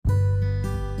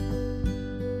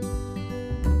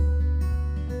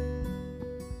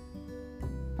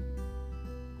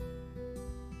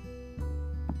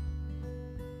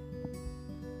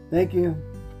Thank you.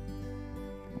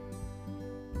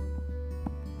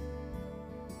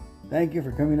 Thank you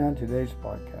for coming on today's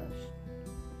podcast.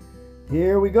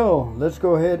 Here we go. Let's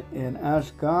go ahead and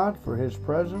ask God for His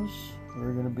presence.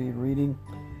 We're going to be reading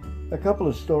a couple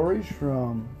of stories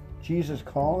from Jesus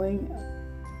Calling,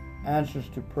 Answers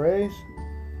to Praise,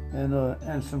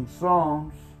 and some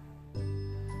Psalms,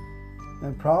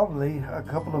 and probably a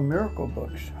couple of miracle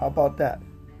books. How about that?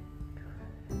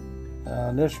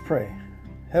 Let's pray.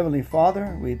 Heavenly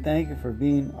Father, we thank you for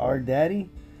being our daddy.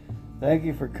 Thank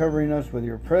you for covering us with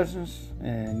your presence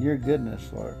and your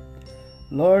goodness, Lord.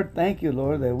 Lord, thank you,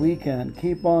 Lord, that we can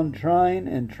keep on trying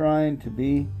to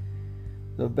be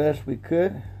the best we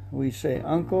could. We say,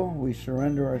 Uncle, we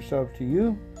surrender ourselves to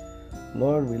you.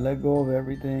 Lord, we let go of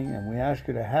everything, and we ask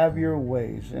you to have your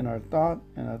ways in our thought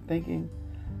and our thinking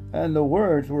and the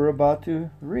words we're about to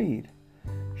read.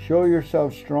 Show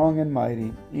yourself strong and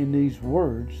mighty in these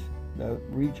words that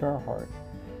reach our heart.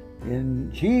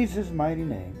 In Jesus' mighty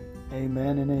name,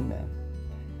 amen and amen.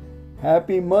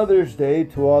 Happy Mother's Day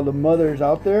to all the mothers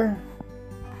out there.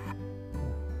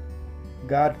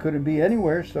 God couldn't be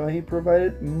anywhere, so He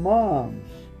provided moms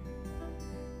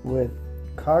with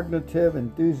cognitive,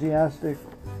 enthusiastic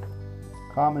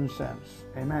common sense.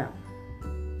 Amen.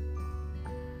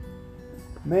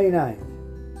 May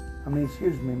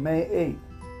 8th.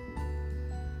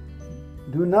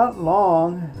 Do not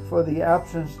long for the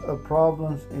absence of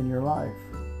problems in your life.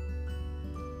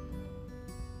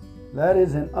 That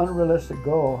is an unrealistic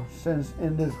goal, since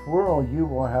in this world you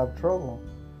will have trouble.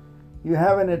 You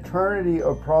have an eternity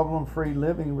of problem-free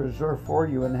living reserved for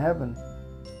you in heaven.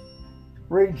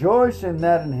 Rejoice in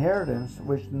that inheritance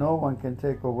which no one can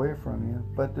take away from you,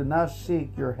 but do not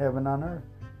seek your heaven on earth.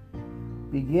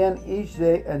 Begin each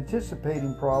day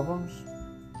anticipating problems,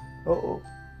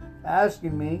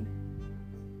 asking me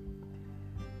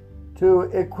to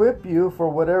equip you for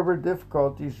whatever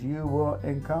difficulties you will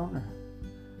encounter.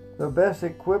 The best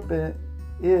equipment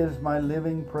is my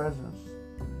living presence,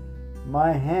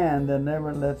 my hand that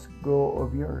never lets go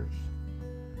of yours.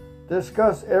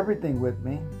 Discuss everything with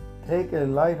me. Take a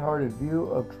lighthearted view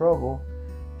of trouble,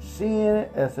 seeing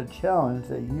it as a challenge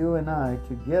that you and I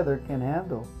together can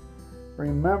handle.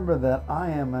 Remember that I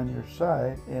am on your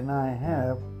side and I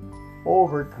have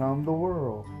overcome the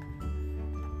world.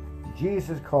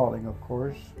 Jesus Calling, of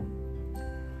course.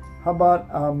 How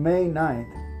about May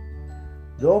 9th?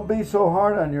 Don't be so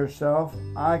hard on yourself.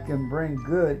 I can bring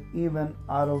good even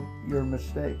out of your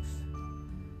mistakes.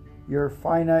 Your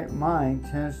finite mind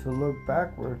tends to look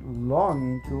backward,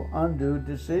 longing to undo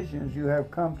decisions you have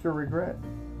come to regret.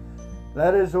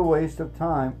 That is a waste of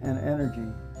time and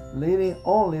energy, leading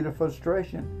only to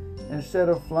frustration. Instead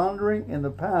of floundering in the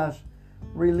past,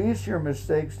 release your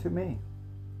mistakes to me.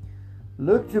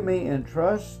 Look to me in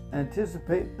trust.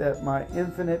 Anticipate that my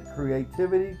infinite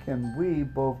creativity can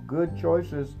weave both good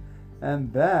choices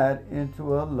and bad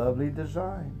into a lovely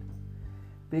design.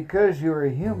 Because you are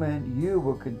human, you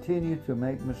will continue to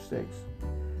make mistakes.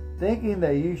 Thinking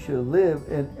that you should live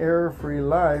an error-free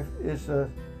life is a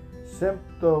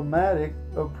symptomatic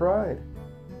of pride.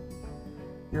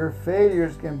 Your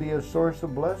failures can be a source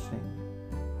of blessing,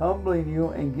 humbling you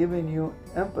and giving you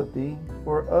empathy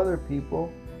for other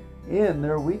people in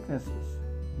their weaknesses.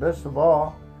 Best of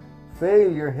all,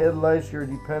 failure highlights your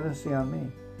dependency on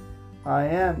me. I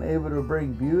am able to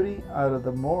bring beauty out of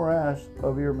the morass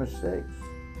of your mistakes.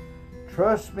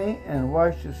 Trust me and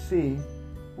watch to see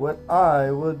what I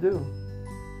will do.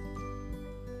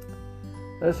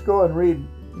 Let's go and read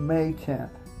May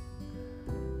 10th.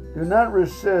 Do not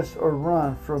resist or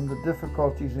run from the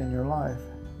difficulties in your life.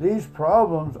 These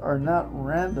problems are not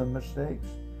random mistakes.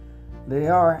 They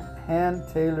are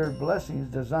hand-tailored blessings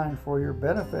designed for your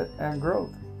benefit and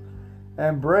growth.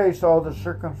 Embrace all the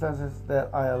circumstances that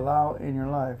I allow in your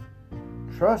life.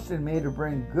 Trust in me to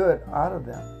bring good out of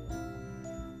them.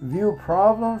 View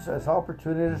problems as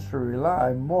opportunities to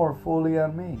rely more fully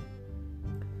on me.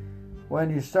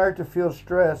 When you start to feel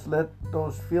stressed, let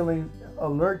those feelings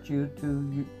alert you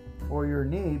for your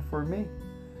need for me.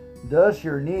 Thus,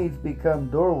 your needs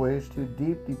become doorways to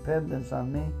deep dependence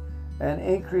on me and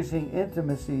increasing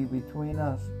intimacy between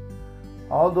us.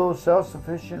 Although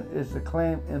self-sufficient is the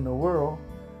claim in the world,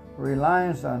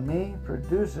 reliance on me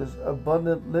produces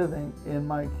abundant living in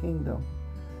my kingdom.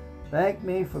 Thank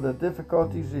me for the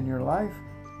difficulties in your life,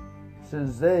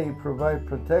 since they provide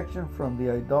protection from the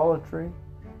idolatry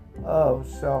of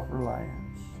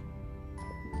self-reliance.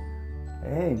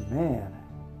 Amen.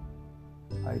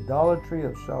 Idolatry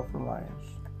of self-reliance.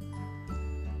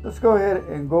 Let's go ahead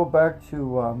and go back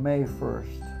to May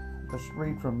 1st. Let's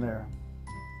read from there.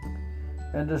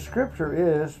 And the scripture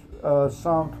is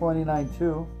Psalm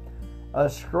 29:2.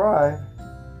 Ascribe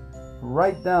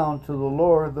right down to the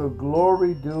Lord the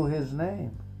glory due his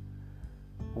name.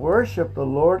 Worship the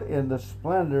Lord in the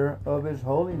splendor of his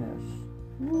holiness.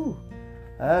 Woo.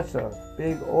 That's a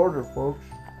big order, folks.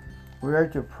 We are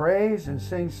to praise and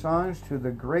sing songs to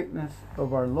the greatness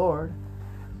of our Lord.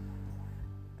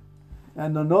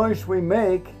 And the noise we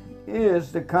make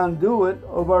is the conduit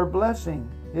of our blessing,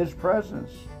 his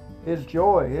presence, his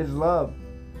joy, his love.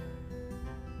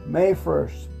 May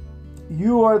 1st.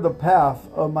 You are the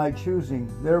path of my choosing.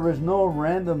 There is no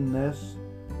randomness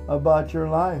about your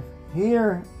life.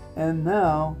 Here and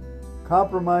now,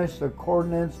 compromise the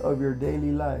coordinates of your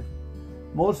daily life.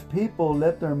 Most people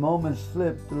let their moments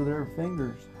slip through their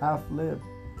fingers, half-lived.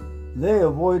 They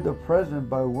avoid the present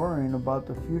by worrying about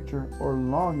the future or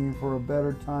longing for a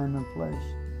better time and place.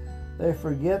 They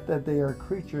forget that they are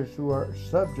creatures who are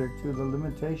subject to the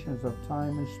limitations of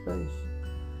time and space.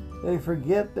 They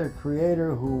forget their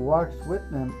Creator who walks with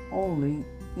them only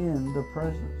in the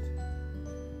present.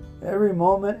 Every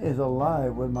moment is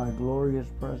alive with my glorious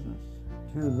presence.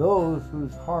 To those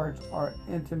whose hearts are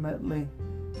intimately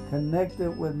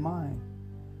connected with mine.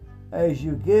 As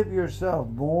you give yourself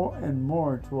more and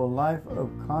more to a life of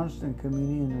constant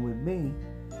communion with me,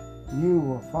 you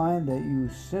will find that you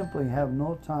simply have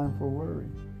no time for worry.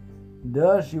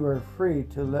 Thus you are free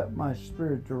to let my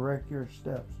Spirit direct your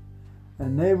steps,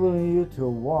 enabling you to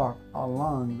walk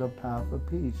along the path of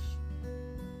peace.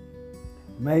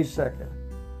 May 2nd.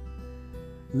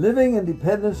 Living in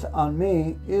dependence on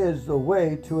me is the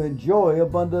way to enjoy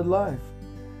abundant life.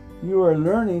 You are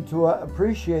learning to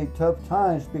appreciate tough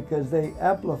times because they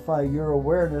amplify your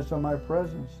awareness of my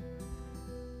presence.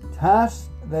 Tasks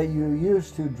that you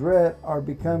used to dread are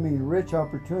becoming rich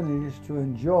opportunities to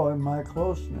enjoy my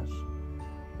closeness.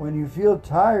 When you feel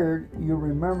tired, you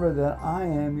remember that I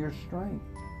am your strength.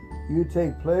 You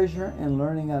take pleasure in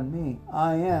learning on me.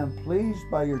 I am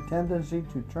pleased by your tendency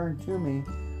to turn to me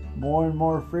more and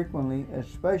more frequently,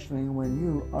 especially when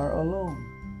you are alone.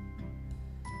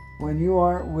 When you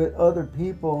are with other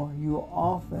people, you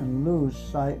often lose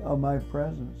sight of my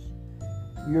presence.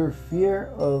 Your fear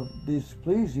of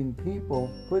displeasing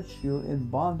people puts you in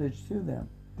bondage to them,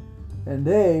 and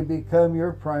they become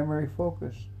your primary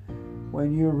focus.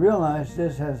 When you realize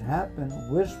this has happened,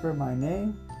 whisper my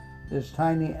name. This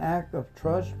tiny act of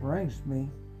trust brings me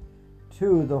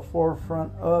to the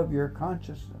forefront of your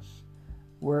consciousness,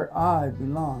 where I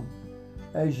belong.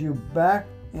 As you bask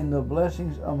in the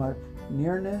blessings of my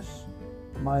nearness,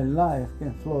 my life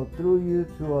can flow through you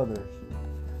to others.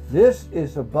 This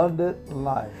is abundant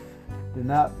life. Do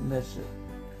not miss it.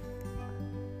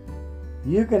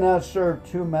 You cannot serve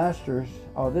two masters.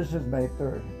 This is May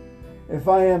 3rd. If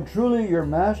I am truly your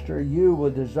master, you will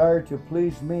desire to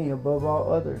please me above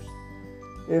all others.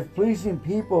 If pleasing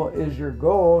people is your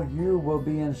goal, you will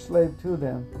be enslaved to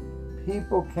them.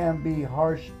 People can be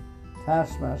harsh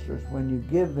taskmasters when you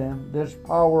give them this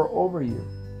power over you.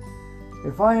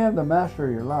 If I am the master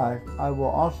of your life, I will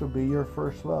also be your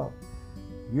first love.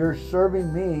 Your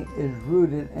serving me is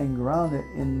rooted and grounded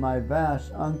in my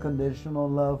vast unconditional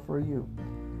love for you.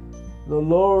 The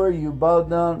lower you bow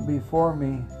down before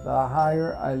me, the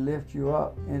higher I lift you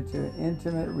up into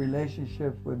intimate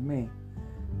relationship with me.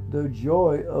 The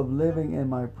joy of living in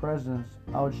my presence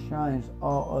outshines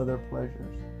all other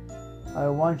pleasures. I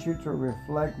want you to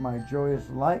reflect my joyous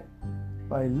light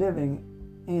by living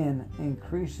in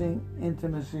increasing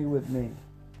intimacy with me.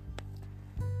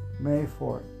 May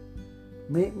 4th.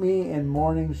 Meet me in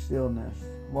morning stillness.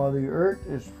 While the earth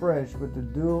is fresh with the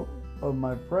dew of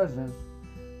my presence,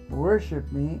 worship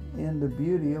me in the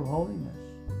beauty of holiness.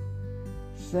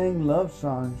 Sing love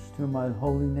songs to my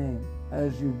holy name.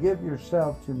 As you give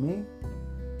yourself to me,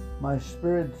 my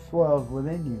spirit swells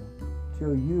within you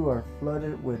till you are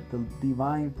flooded with the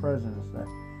divine presence.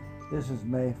 This is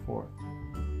May 4th.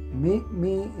 Meet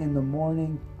me in the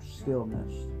morning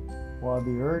stillness, while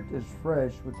the earth is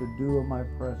fresh with the dew of my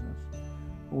presence.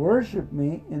 Worship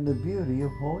me in the beauty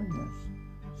of holiness.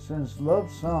 Sing love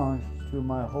songs to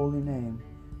my holy name.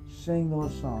 Sing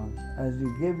those songs. As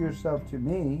you give yourself to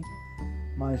me,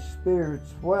 my spirit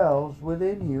swells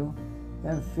within you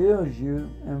and fills you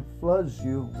and floods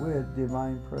you with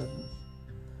divine presence.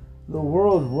 The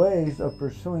world's ways of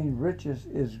pursuing riches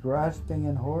is grasping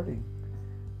and hoarding.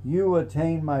 You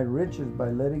attain my riches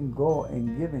by letting go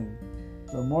and giving.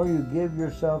 The more you give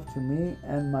yourself to me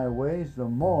and my ways, the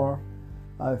more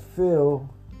I fill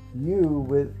you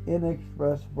with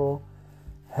inexpressible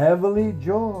heavenly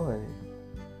joy.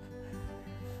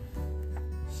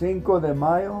 5 de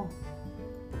Mayo.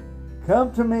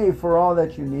 Come to me for all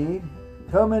that you need.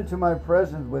 Come into my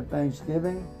presence with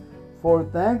thanksgiving, for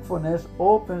thankfulness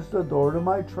opens the door to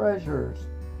my treasures.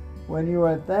 When you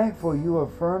are thankful, you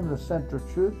affirm the central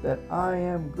truth that I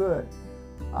am good.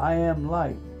 I am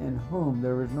light, in whom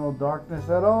there is no darkness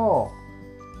at all.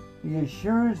 The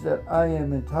assurance that I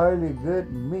am entirely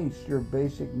good meets your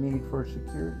basic need for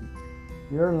security.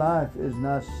 Your life is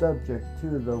not subject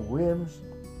to the whims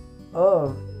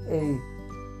of a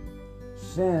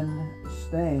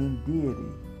sin-stained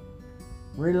deity.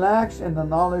 Relax in the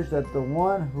knowledge that the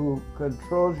one who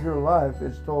controls your life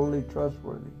is totally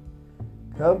trustworthy.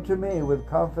 Come to me with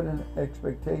confident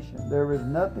expectation. There is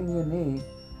nothing you need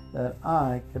that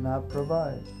I cannot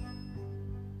provide.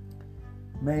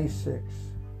 May 6th.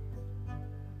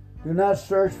 Do not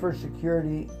search for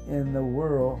security in the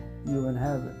world you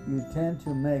inhabit. You tend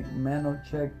to make mental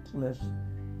checklists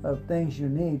of things you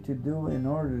need to do in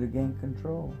order to gain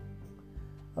control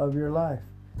of your life.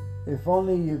 If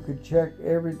only you could check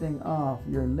everything off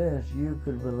your list, you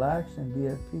could relax and be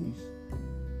at peace.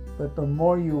 But the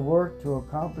more you work to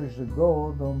accomplish the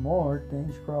goal, the more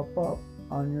things crop up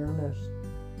on your list.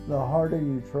 The harder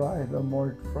you try, the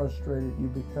more frustrated you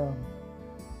become.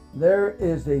 There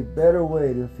is a better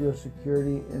way to feel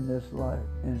security in this life.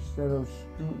 Instead of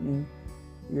scrutinizing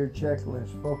your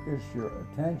checklist, focus your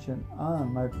attention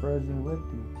on my presence with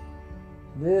you.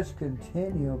 This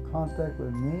continual contact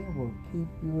with me will keep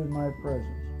you in my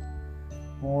presence.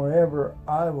 Moreover,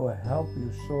 I will help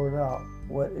you sort out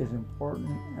what is important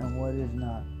and what is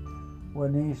not,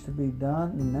 what needs to be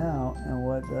done now and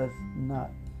what does not.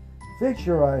 Fix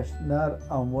your eyes not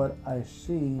on what I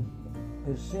see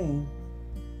is seen,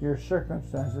 your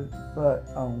circumstances, but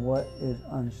on what is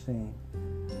unseen,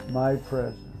 my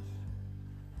presence.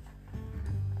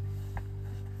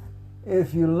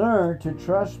 If you learn to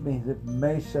trust me,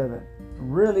 May 7th,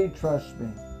 really trust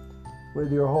me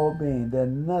with your whole being,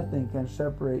 then nothing can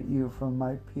separate you from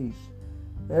my peace.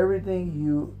 Everything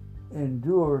you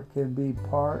endure can be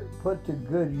put to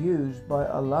good use by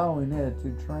allowing it to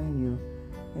train you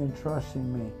in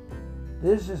trusting me.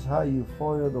 This is how you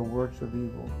foil the works of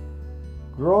evil,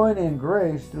 growing in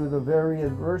grace through the very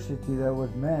adversity that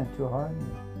was meant to harm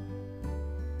you.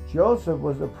 Joseph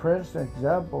was a prime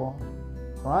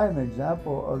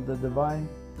example of the divine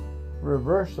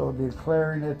reversal,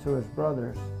 declaring it to his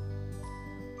brothers.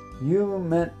 You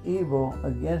meant evil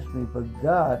against me, but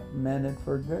God meant it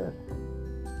for good.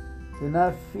 Do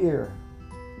not fear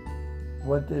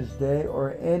what this day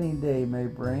or any day may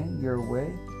bring your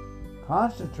way.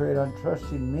 Concentrate on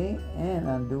trusting me and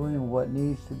on doing what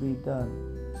needs to be done.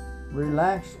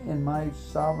 Relax in my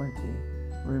sovereignty,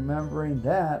 remembering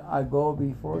that I go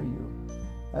before you,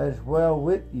 as well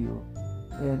with you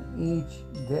in each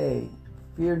day.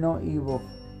 Fear no evil,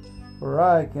 for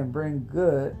I can bring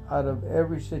good out of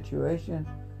every situation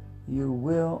you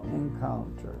will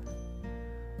encounter.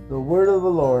 The word of the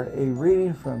Lord, a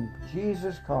reading from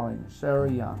Jesus Calling,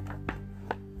 Sarah Young.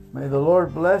 May the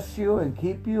Lord bless you and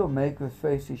keep you, and make his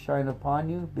face to shine upon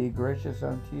you, be gracious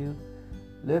unto you,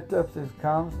 lift up his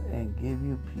countenance, and give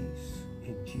you peace.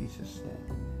 In Jesus'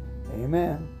 name,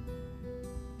 amen.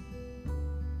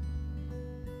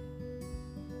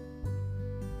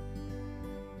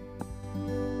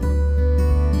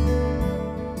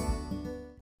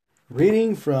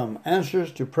 Reading from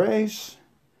Answers to Praise,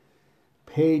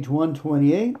 page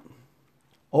 128,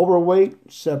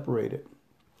 Overweight Separated.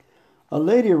 A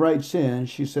lady writes in,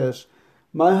 she says,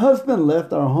 my husband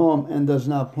left our home and does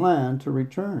not plan to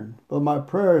return, but my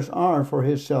prayers are for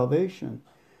his salvation.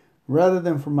 Rather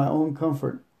than for my own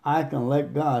comfort, I can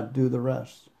let God do the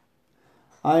rest.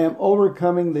 I am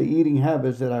overcoming the eating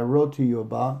habits that I wrote to you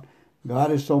about.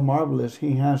 God is so marvelous,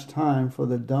 he has time for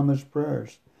the dumbest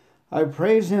prayers. I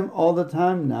praise him all the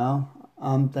time now.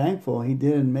 I'm thankful he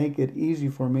didn't make it easy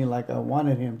for me like I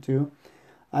wanted him to.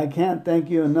 I can't thank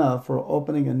you enough for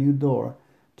opening a new door.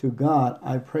 To God,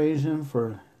 I praise him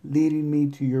for leading me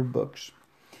to your books.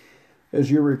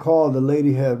 As you recall, the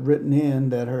lady had written in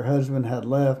that her husband had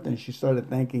left, and she started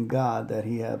thanking God that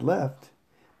he had left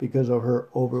because of her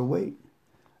overweight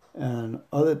and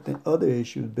other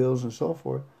issues, bills and so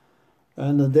forth.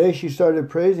 And the day she started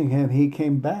praising him, he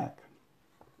came back.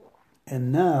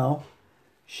 And now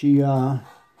she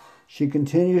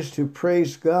continues to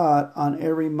praise God on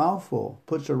every mouthful,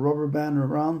 puts a rubber band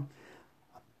around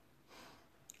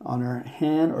on her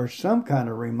hand or some kind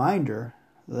of reminder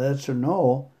that lets her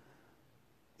know,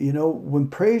 when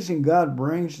praising God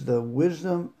brings the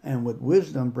wisdom, and with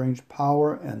wisdom brings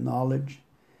power and knowledge,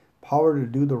 power to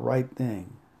do the right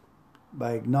thing.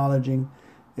 By acknowledging,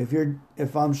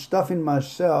 if I'm stuffing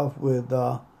myself with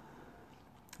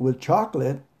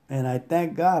chocolate And I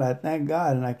thank God,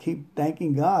 and I keep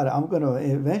thanking God. I'm going to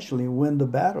eventually win the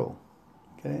battle.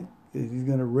 Okay? He's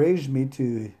going to raise me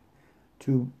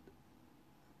to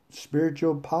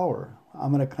spiritual power.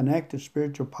 I'm going to connect to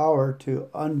spiritual power to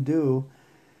undo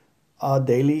a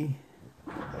daily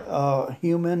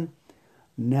human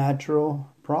natural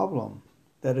problem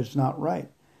that is not right.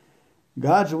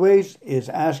 God's ways is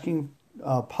asking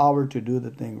power to do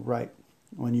the thing right.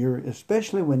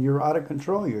 Especially when you're out of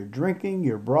control, you're drinking,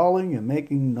 you're brawling, you're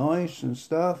making noise and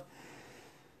stuff.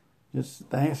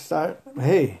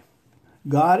 Hey,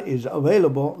 God is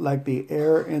available like the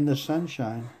air in the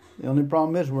sunshine. The only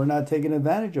problem is we're not taking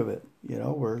advantage of it.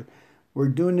 We're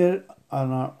doing it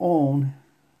on our own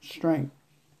strength.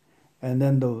 And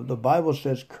then the Bible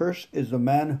says, "Cursed is the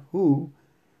man who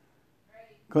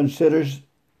considers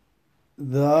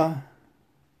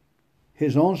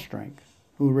his own strength,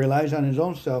 who relies on his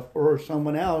own self or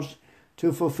someone else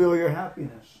to fulfill your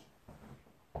happiness."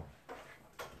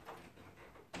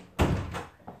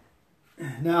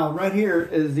 Now, right here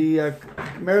is the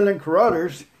Marilyn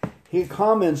Carothers. He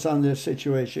comments on this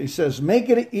situation. He says, "Make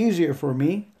it easier for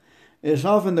me is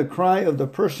often the cry of the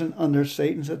person under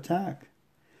Satan's attack.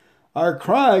 Our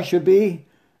cry should be,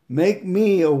 make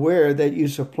me aware that you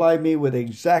supply me with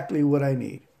exactly what I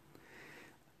need.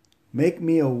 Make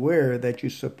me aware that you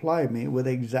supply me with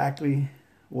exactly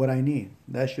what I need."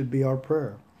 That should be our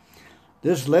prayer.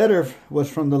 This letter was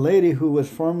from the lady who was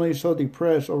formerly so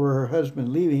depressed over her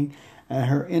husband leaving and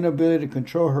her inability to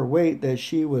control her weight that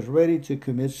she was ready to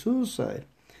commit suicide.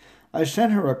 I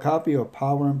sent her a copy of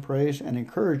Power and Praise and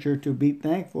encouraged her to be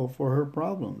thankful for her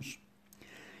problems.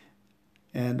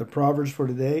 And the Proverbs for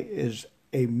today is,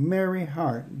 "A merry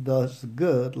heart does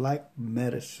good like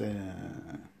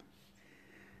medicine."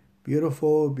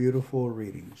 Beautiful, beautiful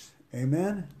readings.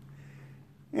 Amen.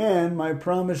 And my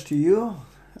promise to you,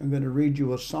 I'm going to read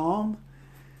you a psalm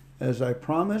as I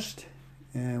promised.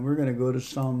 And we're going to go to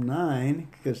Psalm 9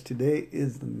 because today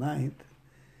is the 9th.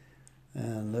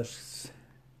 And let's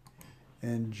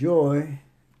enjoy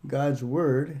God's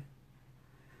Word,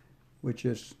 which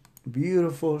is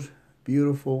beautiful,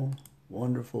 beautiful,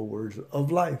 wonderful words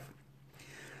of life.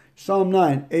 Psalm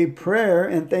 9, a prayer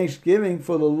and thanksgiving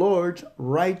for the Lord's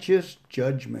righteous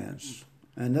judgments.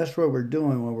 And that's what we're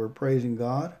doing when we're praising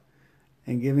God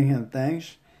and giving Him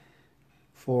thanks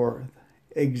for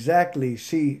exactly.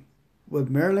 See, with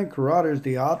Marilyn Carothers,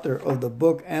 the author of the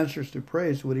book Answers to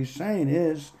Praise, what he's saying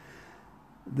is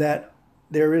that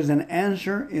there is an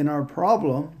answer in our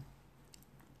problem,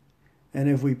 and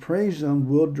if we praise Him,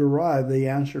 we'll derive the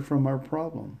answer from our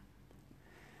problem.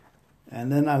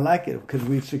 And then I like it because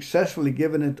we've successfully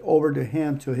given it over to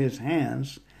Him, to His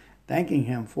hands, thanking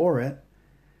Him for it.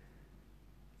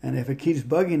 And if it keeps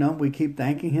bugging Him, we keep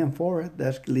thanking Him for it.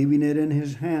 That's leaving it in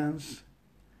His hands.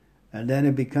 And then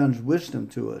it becomes wisdom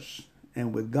to us.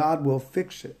 And with God, we'll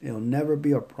fix it. It'll never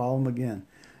be a problem again.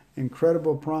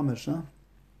 Incredible promise, huh?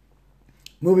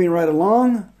 Moving right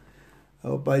along.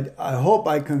 I hope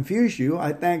I confused you.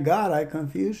 I thank God I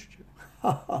confused you.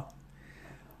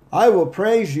 I will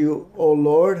praise you, O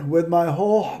Lord, with my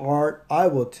whole heart. I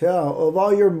will tell of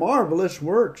all your marvelous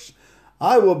works.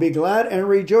 I will be glad and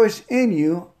rejoice in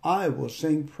you. I will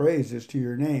sing praises to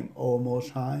your name, O Most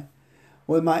High.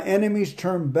 When my enemies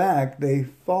turn back, they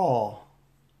fall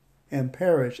and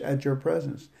perish at your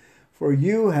presence. For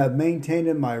you have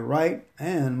maintained my right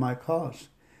and my cause.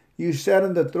 You sat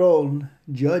on the throne,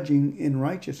 judging in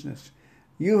righteousness.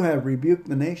 You have rebuked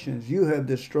the nations. You have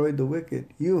destroyed the wicked.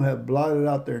 You have blotted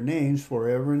out their names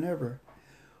forever and ever.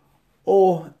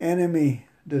 O enemy,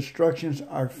 destructions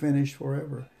are finished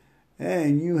forever.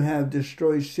 And you have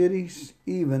destroyed cities,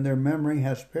 even their memory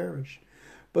has perished.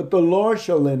 But the Lord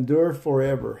shall endure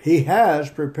forever. He has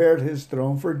prepared His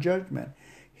throne for judgment.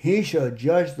 He shall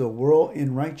judge the world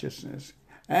in righteousness,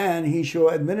 and He shall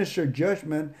administer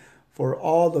judgment for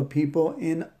all the people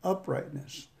in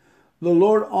uprightness. The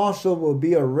Lord also will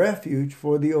be a refuge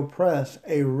for the oppressed,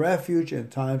 a refuge in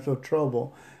times of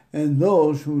trouble, and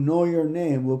those who know your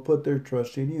name will put their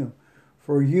trust in you.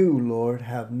 For you, Lord,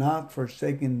 have not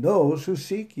forsaken those who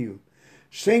seek you.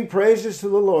 Sing praises to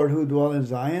the Lord who dwell in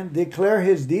Zion. Declare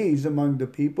His deeds among the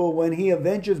people. When He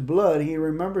avenges blood, He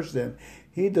remembers them.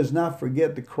 He does not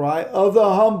forget the cry of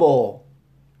the humble.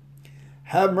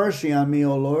 Have mercy on me,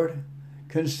 O Lord.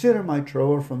 Consider my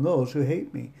trouble from those who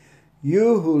hate me.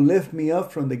 You who lift me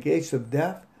up from the gates of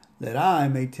death, that I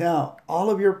may tell all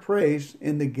of your praise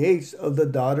in the gates of the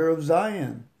daughter of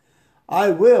Zion.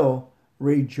 I will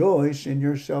rejoice in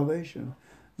your salvation.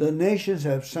 The nations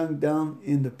have sunk down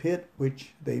in the pit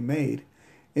which they made.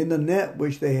 In the net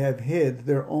which they have hid,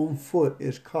 their own foot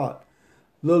is caught.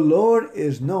 The Lord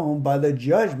is known by the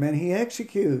judgment he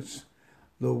executes.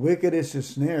 The wicked is a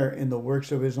snare in the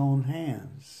works of his own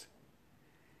hands.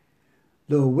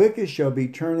 The wicked shall be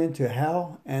turned into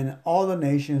hell, and all the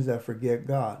nations that forget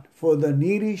God. For the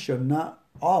needy shall not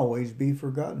always be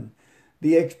forgotten.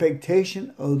 The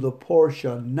expectation of the poor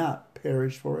shall not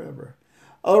perish forever.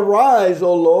 Arise,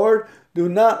 O Lord, do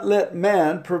not let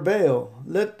man prevail.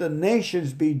 Let the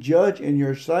nations be judged in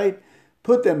your sight.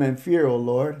 Put them in fear, O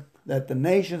Lord, that the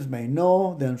nations may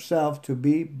know themselves to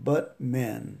be but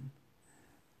men.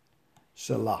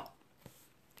 Selah.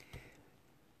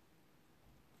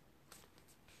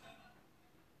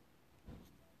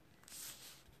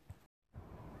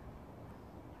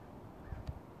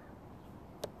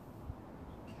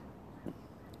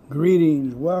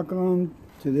 Greetings. Welcome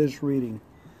to this reading.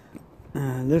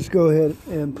 Let's go ahead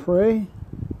and pray.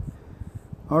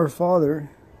 Our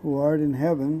Father, who art in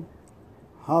heaven,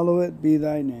 hallowed be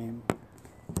thy name.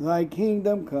 Thy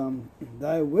kingdom come,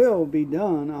 thy will be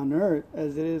done on earth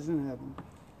as it is in heaven.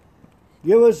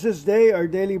 Give us this day our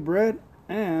daily bread,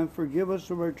 and forgive us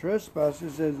of our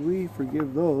trespasses as we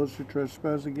forgive those who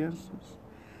trespass against us.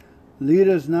 Lead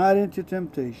us not into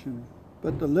temptation,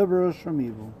 but deliver us from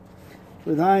evil.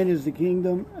 For thine is the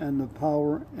kingdom and the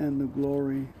power and the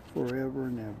glory forever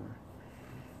and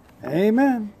ever.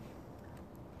 Amen.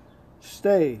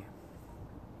 Stay.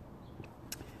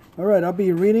 All right, I'll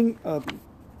be reading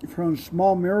from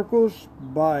Small Miracles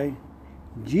by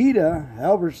Gita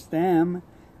Halberstam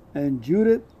and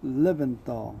Judith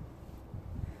Leventhal.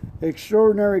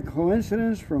 Extraordinary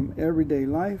coincidence from everyday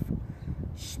life.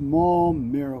 Small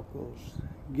miracles.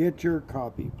 Get your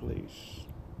copy, please.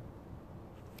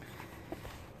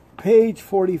 Page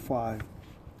 45.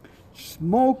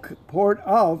 Smoke poured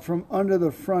out from under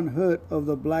the front hood of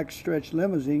the black stretch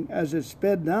limousine as it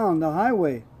sped down the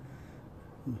highway.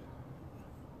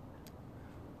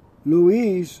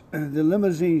 Louise, the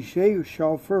limousine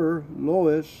chauffeur,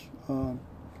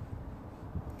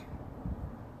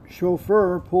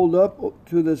 pulled up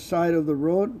to the side of the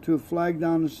road to flag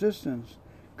down assistance.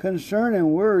 Concern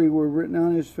and worry were written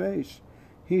on his face.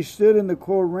 He stood in the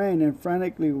cold rain and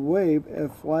frantically waved a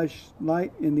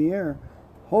flashlight in the air,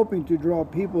 hoping to draw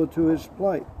people to his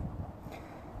plight.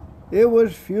 It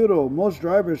was futile. Most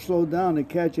drivers slowed down to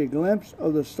catch a glimpse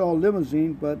of the stalled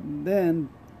limousine, but then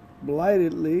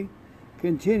blightedly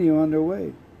continue on their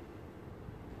way.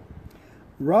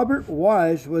 Robert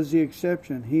Wise was the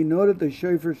exception. He noted the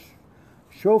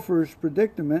chauffeur's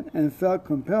predicament and felt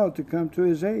compelled to come to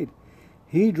his aid.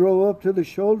 He drove up to the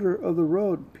shoulder of the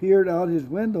road, peered out his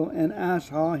window, and asked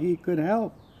how he could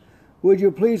help. "Would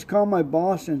you please call my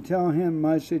boss and tell him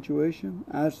my situation?"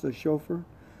 asked the chauffeur.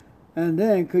 "And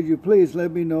then could you please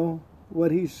let me know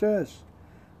what he says?"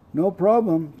 "No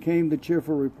problem," came the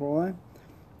cheerful reply.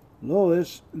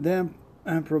 Lois then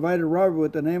provided Robert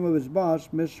with the name of his boss,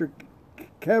 Mr.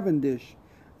 Cavendish,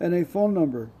 and a phone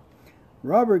number.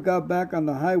 Robert got back on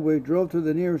the highway, drove to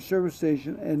the nearest service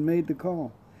station, and made the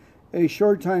call. A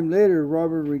short time later,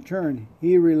 Robert returned.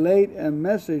 He relayed a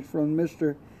message from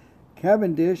Mr.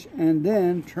 Cavendish and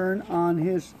then turned on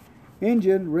his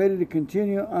engine, ready to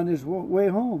continue on his way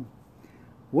home.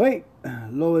 "Wait,"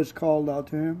 Lois called out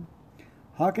to him.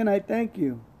 "How can I thank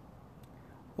you?"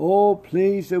 "Oh,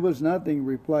 please, it was nothing,"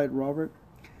 replied Robert.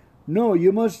 "No,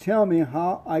 you must tell me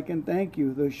how I can thank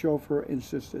you," the chauffeur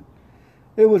insisted.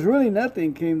 "It was really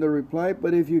nothing," came the reply,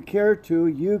 "but if you care to,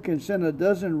 you can send a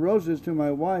dozen roses to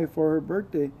my wife for her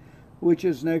birthday, which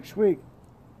is next week."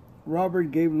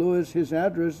 Robert gave Louis his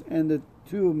address, and the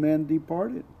two men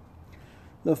departed.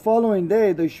 The following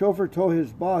day, the chauffeur told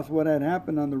his boss what had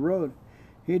happened on the road.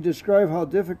 He described how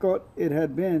difficult it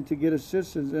had been to get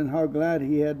assistance and how glad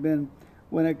he had been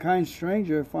when a kind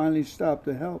stranger finally stopped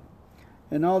to help.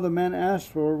 And all the man asked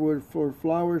for were for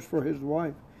flowers for his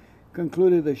wife,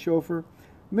 concluded the chauffeur.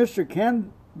 Mr.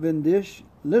 Cavendish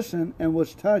listened and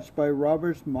was touched by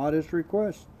Robert's modest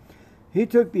request. He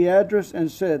took the address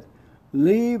and said,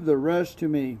 "Leave the rest to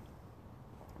me."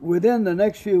 Within the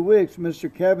next few weeks,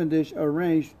 Mr. Cavendish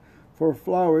arranged for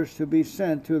flowers to be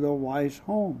sent to the Wise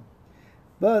home.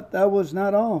 But that was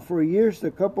not all. For years,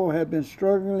 the couple had been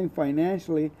struggling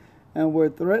financially and were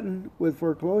threatened with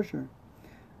foreclosure.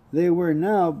 They were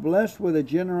now blessed with a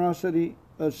generosity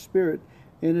of spirit.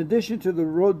 In addition to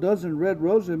the dozen red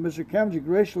roses, Mr. Cavendish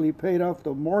graciously paid off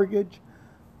the mortgage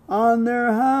on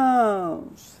their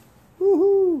house.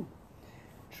 Woohoo!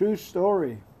 True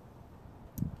story.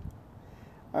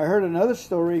 I heard another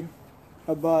story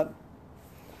about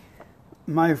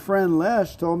my friend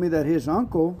Les told me that his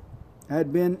uncle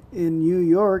had been in New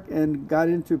York and got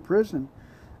into prison.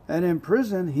 And in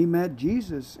prison, he met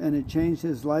Jesus, and it changed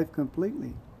his life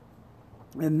completely.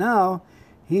 And now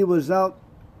he was out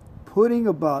putting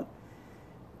about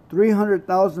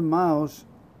 300,000 miles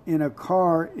in a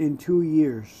car in 2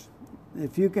 years.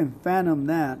 If you can fathom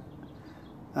that,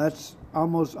 that's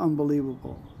almost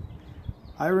unbelievable.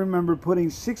 I remember putting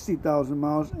 60,000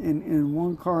 miles in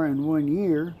one car in 1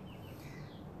 year.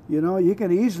 You know, you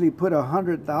can easily put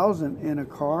 100,000 in a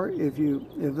car if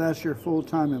that's your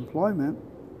full-time employment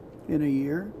in a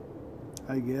year,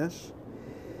 I guess,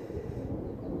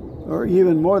 or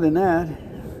even more than that.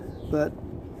 But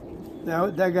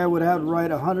that guy would have to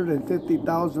ride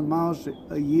 150,000 miles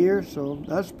a year, so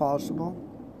that's possible.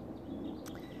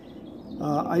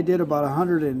 I did about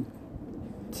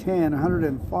 110,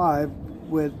 105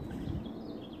 with,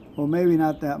 well, maybe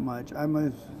not that much. I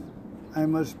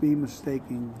must be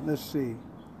mistaken. Let's see.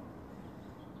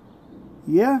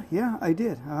 Yeah, I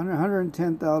did.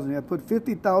 110,000. I put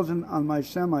 50,000 on my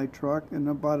semi-truck and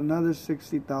about another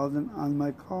 60,000 on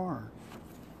my car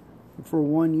for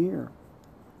 1 year.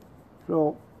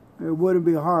 So it wouldn't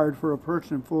be hard for a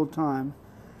person full-time.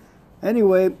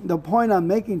 Anyway, the point I'm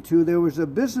making there was a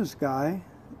business guy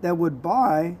that would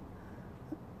buy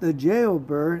the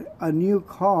jailbird a new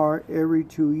car every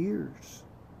 2 years,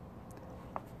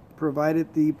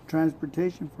 provided the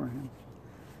transportation for him.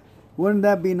 Wouldn't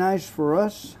that be nice for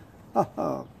us?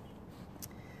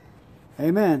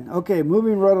 Amen. Okay,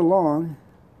 moving right along.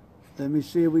 Let me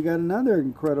see if we got another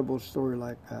incredible story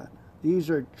like that. These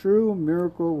are true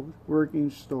miracle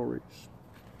working stories.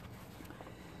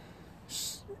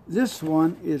 This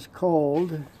one is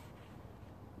called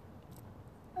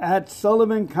At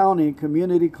Sullivan County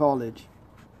Community College.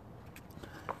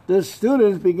 The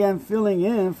students began filling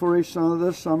in for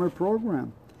the summer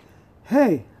program.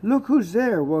 "Hey, look who's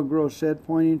there," one girl said,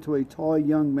 pointing to a tall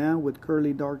young man with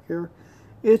curly dark hair.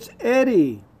 "It's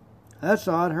Eddie." "That's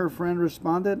odd," her friend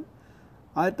responded.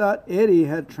 "I thought Eddie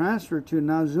had transferred to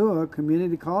Nazua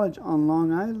Community College on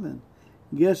Long Island."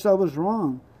 "Guess I was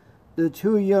wrong." The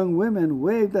two young women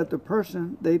waved at the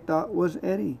person they thought was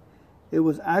Eddie. It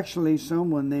was actually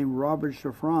someone named Robert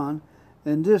Shafran,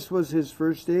 and this was his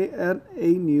first day at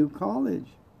a new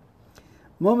college.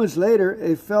 Moments later,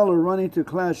 a fellow running to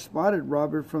class spotted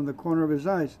Robert from the corner of his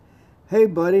eyes. "Hey,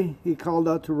 buddy," he called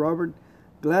out to Robert.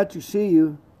 "Glad to see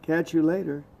you. Catch you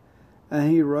later."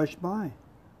 And he rushed by.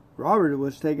 Robert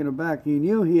was taken aback. He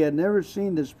knew he had never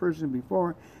seen this person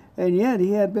before, and yet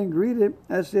he had been greeted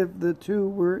as if the two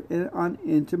were on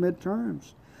intimate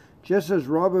terms. Just as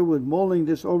Robert was mulling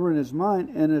this over in his mind,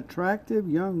 an attractive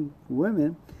young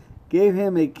woman gave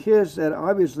him a kiss that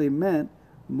obviously meant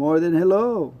more than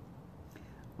hello.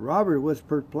 Robert was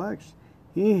perplexed.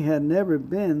 He had never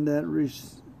been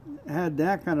had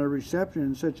that kind of reception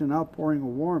and such an outpouring of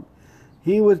warmth.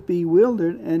 He was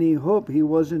bewildered, and he hoped he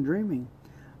wasn't dreaming.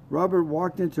 Robert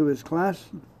walked into his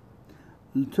class,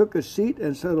 took a seat,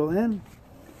 and settled in.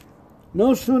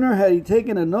 No sooner had he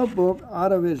taken a notebook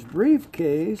out of his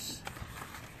briefcase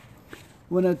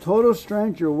when a total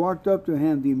stranger walked up to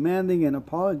him demanding an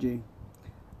apology.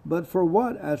 "But for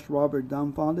what?" asked Robert,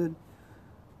 dumbfounded.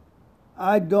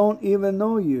 "I don't even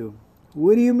know you."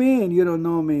 "What do you mean you don't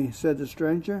know me?" said the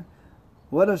stranger.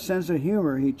 "What a sense of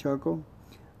humor," he chuckled.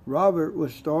 Robert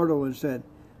was startled and said,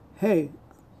 "Hey,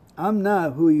 I'm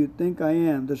not who you think I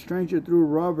am." The stranger threw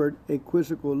Robert a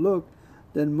quizzical look,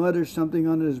 then muttered something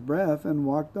under his breath and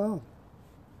walked off.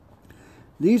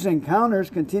 These encounters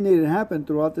continued to happen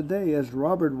throughout the day as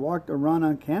Robert walked around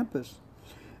on campus.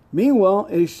 Meanwhile,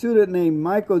 a student named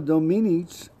Michael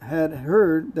Dominiques had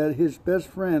heard that his best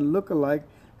friend lookalike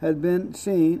had been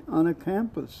seen on a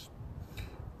campus.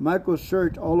 Michael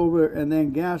searched all over and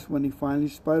then gasped when he finally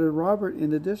spotted Robert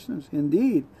in the distance.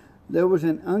 Indeed, there was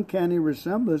an uncanny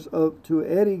resemblance to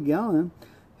Eddie Gallen,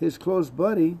 his close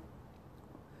buddy.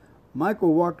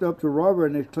 Michael walked up to Robert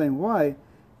and exclaimed, "Why,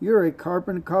 you're a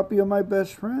carbon copy of my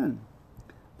best friend."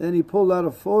 Then he pulled out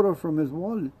a photo from his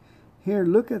wallet. "Here,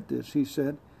 look at this," he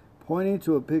said, pointing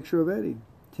to a picture of Eddie.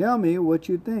 "Tell me what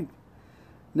you think."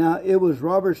 Now it was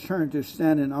Robert's turn to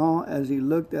stand in awe as he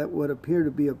looked at what appeared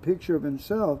to be a picture of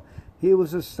himself. He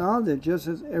was astounded, just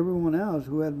as everyone else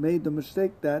who had made the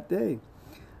mistake that day.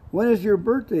 "When is your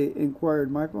birthday?" inquired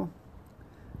Michael.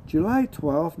 "July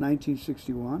 12,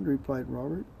 1961, replied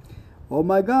Robert. "Oh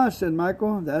my gosh," said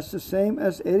Michael, "that's the same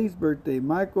as Eddie's birthday."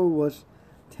 Michael was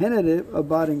tentative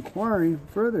about inquiring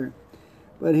further,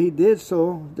 but he did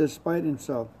so despite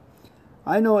himself.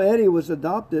 "I know Eddie was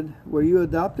adopted. Were you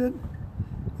adopted?"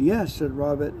 "Yes," said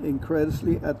Robert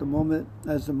incredulously as the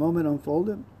moment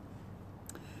unfolded.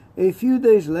 A few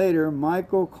days later,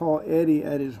 Michael called Eddie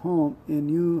at his home in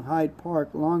New Hyde Park,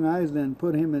 Long Island, and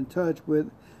put him in touch with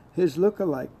his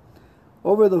look-alike.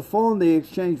 Over the phone, they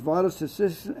exchanged vital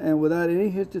statistics and without any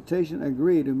hesitation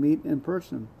agreed to meet in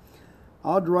person.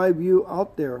 "I'll drive you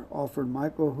out there," offered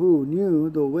Michael, who knew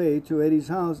the way to Eddie's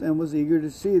house and was eager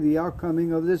to see the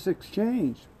outcoming of this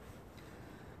exchange.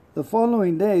 The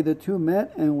following day, the two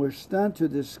met and were stunned to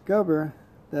discover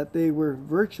that they were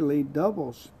virtually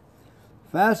doubles.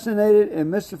 Fascinated and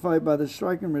mystified by the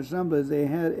striking resemblance, they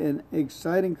had an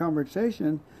exciting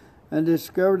conversation and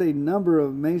discovered a number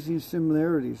of amazing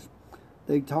similarities.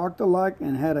 They talked alike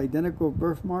and had identical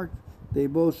birthmarks. They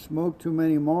both smoked too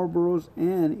many Marlboros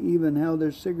and even held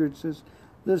their cigarettes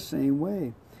the same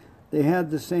way. They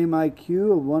had the same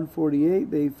IQ of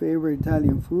 148. They favored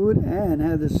Italian food and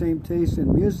had the same taste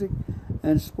in music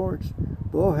and sports.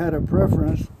 Both had a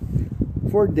preference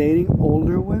for dating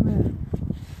older women.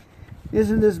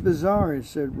 "Isn't this bizarre?"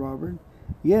 said Robert.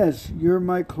 "Yes, you're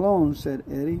my clone," said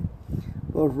Eddie.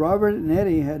 Both Robert and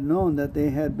Eddie had known that they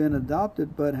had been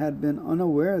adopted, but had been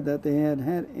unaware that they had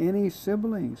had any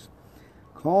siblings.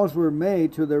 Calls were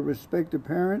made to their respective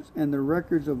parents, and the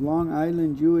records of Long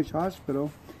Island Jewish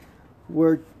Hospital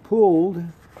were pulled.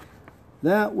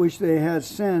 That which they had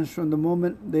sensed from the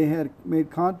moment they had made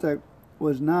contact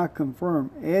was not confirmed.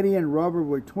 Eddie and Robert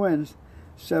were twins,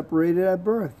 separated at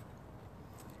birth.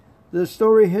 The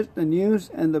story hit the news,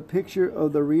 and the picture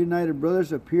of the reunited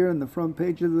brothers appeared on the front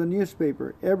page of the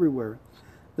newspaper everywhere.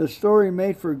 The story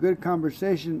made for good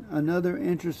conversation. Another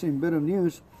interesting bit of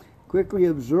news, quickly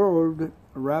absorbed,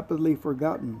 rapidly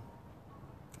forgotten.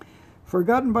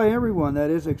 Forgotten by everyone, that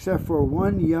is, except for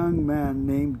one young man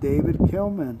named David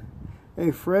Kelman,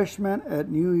 a freshman at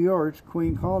New York's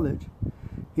Queen College.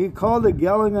 He called the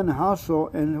Galligan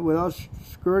household and, without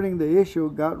skirting the issue,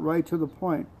 got right to the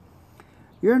point.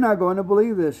 "You're not going to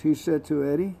believe this," he said to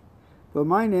Eddie, "but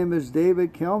my name is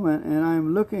David Kelman, and I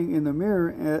am looking in the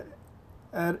mirror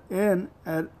at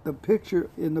the picture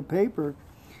in the paper.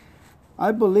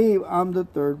 I believe I'm the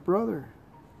third brother."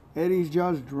 Eddie's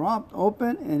jaws dropped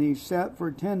open, and he sat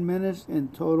for 10 minutes in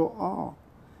total awe.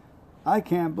 "I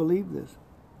can't believe this,"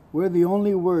 were the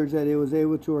only words that he was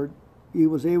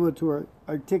able to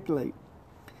articulate.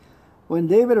 When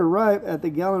David arrived at the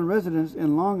Gallen residence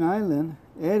in Long Island,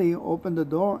 Eddie opened the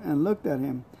door and looked at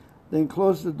him, then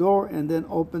closed the door and then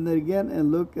opened it again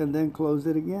and looked and then closed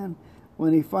it again.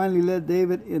 When he finally let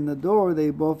David in the door, they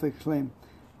both exclaimed,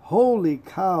 "Holy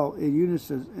cow," in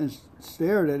unison, and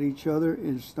stared at each other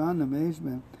in stunned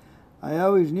amazement. "I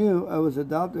always knew I was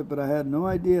adopted, but I had no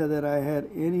idea that I had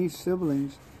any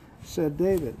siblings," said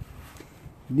David.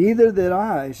 "Neither did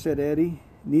I," said Eddie.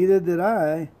 "Neither did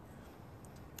I."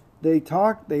 They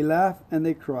talked, they laughed, and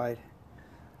they cried.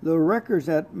 The records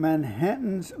at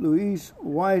Manhattan's Louise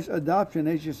Wise Adoption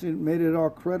Agency made it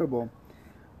all credible.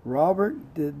 Robert,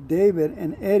 David,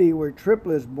 and Eddie were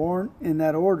triplets born in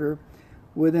that order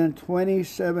within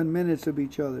 27 minutes of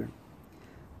each other.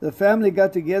 The family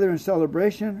got together in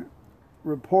celebration.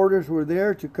 Reporters were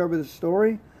there to cover the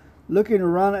story. Looking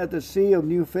around at the sea of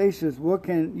new faces, "What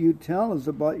can you tell us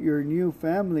about your new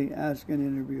family?" asked an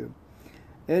interviewer.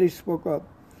 Eddie spoke up.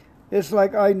 "It's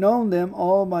like I've known them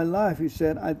all my life," he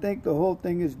said. "I think the whole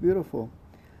thing is beautiful."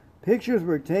 Pictures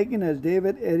were taken as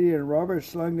David, Eddie, and Robert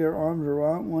slung their arms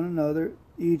around one another,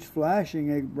 each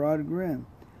flashing a broad grin.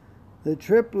 The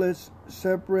triplets,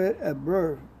 separate at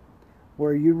birth,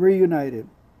 were reunited.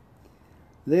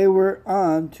 They went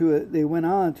on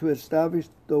to establish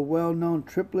the well-known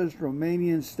Triplets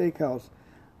Romanian Steakhouse,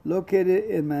 located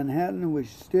in Manhattan,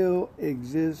 which still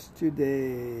exists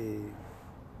today.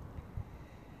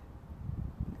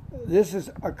 This is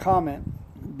a comment.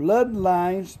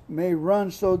 Bloodlines may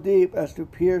run so deep as to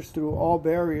pierce through all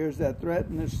barriers that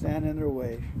threaten to stand in their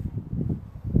way.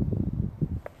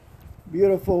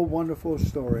 Beautiful, wonderful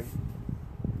story.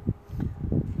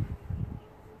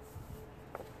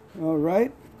 All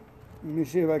right. Let me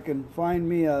see if I can find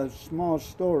me a small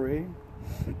story.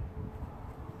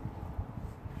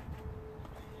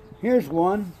 Here's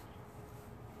one.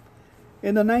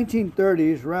 In the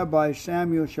 1930s, Rabbi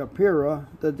Samuel Shapira,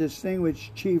 the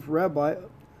distinguished chief rabbi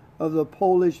of the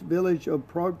Polish village of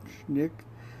Prochnik,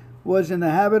 was in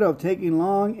the habit of taking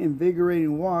long,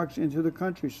 invigorating walks into the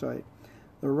countryside.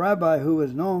 The rabbi, who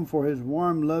was known for his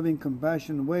warm, loving,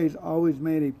 compassionate ways, always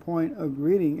made a point of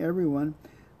greeting everyone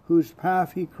whose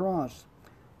path he crossed,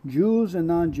 Jews and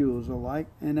non-Jews alike,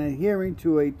 and adhering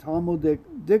to a Talmudic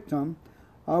dictum,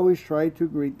 always tried to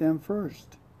greet them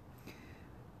first.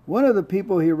 One of the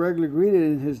people he regularly greeted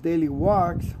in his daily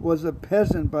walks was a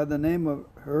peasant by the name of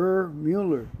Herr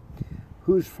Mueller,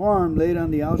 whose farm laid on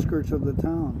the outskirts of the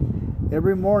town.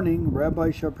 Every morning, Rabbi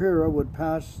Shapira would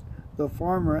pass the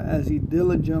farmer as he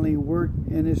diligently worked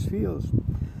in his fields.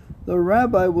 The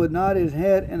rabbi would nod his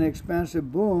head and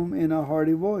expansive boom in a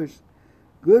hearty voice.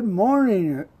 "Good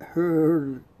morning,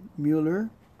 Herr Mueller."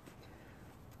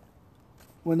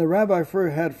 When the rabbi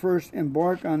had first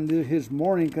embarked on his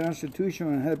morning constitution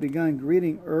and had begun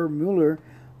greeting Mueller,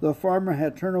 the farmer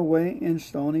had turned away in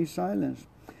stony silence.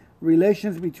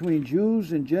 Relations between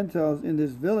Jews and Gentiles in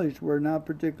this village were not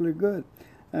particularly good,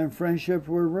 and friendships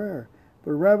were rare.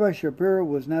 But Rabbi Shapiro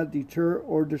was not deterred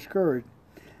or discouraged.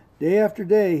 Day after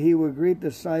day, he would greet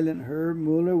the silent Herr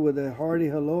Mueller with a hearty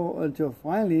hello until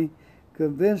finally,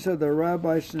 convinced of the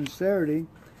rabbi's sincerity,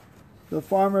 the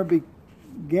farmer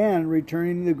began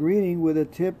returning the greeting with a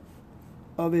tip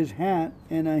of his hat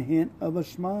and a hint of a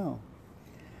smile.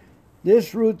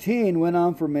 This routine went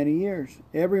on for many years.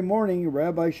 Every morning,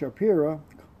 Rabbi Shapiro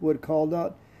would call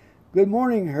out, "Good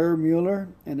morning, Herr Mueller,"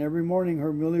 and every morning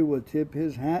Herr Mueller would tip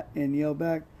his hat and yell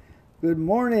back, "Good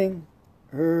morning,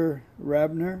 Herr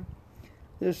Rabner."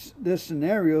 This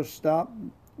scenario stopped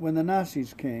when the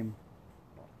Nazis came.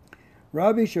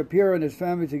 Rabbi Shapiro and his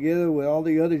family, together with all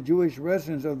the other Jewish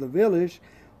residents of the village,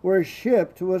 were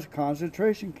shipped to a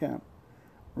concentration camp.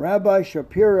 Rabbi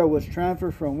Shapiro was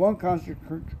transferred from one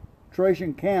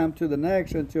concentration camp to the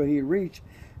next until he reached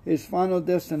his final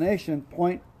destination,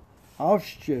 Point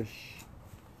Auschwitz.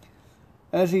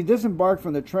 As he disembarked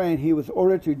from the train, he was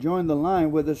ordered to join the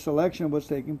line where the selection was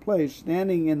taking place.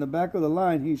 Standing in the back of the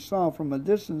line, he saw from a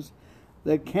distance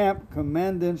the camp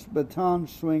commandant's baton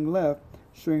swing left,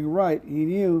 swing right. He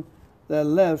knew that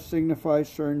left signified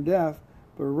certain death,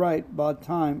 but right bought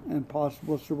time and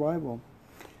possible survival.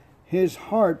 His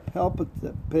heart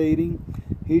palpitating,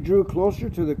 he drew closer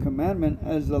to the commandment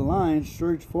as the line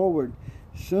surged forward.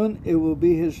 Soon it will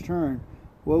be his turn.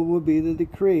 What will be the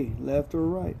decree, left or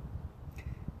right?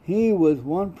 He was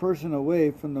one person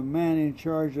away from the man in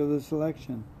charge of the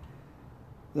selection,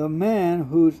 the man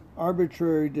whose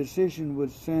arbitrary decision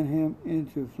would send him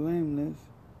into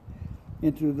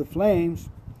the flames.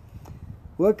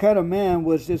 What kind of man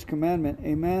was this commandment?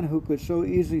 A man who could so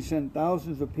easily send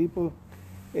thousands of people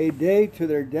a day to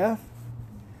their death?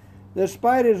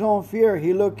 Despite his own fear,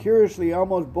 he looked curiously,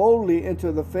 almost boldly, into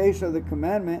the face of the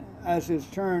commandment as his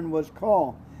turn was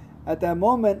called. At that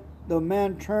moment, the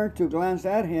man turned to glance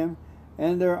at him,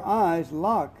 and their eyes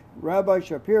locked. Rabbi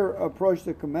Shapiro approached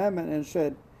the commandment and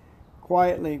said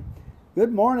quietly,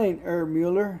 "Good morning, Herr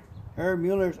Mueller." Herr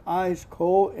Mueller's eyes,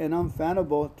 cold and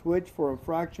unfathomable, twitched for a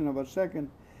fraction of a second.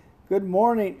 "Good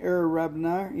morning, Herr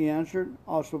Rabner," he answered,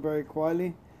 also very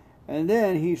quietly. And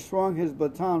then he swung his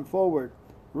baton forward.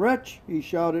 "Wretch," he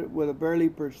shouted with a barely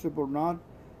perceptible nod,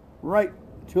 "right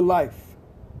to life."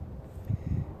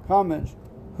 Comments.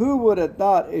 Who would have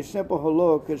thought a simple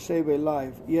hello could save a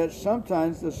life? Yet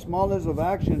sometimes the smallest of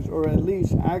actions, or at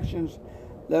least actions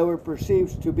that were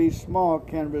perceived to be small,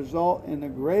 can result in the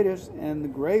greatest and the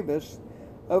gravest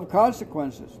of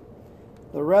consequences.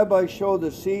 The rabbi showed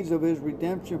the seeds of his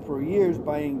redemption for years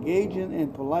by engaging in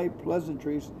polite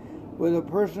pleasantries with a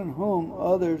person whom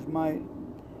others might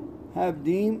have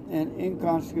deemed an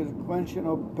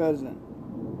inconsequential peasant.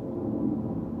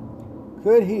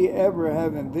 Could he ever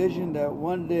have envisioned that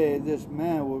one day this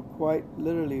man would quite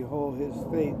literally hold his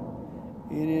fate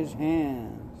in his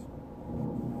hands?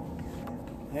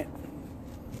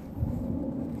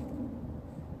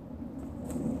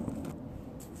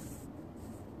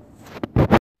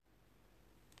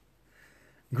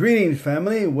 Greetings,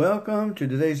 family. Welcome to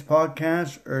today's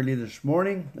podcast early this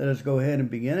morning. Let us go ahead and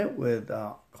begin it with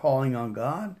calling on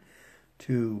God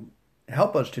to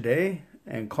help us today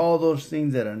and call those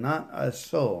things that are not as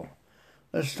so.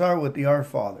 Let's start with the Our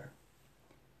Father.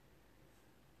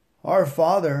 Our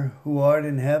Father, who art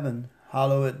in heaven,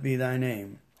 hallowed be thy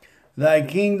name. Thy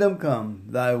kingdom come,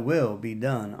 thy will be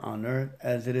done on earth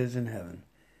as it is in heaven.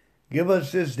 Give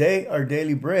us this day our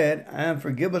daily bread, and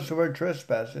forgive us of our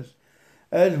trespasses,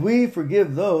 as we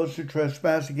forgive those who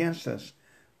trespass against us.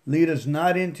 Lead us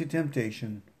not into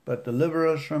temptation, but deliver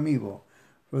us from evil.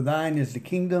 For thine is the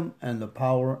kingdom and the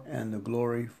power and the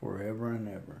glory forever and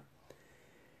ever.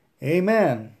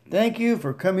 Amen. Thank you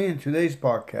for coming to today's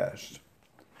podcast.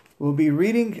 We'll be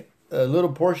reading a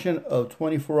little portion of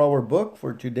 24-hour book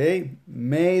for today,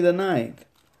 May the 9th.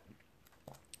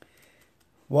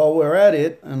 While we're at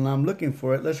it, and I'm looking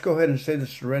for it, let's go ahead and say the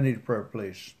serenity prayer,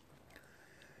 please.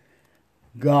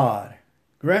 God,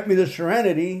 grant me the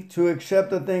serenity to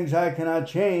accept the things I cannot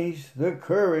change, the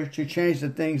courage to change the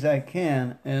things I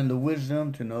can, and the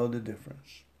wisdom to know the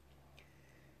difference.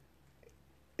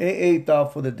 AA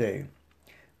thought for the day.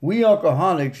 We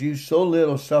alcoholics use so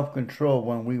little self-control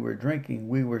when we were drinking.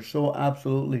 We were so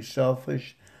absolutely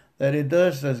selfish that it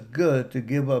does us good to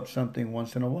give up something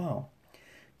once in a while.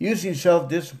 Using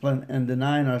self-discipline and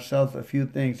denying ourselves a few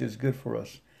things is good for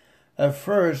us. At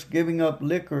first, giving up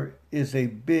liquor is a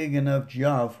big enough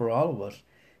job for all of us,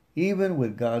 even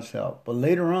with God's help. But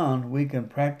later on, we can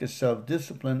practice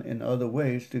self-discipline in other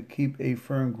ways to keep a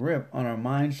firm grip on our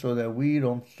minds so that we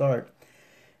don't start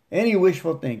any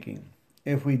wishful thinking.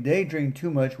 If we day drink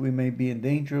too much, we may be in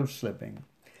danger of slipping.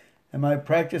 Am I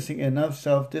practicing enough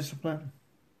self-discipline?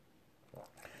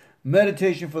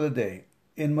 Meditation for the day.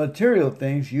 In material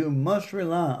things, you must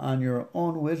rely on your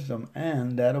own wisdom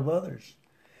and that of others.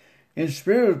 In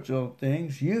spiritual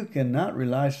things, you cannot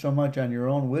rely so much on your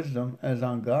own wisdom as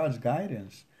on God's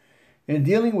guidance. In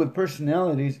dealing with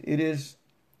personalities, it is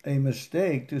a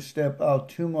mistake to step out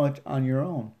too much on your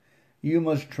own. You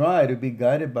must try to be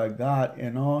guided by God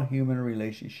in all human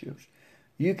relationships.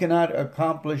 You cannot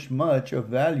accomplish much of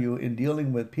value in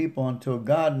dealing with people until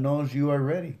God knows you are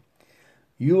ready.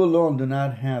 You alone do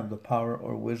not have the power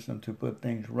or wisdom to put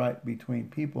things right between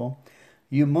people.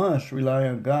 You must rely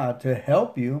on God to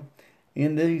help you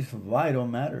in these vital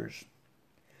matters.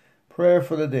 Prayer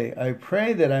for the day. I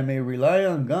pray that I may rely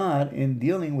on God in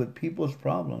dealing with people's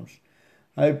problems.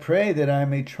 I pray that I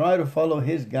may try to follow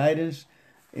His guidance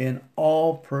in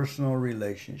all personal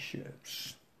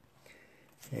relationships.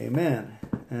 Amen.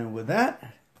 And with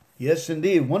that, yes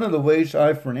indeed, one of the ways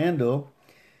I, Fernando,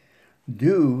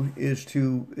 do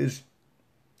is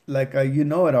like you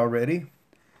know it already.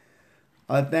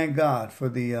 I thank God for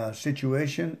the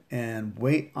situation and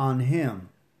wait on Him.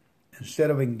 Instead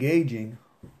of engaging,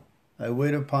 I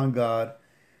wait upon God,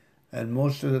 and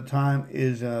most of the time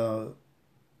it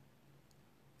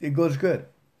goes good.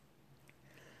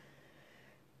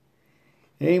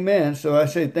 Amen. So I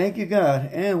say, thank you,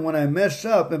 God. And when I mess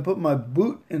up and put my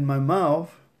boot in my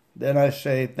mouth, then I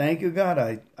say, thank you, God,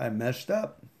 I messed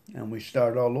up. And we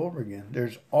start all over again.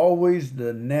 There's always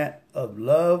the net of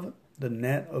love, the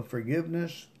net of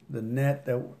forgiveness, the net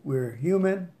that we're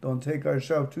human. Don't take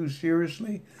ourselves too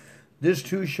seriously. This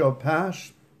too shall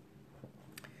pass.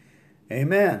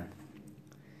 Amen.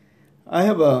 I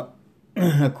have a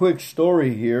quick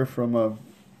story here from a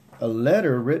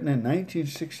letter written in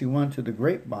 1961 to the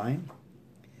Grapevine.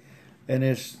 And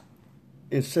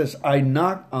it says, I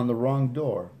knocked on the wrong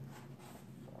door.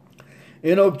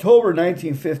 In October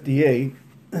 1958,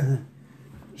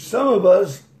 some of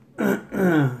us,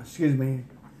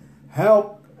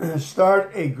 helped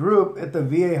start a group at the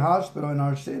VA hospital in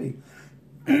our city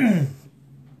and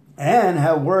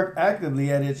have worked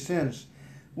actively at it since.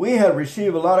 We have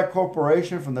received a lot of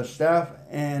cooperation from the staff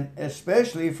and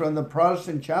especially from the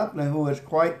Protestant chaplain, who is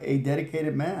quite a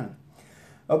dedicated man.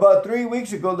 About 3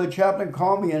 weeks ago, the chaplain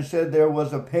called me and said there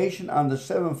was a patient on the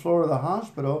 7th floor of the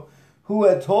hospital who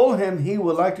had told him he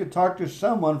would like to talk to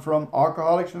someone from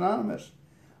Alcoholics Anonymous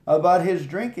about his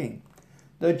drinking.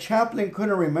 The chaplain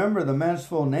couldn't remember the man's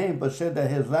full name, but said that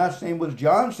his last name was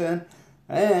Johnson,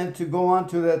 and to go on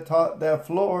to that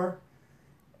floor,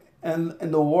 and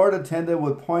the ward attendant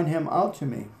would point him out to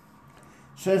me.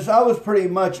 Since I was pretty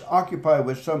much occupied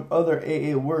with some other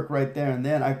AA work right there and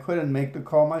then, I couldn't make the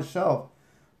call myself.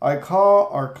 I called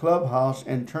our clubhouse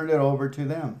and turned it over to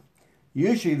them.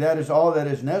 Usually that is all that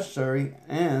is necessary,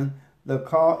 and the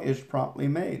call is promptly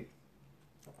made.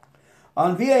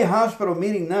 On VA hospital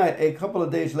meeting night, a couple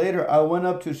of days later, I went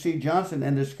up to see Johnson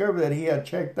and discovered that he had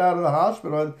checked out of the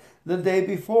hospital the day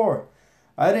before.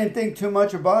 I didn't think too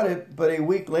much about it, but a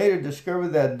week later discovered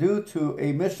that due to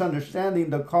a misunderstanding,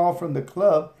 the call from the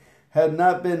club had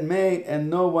not been made and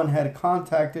no one had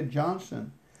contacted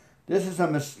Johnson. This is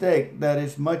a mistake that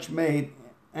is much made,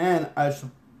 and I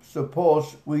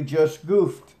suppose we just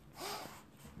goofed.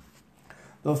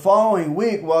 The following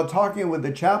week, while talking with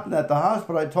the chaplain at the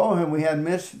hospital, I told him we had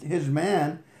missed his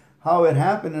man, how it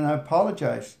happened, and I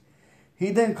apologized.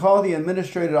 He then called the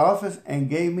administrative office and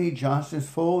gave me Johnson's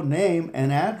full name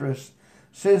and address.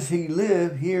 Since he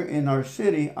lived here in our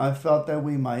city, I felt that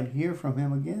we might hear from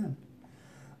him again.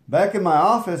 Back in my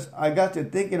office, I got to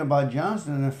thinking about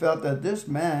Johnson and I felt that this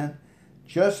man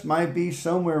just might be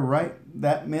somewhere right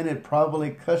that minute,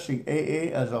 probably cussing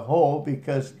AA as a whole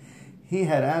because he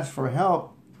had asked for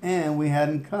help and we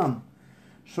hadn't come.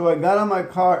 So I got in my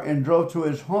car and drove to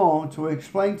his home to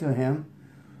explain to him.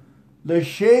 The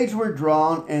shades were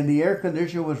drawn and the air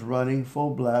conditioner was running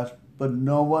full blast, but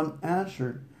no one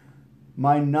answered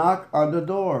my knock on the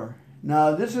door.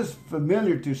 Now, this is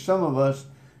familiar to some of us,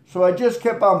 so I just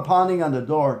kept on pounding on the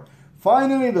door.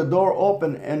 Finally, the door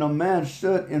opened and a man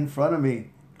stood in front of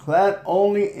me, clad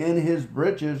only in his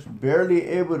breeches, barely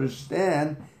able to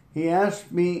stand, He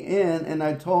asked me in, and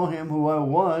I told him who I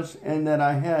was and that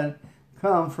I had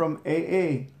come from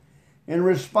AA. In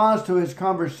response to his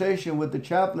conversation with the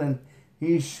chaplain,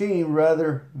 he seemed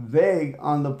rather vague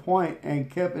on the point and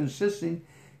kept insisting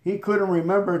he couldn't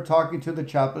remember talking to the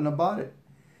chaplain about it.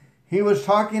 He was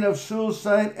talking of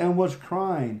suicide and was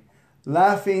crying,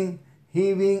 laughing,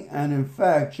 heaving, and in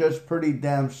fact just pretty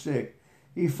damn sick.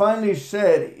 He finally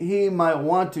said he might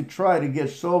want to try to get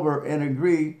sober and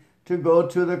agreed to go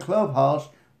to the clubhouse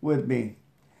with me.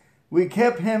 We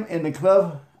kept him in the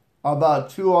club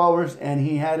about 2 hours and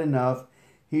he had enough.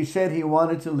 He said he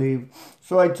wanted to leave.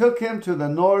 So I took him to the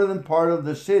northern part of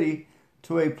the city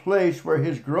to a place where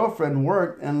his girlfriend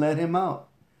worked and let him out.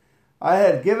 I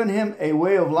had given him a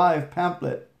Way of Life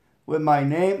pamphlet with my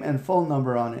name and phone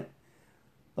number on it.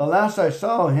 The last I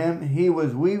saw him, he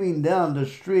was weaving down the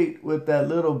street with that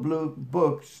little blue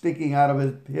book sticking out of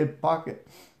his hip pocket.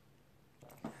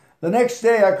 The next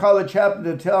day, I called the chaplain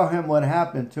to tell him what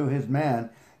happened to his man,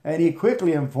 and he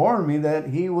quickly informed me that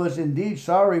he was indeed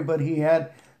sorry, but he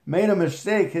had made a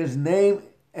mistake. His name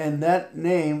and that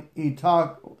name he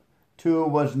talked to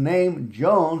was named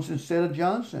Jones instead of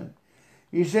Johnson.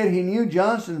 He said he knew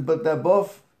Johnson, but that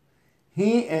both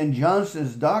he and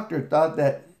Johnson's doctor thought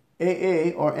that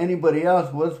AA or anybody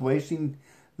else was wasting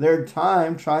their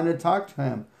time trying to talk to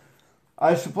him.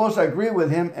 I suppose I agreed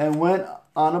with him and went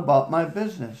on about my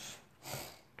business.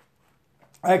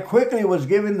 I quickly was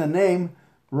given the name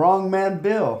Wrong Man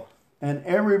Bill, and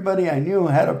everybody I knew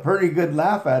had a pretty good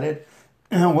laugh at it.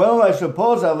 Well, I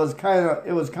suppose it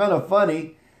was kind of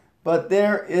funny, but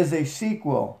there is a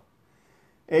sequel.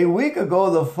 A week ago,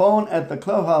 the phone at the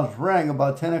clubhouse rang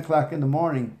about 10 o'clock in the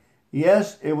morning.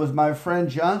 Yes, it was my friend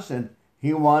Johnson.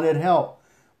 He wanted help.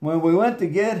 When we went to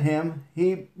get him,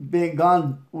 he'd been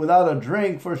gone without a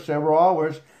drink for several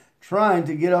hours, trying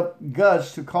to get up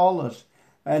guts to call us.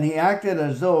 And he acted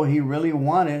as though he really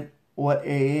wanted what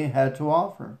AA had to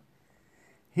offer.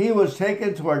 He was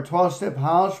taken to our 12-step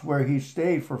house where he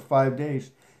stayed for 5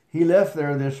 days. He left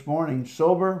there this morning,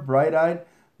 sober, bright-eyed,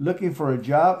 looking for a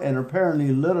job, and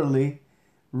apparently literally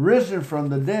risen from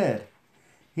the dead.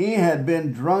 He had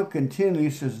been drunk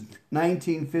continually since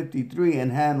 1953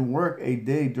 and hadn't worked a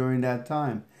day during that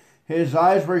time. His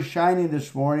eyes were shining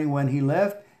this morning when he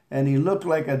left, and he looked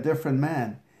like a different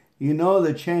man. You know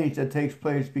the change that takes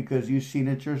place because you've seen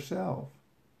it yourself.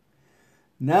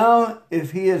 Now,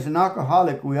 if he is an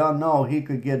alcoholic, we all know he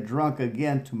could get drunk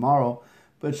again tomorrow,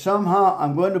 but somehow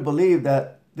I'm going to believe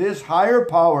that this higher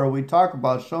power we talk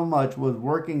about so much was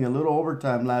working a little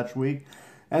overtime last week,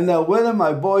 and that whether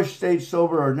my boy stayed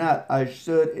sober or not, I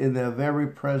stood in the very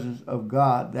presence of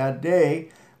God that day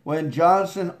when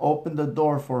Johnson opened the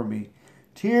door for me,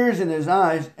 tears in his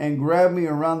eyes, and grabbed me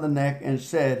around the neck and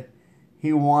said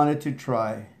he wanted to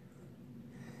try.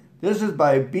 This is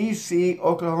by BC,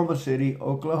 Oklahoma City,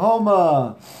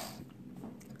 Oklahoma.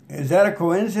 Is that a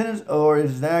coincidence or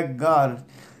is that God?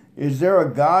 Is there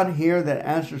a God here that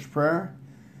answers prayer?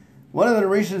 One of the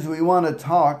reasons we want to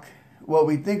talk, what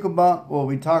we think about, what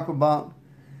we talk about,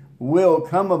 will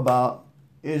come about,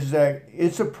 is that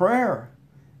it's a prayer.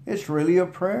 It's really a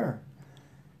prayer.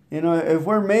 You know, if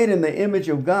we're made in the image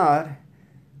of God,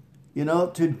 you know,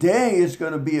 today is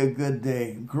going to be a good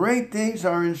day. Great things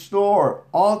are in store.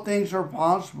 All things are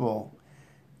possible.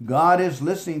 God is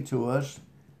listening to us,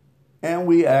 and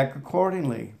we act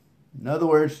accordingly. In other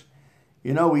words,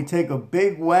 you know, we take a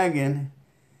big wagon,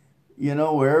 you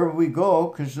know, wherever we go,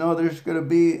 because, you know, there's going to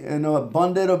be an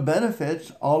abundance of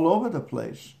benefits all over the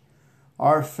place.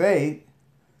 Our faith,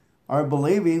 our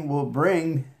believing will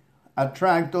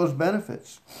attract those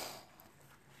benefits.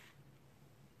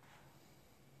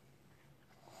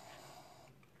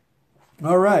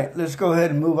 All right, let's go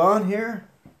ahead and move on here.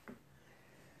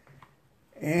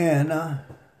 And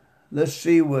let's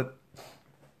see what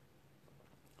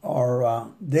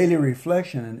our daily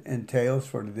reflection entails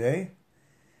for today.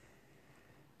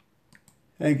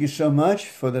 Thank you so much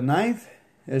for the 9th.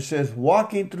 It says,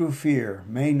 walking through fear,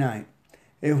 May 9th.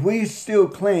 If we still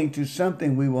cling to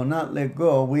something we will not let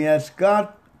go, we ask God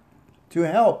to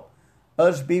help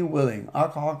us be willing.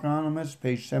 Alcoholics Anonymous,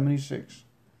 page 76.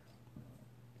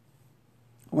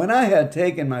 When I had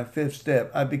taken my 5th step,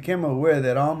 I became aware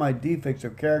that all my defects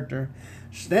of character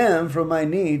stem from my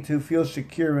need to feel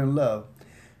secure in love.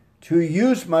 To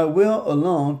use my will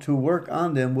alone to work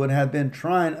on them would have been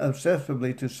trying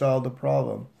obsessively to solve the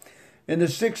problem. In the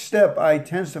 6th step, I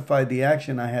intensified the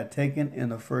action I had taken in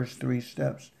the first 3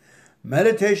 steps.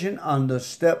 Meditation on the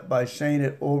step by saying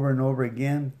it over and over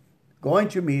again, going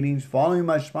to meetings, following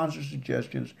my sponsor's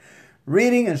suggestions,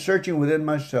 reading and searching within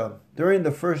myself. During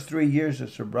the first 3 years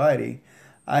of sobriety,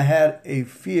 I had a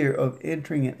fear of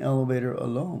entering an elevator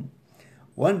alone.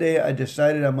 One day I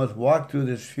decided I must walk through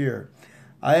this fear.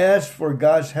 I asked for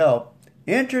God's help,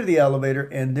 entered the elevator,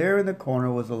 and there in the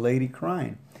corner was a lady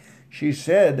crying. She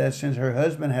said that since her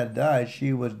husband had died,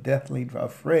 she was deathly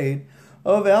afraid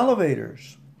of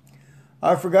elevators.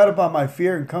 I forgot about my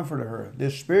fear and comforted her.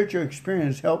 This spiritual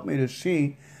experience helped me to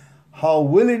see how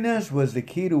willingness was the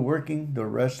key to working the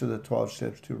rest of the 12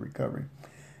 steps to recovery.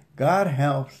 God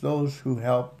helps those who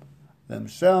help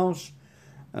themselves.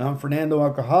 And I'm Fernando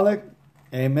Alcoholic.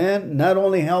 Amen. Not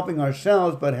only helping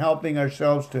ourselves, but helping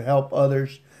ourselves to help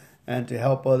others, and to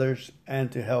help others,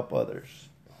 and to help others.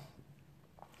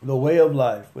 The way of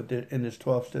life in this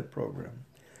 12-step program.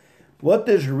 What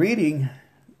this reading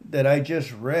that I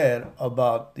just read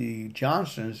about the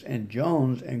Johnsons and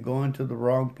Jones and going to the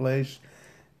wrong place,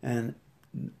 and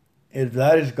if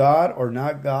that is God or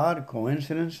not God,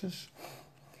 coincidences.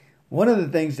 One of the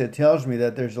things that tells me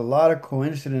that there's a lot of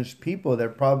coincidence people that are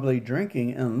probably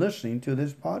drinking and listening to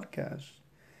this podcast.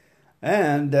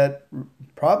 And that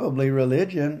probably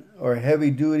religion or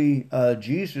heavy-duty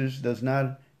Jesus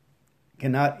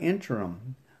cannot enter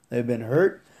them. They've been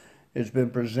hurt. It's been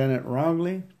presented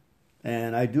wrongly.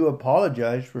 And I do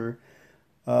apologize for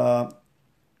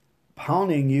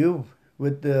pounding you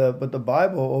with the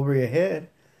Bible over your head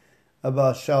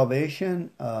about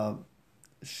salvation,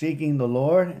 seeking the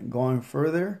Lord, going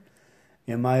further.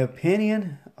 In my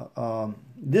opinion,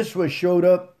 this was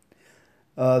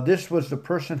the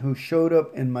person who showed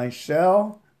up in my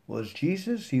cell was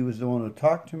Jesus. He was the one who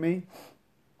talked to me.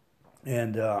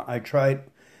 And I tried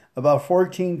about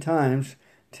 14 times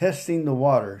testing the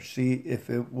water, see if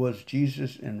it was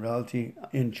Jesus in reality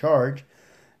in charge.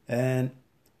 And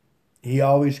he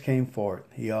always came forth.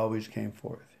 He always came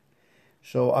forth.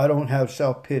 So I don't have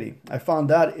self-pity. I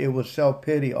found out it was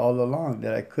self-pity all along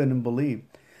that I couldn't believe.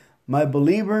 My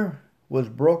believer was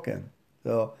broken.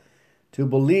 So to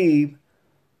believe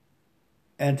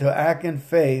and to act in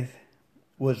faith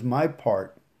was my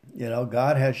part. You know,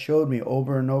 God has showed me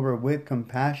over and over with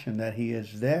compassion that he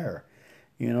is there.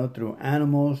 You know, through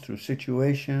animals, through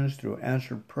situations, through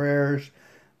answered prayers.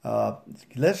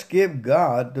 Let's give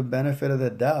God the benefit of the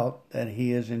doubt that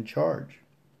he is in charge.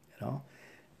 Or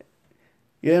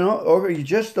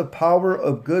just the power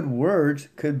of good words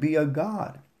could be a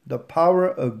God. The power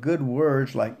of good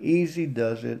words, like Easy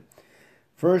does it,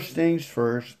 first things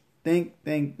first, think,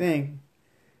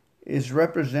 is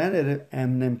represented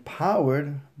and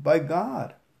empowered by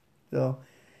God. So,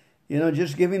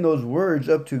 just giving those words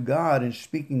up to God and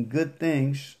speaking good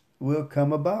things will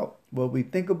come about. What we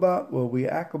think about, what we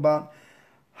act about,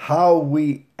 how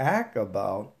we act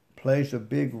about plays a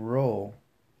big role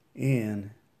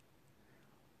in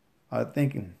our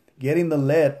thinking. Getting the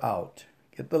lead out.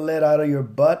 Get the lead out of your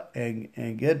butt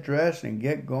and get dressed and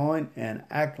get going and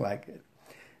act like it.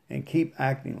 And keep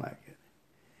acting like it.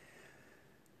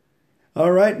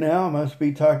 All right, now I must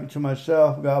be talking to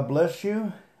myself. God bless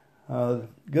you.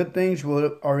 Good things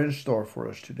are in store for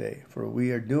us today, for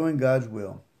we are doing God's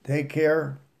will. Take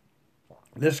care.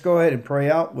 Let's go ahead and pray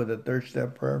out with a third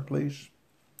step prayer, please.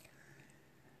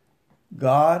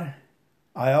 God,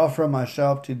 I offer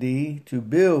myself to thee to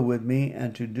build with me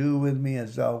and to do with me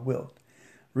as thou wilt.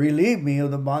 Relieve me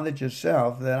of the bondage of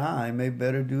self that I may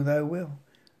better do thy will.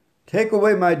 Take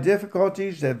away my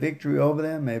difficulties that victory over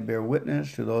them may bear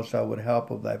witness to those I would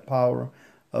help of thy power,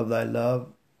 of thy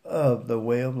love, of the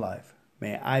way of life.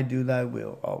 May I do thy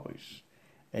will always.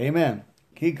 Amen.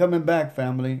 Keep coming back,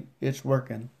 family. It's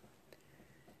working.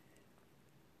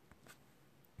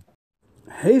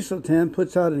 Hazelden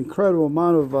puts out an incredible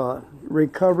amount of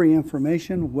recovery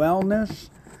information, wellness,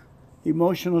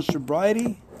 emotional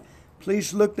sobriety.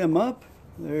 Please look them up.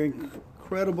 They're an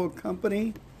incredible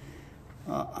company.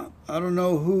 I don't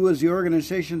know who was the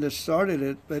organization that started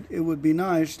it, but it would be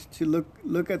nice to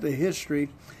look at the history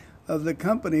of the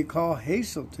company called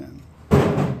Hazelden.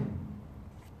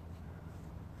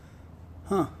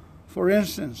 For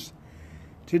instance,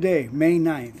 today, May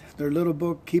 9th, their little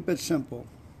book, Keep It Simple.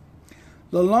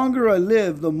 The longer I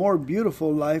live, the more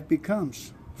beautiful life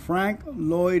becomes. Frank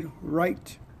Lloyd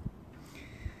Wright.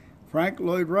 Frank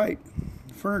Lloyd Wright,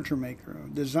 furniture maker,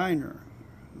 designer,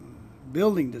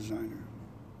 building designer.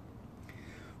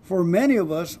 For many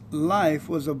of us, life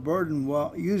was a burden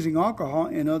while using alcohol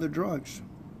and other drugs.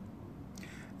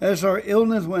 As our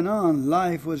illness went on,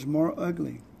 life was more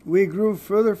ugly. We grew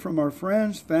further from our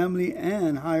friends, family,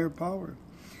 and higher power.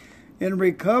 In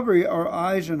recovery, our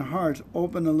eyes and hearts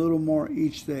open a little more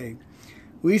each day.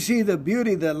 We see the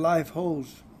beauty that life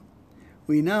holds.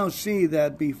 We now see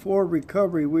that before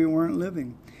recovery, we weren't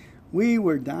living. We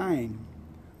were dying.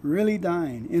 really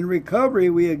dying. In recovery,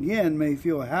 we again may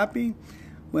feel happy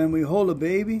when we hold a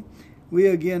baby. We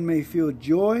again may feel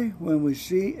joy when we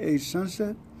see a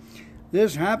sunset.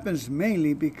 This happens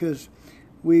mainly because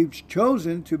we've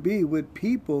chosen to be with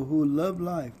people who love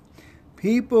life,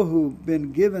 people who've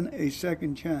been given a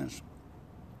second chance.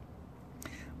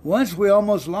 Once we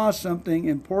almost lost something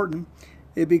important,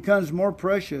 it becomes more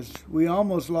precious. We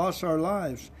almost lost our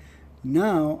lives.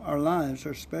 Now our lives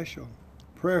are special.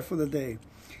 Prayer for the day.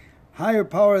 Higher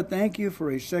power, thank you for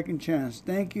a second chance.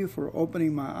 Thank you for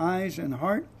opening my eyes and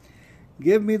heart.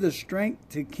 Give me the strength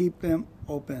to keep them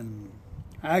open.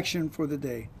 Action for the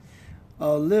day.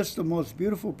 I'll list the most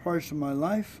beautiful parts of my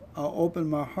life. I'll open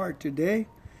my heart today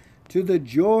to the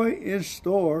joy in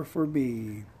store for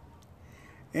me.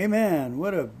 Amen.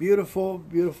 What a beautiful,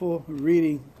 beautiful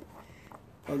reading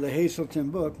of the Hazelden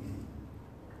book.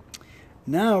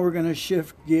 Now we're going to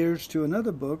shift gears to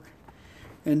another book,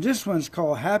 and this one's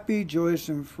called Happy, Joyous,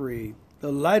 and Free,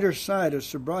 The Lighter Side of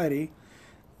Sobriety.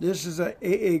 This is a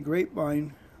AA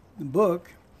Grapevine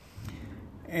book,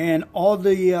 and all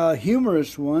the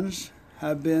humorous ones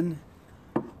have been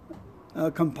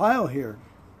compiled here.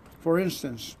 For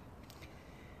instance,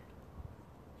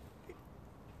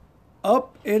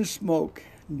 Up in Smoke,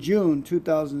 June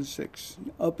 2006.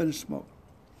 Up in Smoke.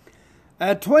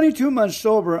 At 22 months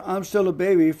sober, I'm still a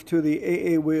baby to the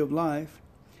AA way of life.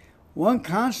 One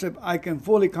concept I can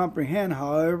fully comprehend,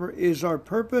 however, is our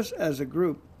purpose as a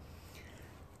group.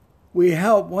 We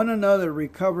help one another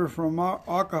recover from our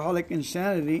alcoholic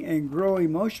insanity and grow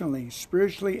emotionally,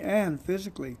 spiritually, and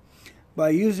physically by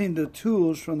using the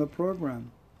tools from the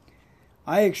program.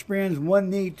 I experienced one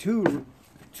neat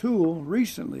tool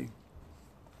recently.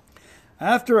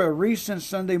 After a recent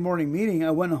Sunday morning meeting, I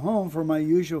went home for my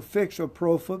usual fix of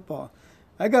pro football.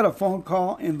 I got a phone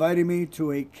call inviting me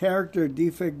to a character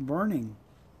defect burning.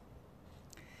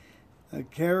 A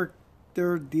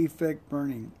character defect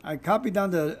burning. I copied down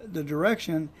the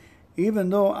direction, even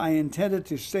though I intended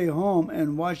to stay home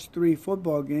and watch 3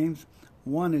 football games.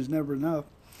 One is never enough.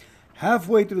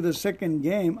 Halfway through the second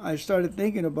game, I started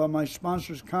thinking about my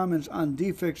sponsor's comments on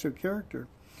defects of character.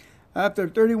 After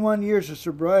 31 years of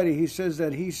sobriety, he says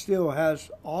that he still has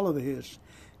all of his.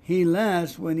 He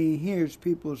laughs when he hears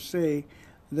people say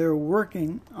they're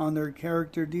working on their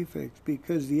character defects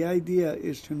because the idea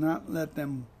is to not let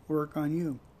them work on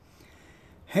you.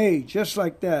 Hey, just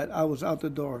like that, I was out the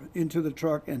door, into the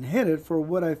truck, and headed for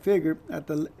what I figured at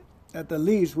the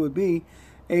least would be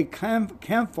a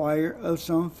campfire of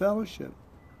some fellowship.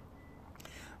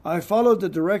 I followed the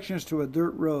directions to a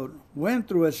dirt road, went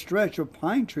through a stretch of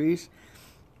pine trees,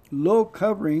 low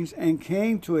coverings, and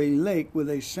came to a lake with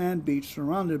a sand beach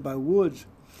surrounded by woods.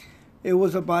 It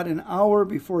was about an hour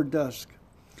before dusk.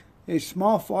 A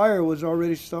small fire was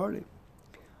already started.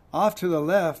 Off to the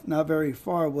left, not very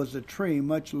far, was a tree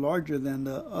much larger than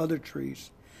the other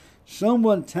trees.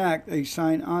 Someone tacked a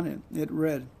sign on it. It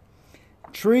read,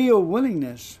 "Tree of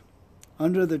Willingness,"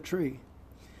 under the tree.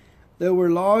 There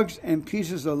were logs and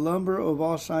pieces of lumber of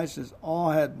all sizes. All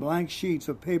had blank sheets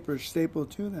of paper stapled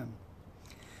to them.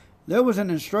 There was an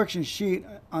instruction sheet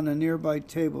on a nearby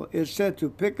table. It said to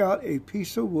pick out a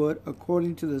piece of wood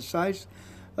according to the size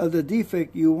of the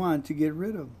defect you want to get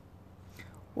rid of,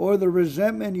 or the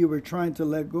resentment you were trying to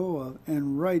let go of,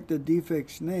 and write the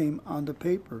defect's name on the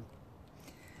paper.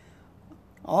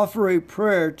 Offer a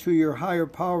prayer to your higher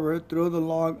power, throw the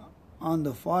log on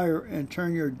the fire, and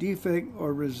turn your defect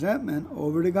or resentment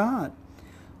over to God.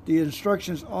 The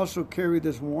instructions also carry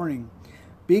this warning.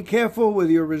 Be careful with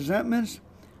your resentments.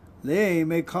 They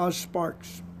may cause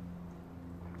sparks.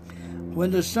 When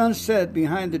the sun set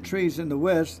behind the trees in the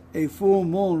west, a full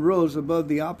moon rose above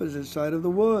the opposite side of the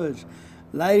woods,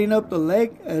 lighting up the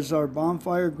lake as our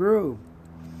bonfire grew.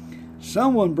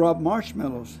 Someone brought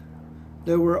marshmallows.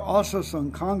 There were also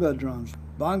some conga drums,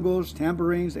 bongos,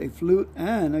 tambourines, a flute,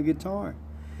 and a guitar.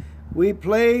 We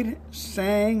played,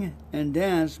 sang, and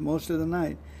danced most of the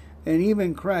night, and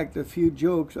even cracked a few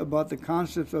jokes about the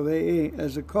concepts of AA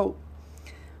as a cult.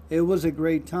 It was a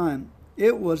great time.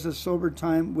 It was a sober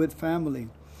time with family.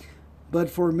 But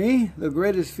for me, the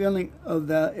greatest feeling of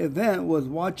that event was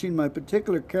watching my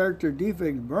particular character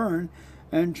defects burn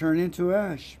and turn into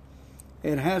ash.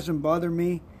 It hasn't bothered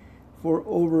me for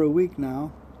over a week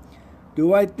now.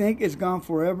 Do I think it's gone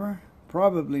forever?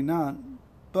 Probably not.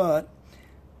 But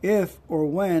if or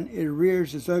when it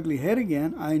rears its ugly head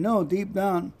again, I know deep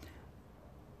down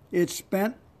it's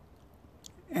spent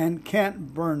and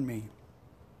can't burn me.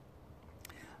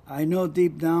 I know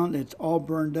deep down it's all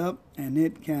burned up and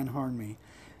it can't harm me.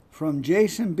 From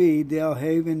Jason B.,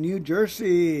 Delhaven, New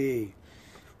Jersey.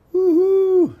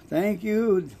 Woohoo! Thank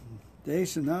you,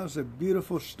 Jason, that was a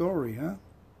beautiful story, huh?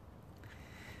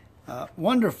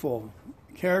 Wonderful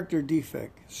character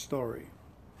defect story.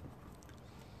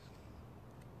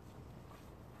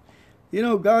 You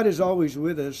know, God is always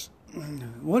with us.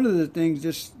 One of the things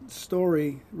this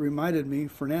story reminded me,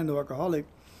 Fernando Alcoholic,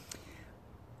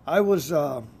 I was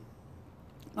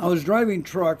driving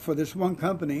truck for this one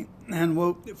company, and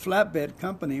flatbed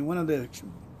company. One of the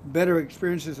better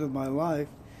experiences of my life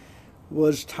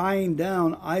was tying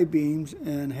down I-beams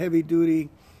and heavy-duty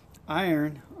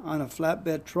iron on a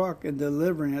flatbed truck and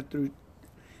delivering it through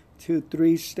to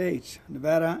 3 states,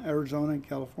 Nevada, Arizona, and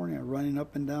California, running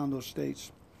up and down those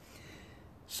states.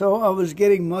 So I was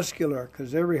getting muscular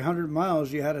because every 100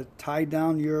 miles you had to tie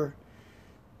down your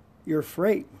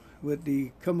freight with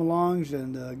the come-alongs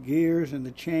and the gears and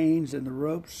the chains and the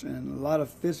ropes and a lot of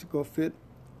physical fit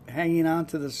hanging on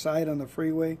to the side on the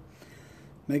freeway,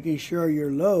 making sure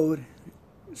your load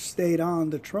stayed on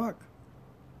the truck.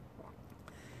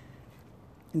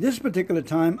 This particular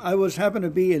time, I happened to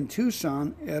be in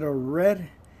Tucson at it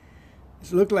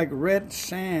looked like red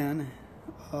sand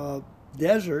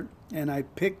desert, and I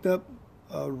picked up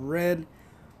a red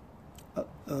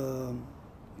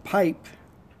pipe,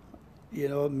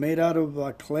 made out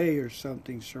of clay or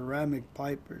something, ceramic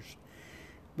pipers.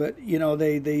 But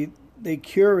they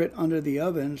cure it under the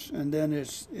ovens, and then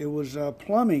it was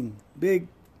plumbing, big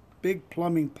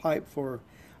plumbing pipe for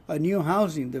a new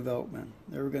housing development.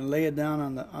 They were going to lay it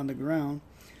down on the ground.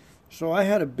 So I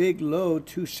had a big load,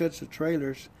 2 sets of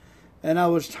trailers, and I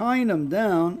was tying them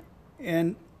down,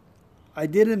 and I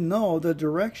didn't know the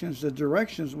directions. The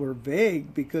directions were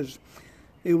vague because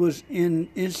it was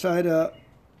inside a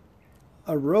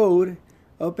road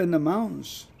up in the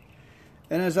mountains.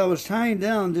 And as I was tying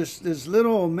down, this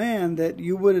little old man that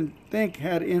you wouldn't think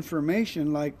had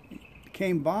information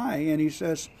came by, and he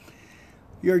says,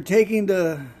 "You're taking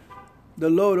the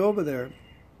load over there?"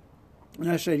 And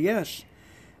I said, "Yes."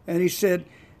 And he said,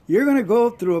 "You're going to go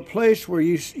through a place where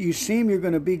you seem you're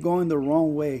going to be going the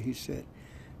wrong way," he said.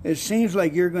 "It seems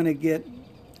like you're going to get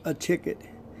a ticket.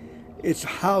 It's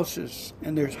houses,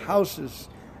 and there's houses,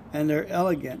 and they're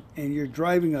elegant, and you're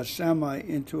driving a semi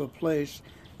into a place.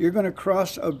 You're going to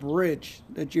cross a bridge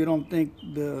that you don't think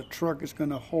the truck is going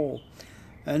to hold.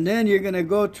 And then you're going to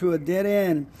go to a dead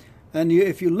end. And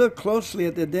if you look closely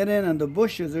at the dead end and the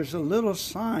bushes, there's a little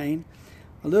sign,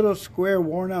 a little square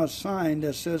worn out sign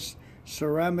that says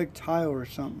ceramic tile or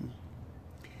something."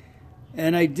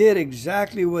 And I did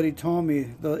exactly what he told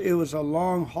me. It was a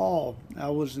long haul. I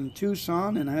was in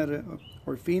Tucson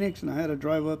or Phoenix, and I had to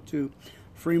drive up to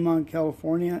Fremont,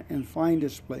 California, and find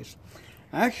this place.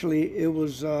 Actually, it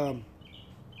was not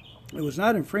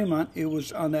in Fremont. It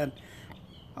was on a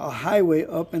highway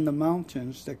up in the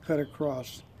mountains that cut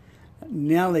across.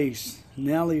 Nellies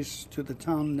to the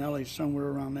town Nellies, somewhere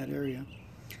around that area.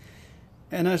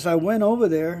 And as I went over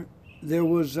there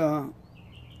was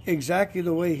exactly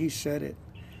the way he said it.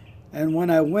 And when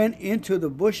I went into the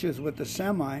bushes with the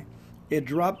semi, it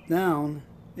dropped down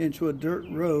into a dirt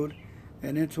road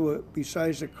and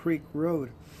besides a creek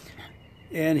road.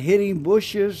 And hitting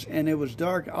bushes, and it was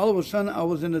dark. All of a sudden, I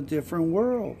was in a different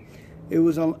world. It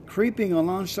was creeping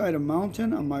alongside a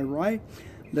mountain on my right.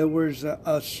 There was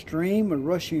a stream, a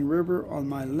rushing river on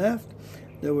my left.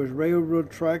 There was railroad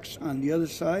tracks on the other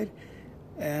side.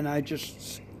 And I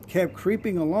just kept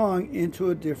creeping along into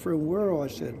a different world. I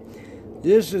said,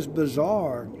 "This is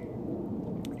bizarre."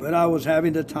 But I was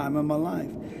having the time of my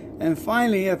life. And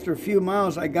finally, after a few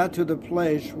miles, I got to the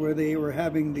place where they were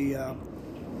having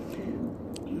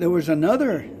there was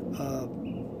another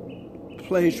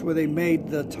place where they made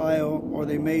the tile, or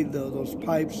they made those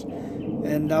pipes,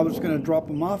 and I was going to drop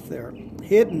them off there,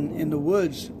 hidden in the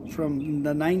woods from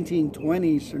the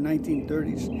 1920s or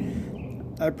 1930s.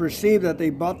 I perceived that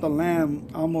they bought the land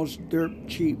almost dirt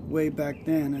cheap way back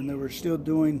then, and they were still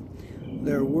doing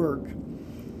their work.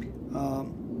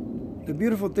 The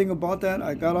beautiful thing about that,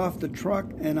 I got off the truck,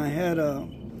 and I had a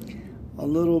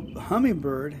little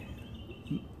hummingbird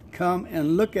come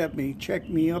and look at me, check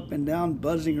me up and down,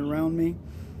 buzzing around me.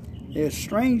 A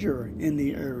stranger in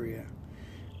the area.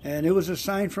 And it was a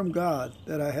sign from God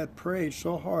that I had prayed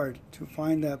so hard to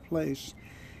find that place.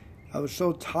 I was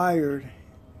so tired,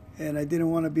 and I didn't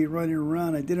want to be running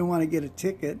around. I didn't want to get a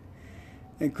ticket,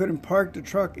 and couldn't park the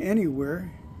truck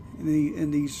anywhere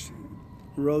in these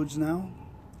roads now.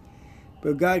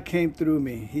 But God came through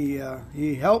me.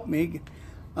 He helped me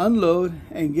unload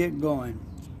and get going.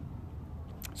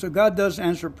 So God does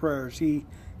answer prayers. He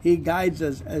guides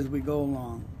us as we go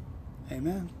along.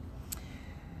 Amen.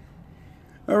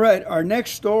 All right, our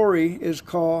next story is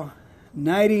called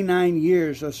 99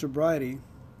 Years of Sobriety.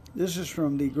 This is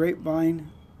from the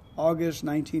Grapevine, August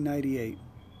 1998.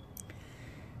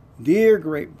 Dear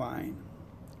Grapevine,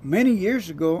 many years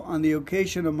ago, on the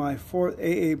occasion of my 4th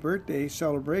AA birthday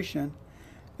celebration,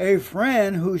 a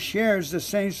friend who shares the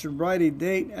same sobriety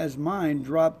date as mine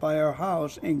dropped by our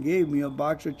house and gave me a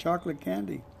box of chocolate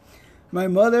candy. My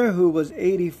mother, who was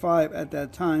 85 at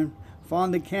that time,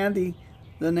 found the candy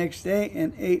the next day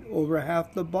and ate over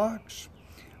half the box.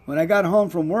 When I got home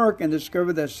from work and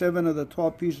discovered that 7 of the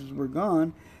 12 pieces were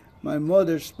gone, my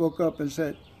mother spoke up and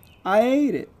said, "I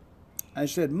ate it." I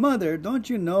said, "Mother, don't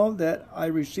you know that I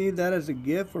received that as a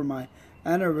gift for my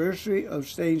anniversary of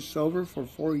staying sober for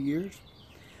 4 years?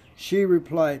 She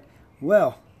replied,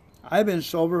 "Well, I've been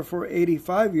sober for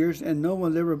 85 years and no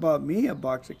one ever bought me a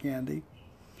box of candy."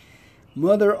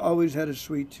 Mother always had a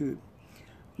sweet tooth.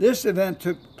 This event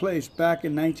took place back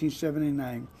in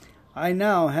 1979. I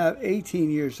now have 18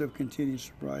 years of continued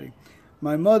sobriety.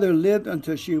 My mother lived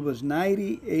until she was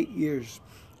 98 years,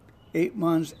 8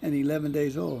 months, and 11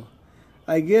 days old.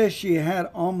 I guess she had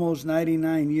almost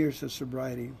 99 years of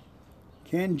sobriety.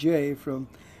 Ken J. from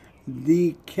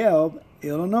DeKalb,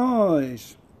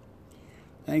 Illinois.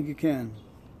 Thank you, Ken.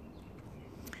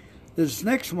 This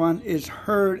next one is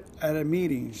overheard at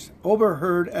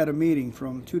a meeting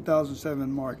from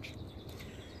 2007 March.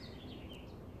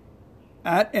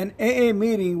 At an AA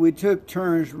meeting, we took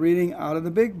turns reading out of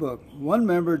the big book. One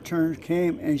member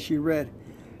came and she read,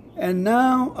 "And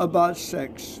now about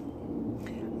sex.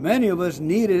 Many of us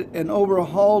needed an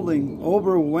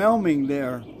overwhelming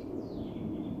there.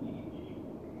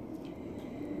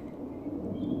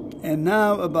 And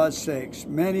now about sex.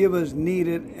 Many of us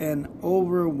needed an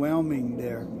overwhelming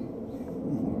there."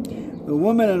 The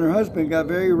woman and her husband got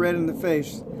very red in the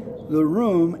face. The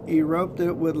room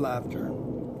erupted with laughter.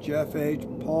 Jeff H.,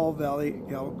 Paul Valley,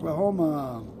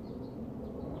 Oklahoma.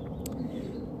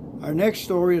 Our next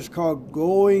story is called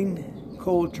Going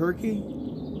Cold Turkey,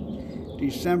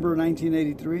 December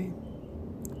 1983.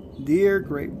 Dear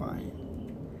Grapevine,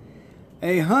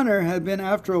 a hunter had been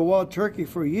after a wild turkey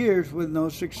for years with no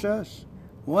success.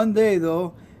 One day,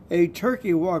 though, a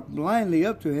turkey walked blindly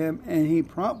up to him and he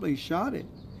promptly shot it.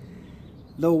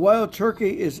 The wild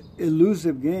turkey is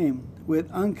elusive game with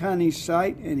uncanny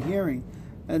sight and hearing,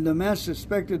 and the man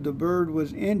suspected the bird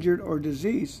was injured or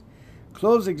diseased.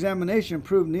 Close examination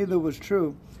proved neither was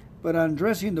true, but on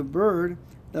dressing the bird,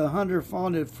 the hunter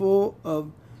found it full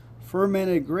of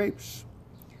fermented grapes.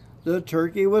 The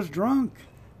turkey was drunk.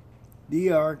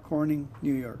 D.R. Corning,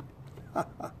 New York. All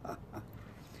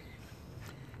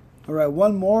right,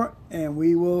 one more and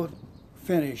we will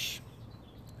finish.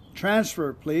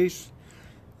 Transfer, please.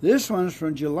 This one's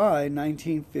from July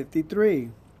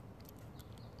 1953.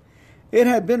 It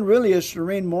had been really a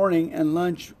serene morning, and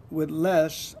lunch with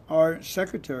Les, our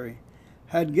secretary,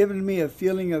 had given me a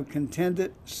feeling of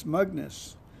contented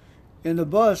smugness. In the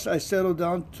bus, I settled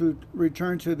down to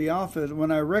return to the office when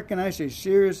I recognized a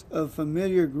series of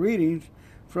familiar greetings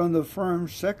from the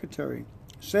firm's secretary,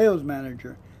 sales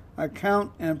manager,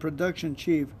 account and production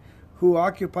chief, who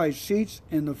occupied seats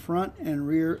in the front and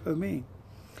rear of me.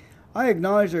 I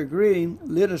acknowledged their greeting,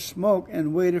 lit a smoke,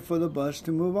 and waited for the bus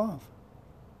to move off.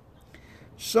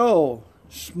 "So,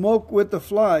 smoke with the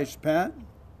flies, Pat."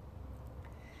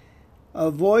 A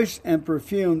voice and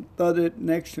perfume thudded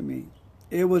next to me.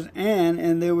 It was Anne,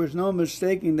 and there was no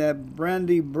mistaking that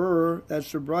brandy burr that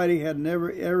sobriety had never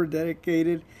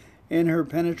eradicated in her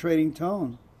penetrating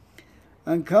tone.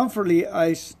 Uncomfortably,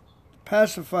 I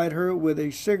pacified her with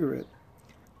a cigarette.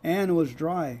 Anne was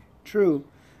dry. True,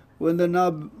 when the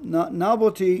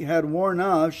novelty had worn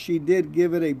off, she did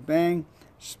give it a bang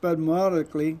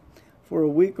spasmodically for a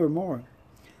week or more.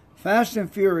 Fast and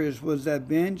furious was that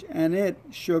binge, and it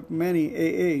shook many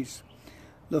AAs.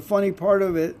 The funny part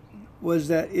of it was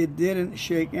that it didn't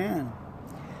shake Anne.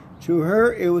 To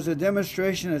her, it was a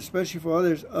demonstration, especially for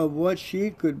others, of what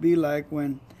she could be like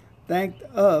when thanked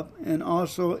up, and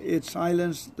also it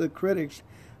silenced the critics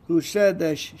who said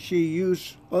that she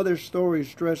used other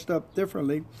stories dressed up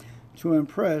differently to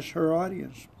impress her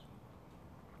audience.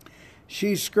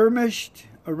 She skirmished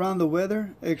around the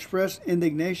weather, expressed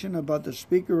indignation about the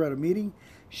speaker at a meeting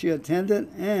she attended,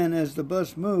 and as the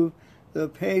bus moved, the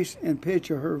pace and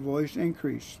pitch of her voice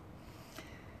increased.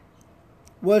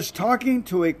 "Was talking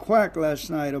to a quack last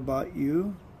night about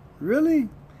you." "Really?"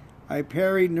 I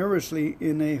parried nervously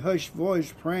in a hushed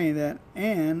voice, praying that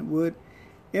Anne would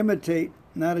imitate.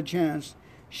 Not a chance.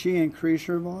 She increased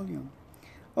her volume.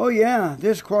 "Oh yeah,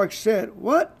 this quack said."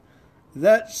 "What?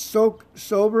 That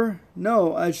sober?"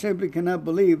 "No, I simply cannot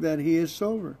believe that he is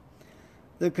sober."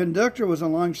 The conductor was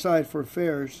alongside for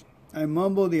fares. I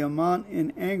mumbled the amount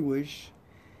in anguish.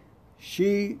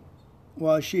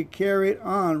 while she carried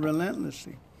on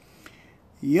relentlessly.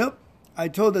 Yep, I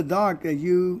told the doc that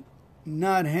you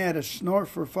not had a snort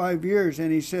for 5 years,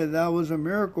 and he said that was a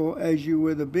miracle, as you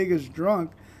were the biggest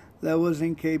drunk that was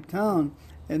in Cape Town,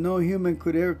 and no human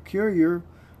could ever cure you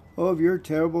of your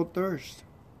terrible thirst.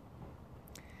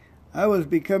 I was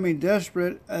becoming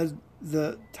desperate as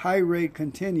the tirade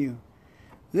continued.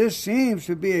 This seems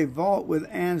to be a vault with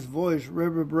Anne's voice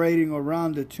reverberating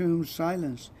around the tomb's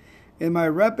silence. In my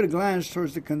rapid glance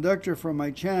towards the conductor for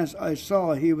my chance, I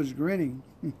saw he was grinning.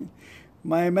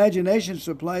 My imagination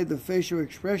supplied the facial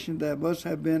expression that must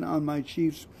have been on my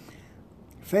chief's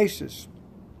faces.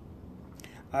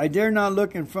 I dare not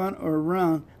look in front or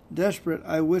around. Desperate,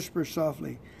 I whispered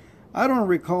softly, I don't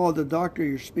recall the doctor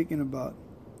you're speaking about.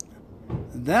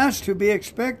 That's to be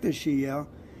expected, she yelled.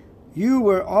 You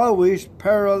were always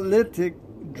paralytic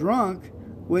drunk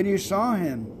when you saw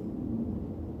him.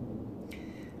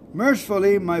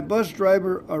 Mercifully, my bus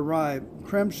driver arrived.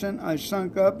 Crimson, I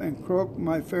sunk up and croaked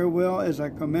my farewell as I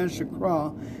commenced to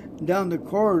crawl down the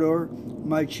corridor,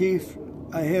 my chief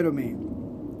ahead of me.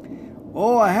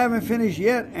 Oh, I haven't finished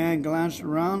yet, Anne glanced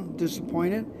around,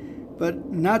 disappointed.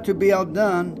 But not to be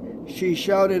outdone, she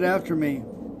shouted after me.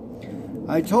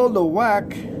 I told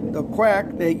the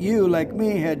quack, that you, like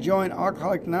me, had joined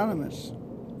Alcoholics Anonymous.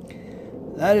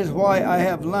 That is why I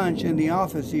have lunch in the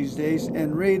office these days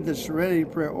and read the Serenity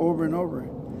Prayer over and over.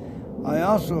 I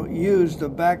also use the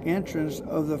back entrance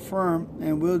of the firm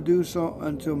and will do so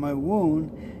until my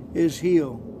wound is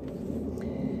healed.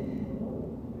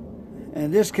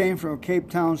 And this came from Cape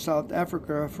Town, South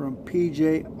Africa, from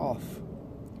PJ Off.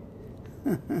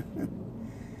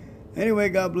 Anyway,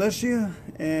 God bless you,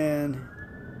 and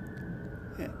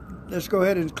let's go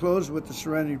ahead and close with the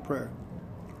Serenity Prayer.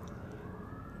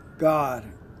 God,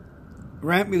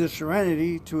 grant me the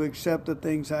serenity to accept the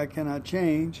things I cannot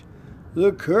change,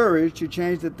 the courage to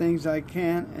change the things I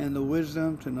can, and the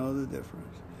wisdom to know the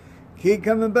difference. Keep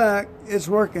coming back. It's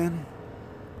working.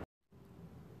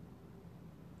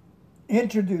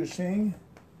 Introducing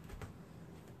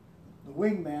the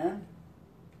wingman,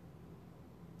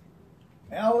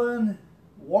 Alan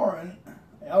Warren,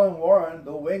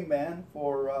 the wingman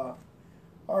for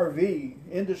RV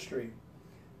industry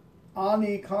on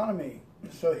the economy.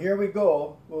 So here we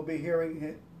go. We'll be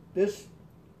hearing this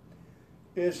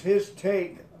is his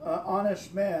take.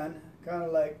 Honest man, kind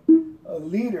of like a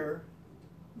leader,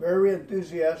 very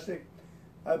enthusiastic.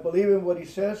 I believe in what he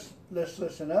says. Let's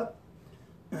listen up.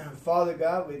 Father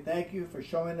God, we thank you for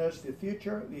showing us the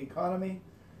future, the economy,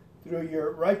 through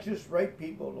your righteous, right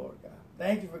people, Lord God.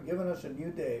 Thank you for giving us a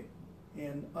new day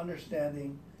in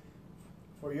understanding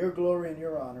for your glory and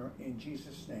your honor, in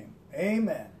Jesus' name.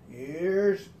 Amen.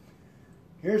 Here's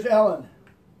Alan.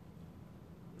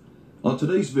 On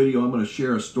today's video, I'm going to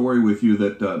share a story with you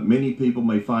that many people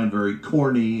may find very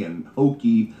corny and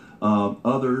hokey.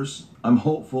 Others, I'm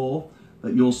hopeful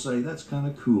that you'll say, that's kind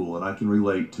of cool, and I can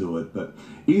relate to it. But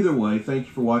either way, thank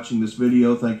you for watching this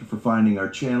video. Thank you for finding our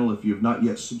channel. If you have not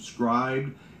yet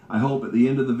subscribed, I hope at the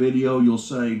end of the video you'll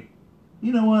say,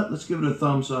 you know what, let's give it a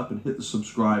thumbs up and hit the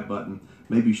subscribe button.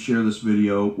 Maybe share this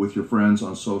video with your friends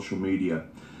on social media.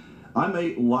 I'm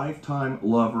a lifetime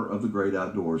lover of the great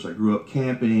outdoors. I grew up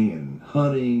camping and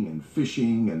hunting and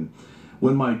fishing, and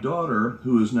when my daughter,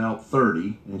 who is now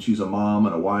 30, and she's a mom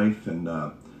and a wife, and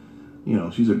you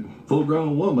know, she's a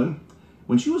full-grown woman,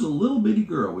 when she was a little bitty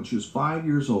girl, when she was 5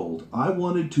 years old, I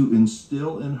wanted to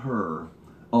instill in her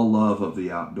a love of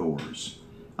the outdoors.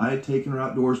 I had taken her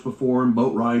outdoors before in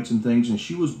boat rides and things, and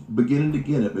she was beginning to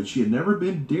get it, but she had never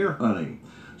been deer hunting.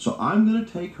 So I'm going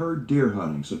to take her deer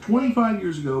hunting. So 25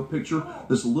 years ago, picture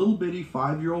this little bitty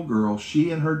 5-year-old girl, she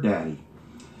and her daddy.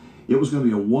 It was going to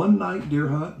be a one-night deer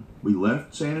hunt. We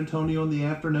left San Antonio in the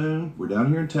afternoon. We're down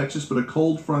here in Texas, but a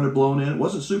cold front had blown in. It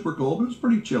wasn't super cold, but it was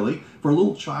pretty chilly. For a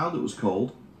little child, it was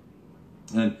cold.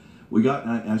 And we got,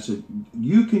 I said,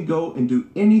 you can go and do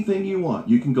anything you want.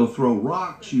 You can go throw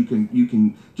rocks. You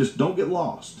can just don't get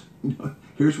lost.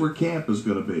 Here's where camp is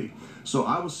going to be. So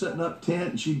I was setting up tent,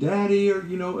 and she, Daddy, or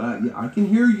I can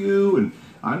hear you, and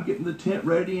I'm getting the tent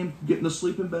ready and getting the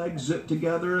sleeping bag zipped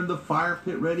together and the fire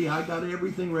pit ready. I got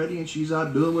everything ready, and she's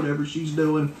out doing whatever she's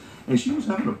doing, and she was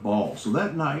having a ball. So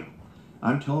that night,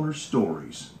 I'm telling her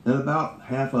stories, and about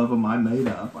half of them I made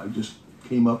up. I just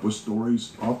came up with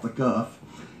stories off the cuff,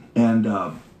 and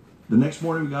the next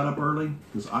morning we got up early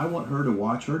because I want her to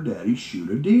watch her daddy shoot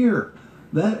a deer.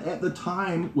 That, at the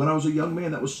time, when I was a young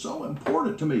man, that was so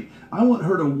important to me. I want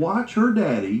her to watch her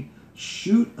daddy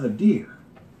shoot a deer.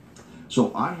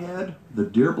 So I had the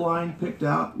deer blind picked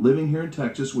out. Living here in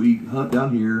Texas, we hunt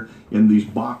down here in these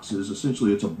boxes.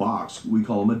 Essentially, it's a box. We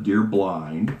call them a deer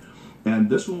blind. And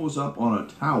this one was up on a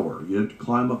tower. You had to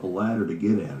climb up a ladder to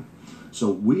get in.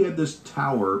 So we had this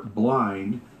tower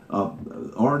blind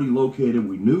already located.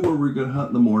 We knew where we were going to hunt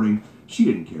in the morning. She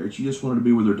didn't care. She just wanted to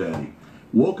be with her daddy.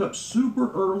 Woke up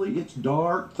super early. It's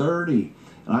dark, 30.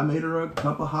 And I made her a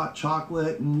cup of hot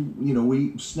chocolate, and, you know,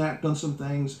 we snacked on some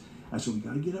things. I said, we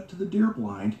got to get up to the deer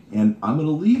blind, and I'm going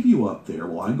to leave you up there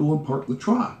while I go and park the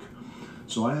truck.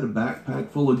 So I had a backpack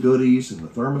full of goodies and the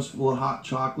thermos full of hot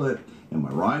chocolate and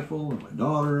my rifle and my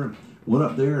daughter. Went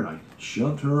up there and I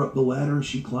shoved her up the ladder, and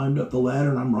she climbed up the ladder,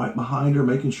 and I'm right behind her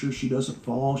making sure she doesn't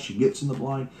fall. She gets in the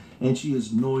blind, and she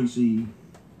is noisy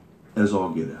as all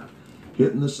get out.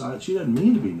 Hitting the side. She doesn't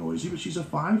mean to be noisy, but she's a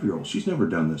 5-year-old. She's never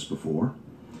done this before.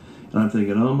 And I'm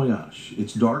thinking, oh my gosh,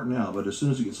 it's dark now, but as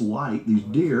soon as it gets light, these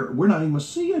deer, we're not even going to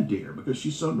see a deer because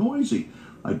she's so noisy.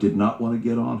 I did not want to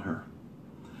get on her.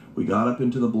 We got up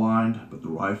into the blind, put the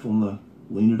rifle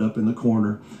leaned it up in the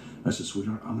corner. I said,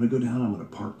 sweetheart, I'm going to go down, I'm going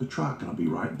to park the truck, and I'll be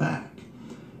right back.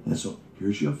 And so,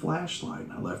 here's your flashlight.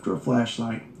 And I left her a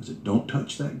flashlight. I said, don't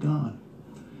touch that gun.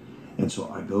 And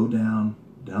so I go down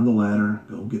the ladder,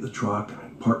 go get the truck, and I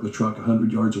park the truck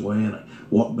 100 yards away, and I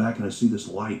walk back, and I see this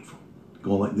light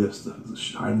going like this,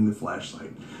 shining the flashlight,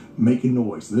 making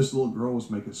noise. And this little girl was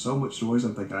making so much noise,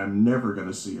 I'm thinking, I'm never going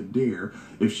to see a deer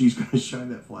if she's going to shine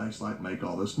that flashlight and make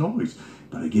all this noise.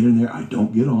 But I get in there, I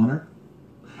don't get on her.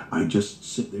 I just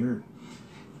sit there.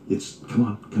 It's, come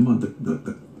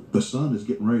on, the sun is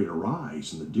getting ready to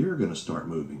rise, and the deer are going to start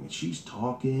moving. And she's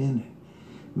talking and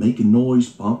making noise,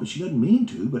 bumping. She doesn't mean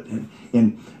to, but,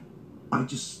 and I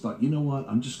just thought, you know what,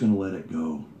 I'm just going to let it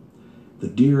go. The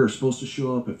deer are supposed to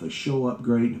show up. If they show up,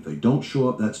 great. If they don't show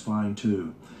up, that's fine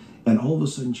too. And all of a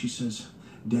sudden she says,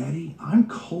 Daddy, I'm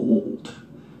cold.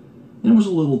 And it was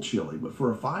a little chilly, but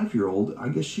for a 5-year-old, I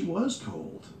guess she was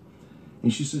cold.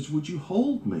 And she says, would you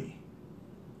hold me?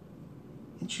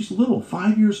 And she's little,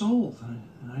 5 years old.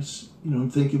 And I'm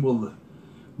thinking, well, the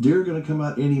deer are going to come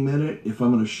out any minute. If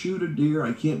I'm going to shoot a deer,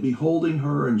 I can't be holding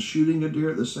her and shooting a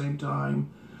deer at the same time.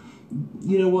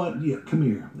 You know what? Yeah, come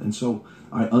here. And so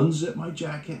I unzipped my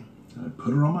jacket, and I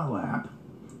put her on my lap,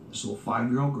 this little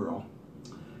 5-year-old girl,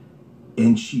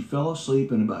 and she fell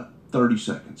asleep in about 30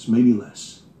 seconds, maybe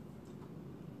less.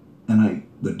 And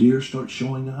the deer starts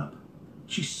showing up.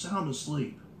 She's sound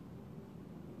asleep.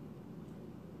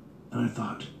 And I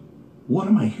thought, what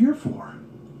am I here for?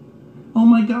 Oh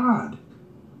my God,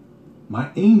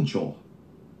 my angel,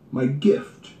 my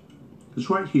gift is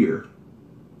right here,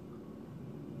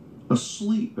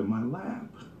 asleep in my lap.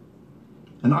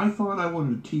 And I thought I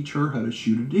wanted to teach her how to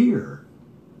shoot a deer.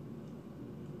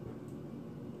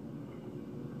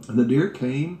 And the deer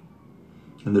came,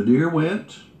 and the deer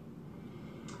went,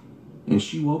 and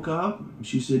she woke up, and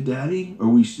she said, Daddy, are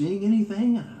we seeing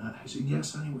anything? And I said,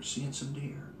 yes, honey, we're seeing some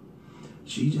deer.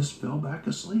 She just fell back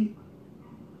asleep.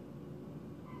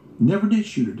 Never did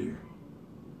shoot a deer.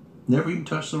 Never even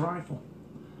touched the rifle.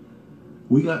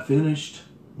 We got finished,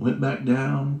 went back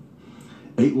down,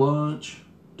 ate lunch,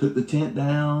 took the tent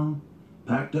down,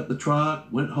 packed up the truck,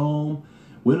 went home,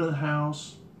 went to the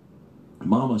house.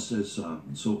 Mama says,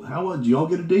 so how did y'all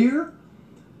get a deer?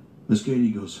 Miss Katie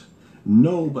goes,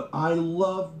 no, but I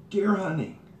love deer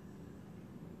hunting.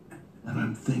 And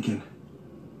I'm thinking,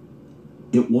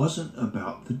 it wasn't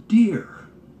about the deer.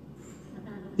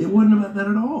 It wasn't about that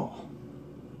at all.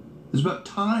 It's about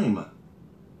time.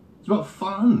 It's about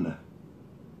fun.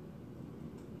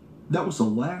 That was the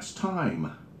last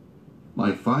time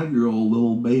my 5-year-old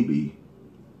little baby,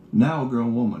 now a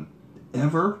grown woman,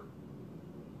 ever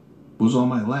was on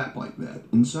my lap like that,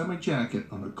 inside my jacket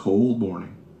on a cold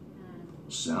morning,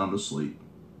 sound asleep.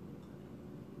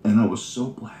 And I was so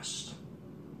blessed.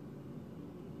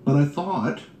 But I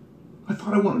thought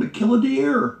I wanted to kill a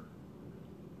deer.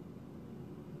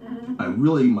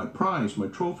 My prize, my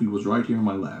trophy was right here in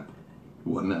my lap. It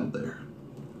wasn't out there.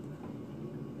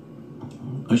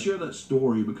 I share that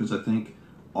story because I think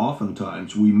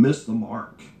oftentimes we miss the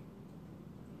mark.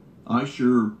 I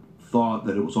sure thought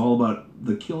that it was all about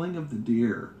the killing of the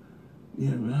deer.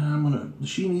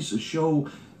 She needs to show,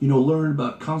 learn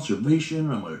about conservation.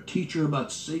 I'm going to teach her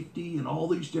about safety and all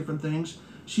these different things.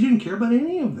 She didn't care about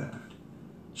any of that.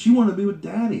 She wanted to be with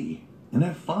Daddy and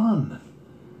have fun.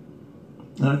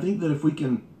 And I think that if we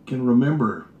can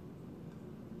remember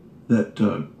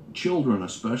that children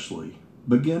especially,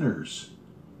 beginners,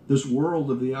 this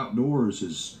world of the outdoors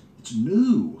it's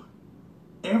new.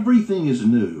 Everything is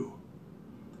new.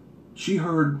 She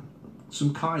heard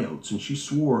some coyotes and she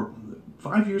swore,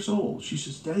 5 years old. She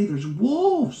says, Daddy, there's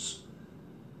wolves.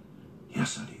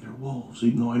 Yes, Eddie, they're wolves,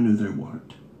 even though I knew they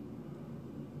weren't.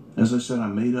 As I said, I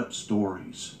made up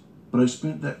stories, but I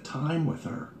spent that time with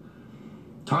her.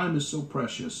 Time is so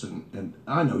precious, and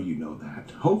I know you know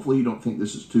that. Hopefully you don't think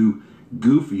this is too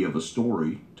goofy of a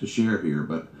story to share here,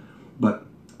 but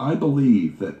I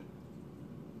believe that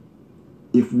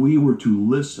if we were to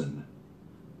listen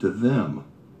to them,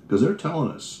 because they're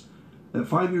telling us, at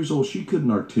 5 years old, she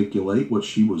couldn't articulate what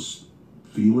she was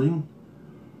feeling.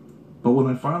 But when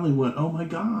I finally went, oh my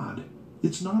God,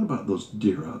 it's not about those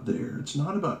deer out there. It's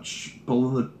not about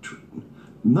pulling the tree.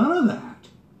 None of that.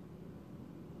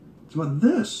 It's about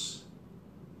this.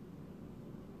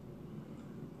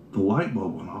 The light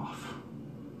bulb went off.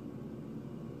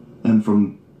 And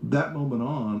from that moment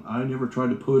on, I never tried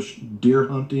to push deer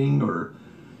hunting or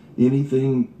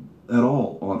anything at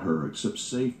all on her except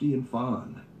safety and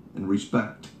fun and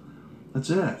respect. That's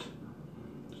it.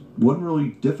 Wasn't really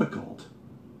difficult.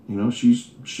 You know,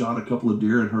 she's shot a couple of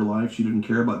deer in her life. She didn't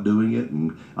care about doing it,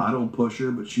 and I don't push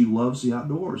her, but she loves the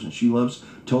outdoors, and she loves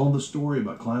telling the story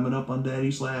about climbing up on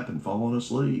Daddy's lap and falling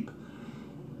asleep.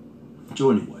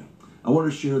 So anyway, I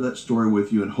want to share that story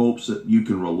with you in hopes that you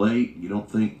can relate. You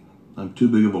don't think I'm too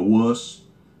big of a wuss,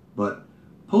 but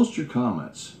post your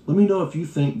comments. Let me know if you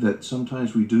think that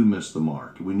sometimes we do miss the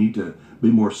mark. We need to be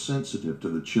more sensitive to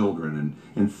the children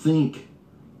and think,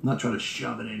 not try to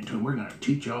shove it into them. We're going to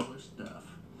teach all this stuff.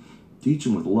 Teach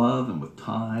them with love and with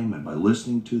time and by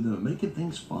listening to them and making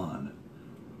things fun.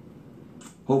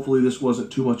 Hopefully this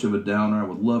wasn't too much of a downer. I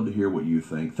would love to hear what you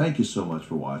think. Thank you so much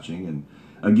for watching. And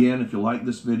again, if you like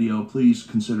this video, please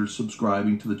consider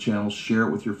subscribing to the channel. Share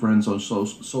it with your friends on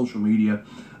social media.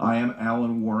 I am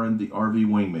Alan Warren, the RV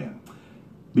Wingman.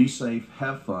 Be safe,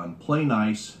 have fun, play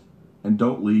nice, and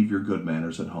don't leave your good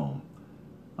manners at home.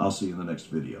 I'll see you in the next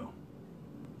video.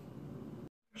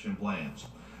 Plans.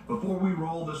 Before we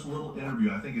roll this little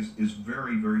interview, I think is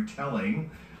very, very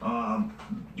telling.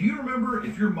 Do you remember,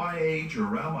 if you're my age or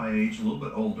around my age, a little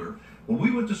bit older, when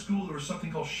we went to school, there was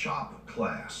something called shop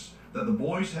class that the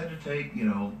boys had to take, you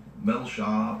know, metal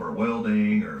shop or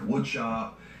welding or wood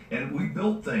shop, and we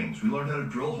built things. We learned how to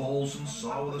drill holes and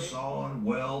saw with a saw and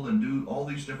weld and do all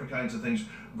these different kinds of things.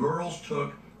 Girls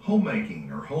took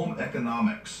homemaking or home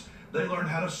economics. They learned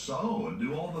how to sew and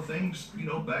do all the things, you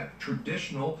know, back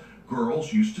traditional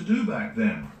girls used to do back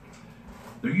then.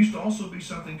 There used to also be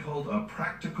something called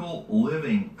practical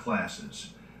living classes.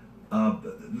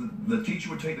 The teacher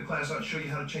would take the class out and show you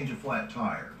how to change a flat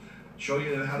tire, show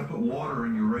you how to put water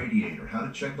in your radiator, how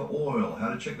to check the oil, how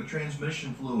to check the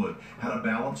transmission fluid, how to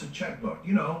balance a checkbook.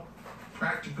 You know,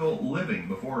 practical living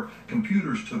before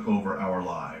computers took over our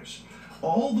lives.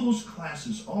 All those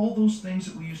classes, all those things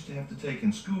that we used to have to take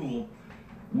in school,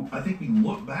 I think we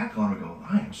look back on it and go,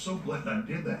 I am so glad I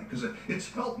did that because it's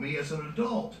helped me as an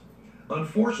adult.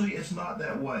 Unfortunately, it's not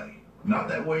that way. Not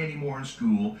that way anymore in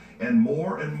school, and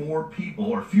more people,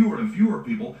 or fewer and fewer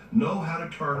people, know how to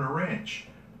turn a wrench.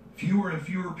 Fewer and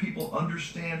fewer people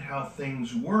understand how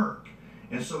things work.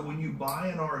 And so when you buy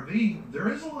an RV, there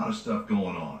is a lot of stuff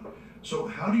going on. So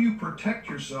how do you protect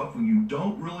yourself when you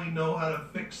don't really know how to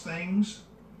fix things?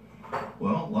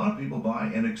 Well, a lot of people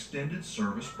buy an extended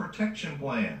service protection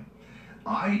plan.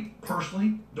 I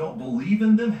personally don't believe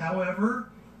in them. However,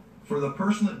 for the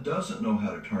person that doesn't know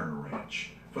how to turn a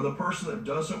wrench, for the person that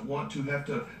doesn't want to have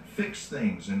to fix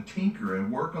things and tinker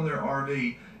and work on their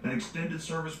RV, an extended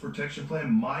service protection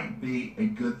plan might be a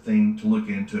good thing to look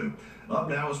into. Up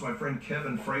now is my friend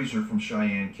Kevin Fraser from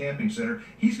Cheyenne Camping Center.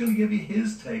 He's going to give you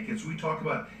his take as we talk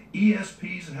about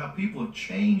ESPs and how people have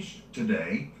changed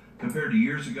today compared to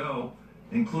years ago,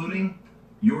 including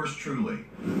yours truly.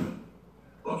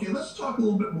 Okay, let's talk a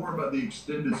little bit more about the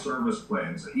extended service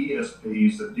plans, the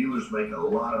ESPs that dealers make a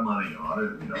lot of money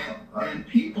on. You know, and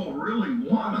people really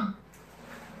want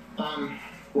them.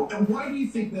 Well, and why do you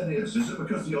think that is? Is it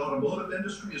because the automotive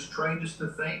industry has trained us to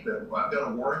think that I've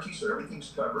got a warranty, so everything's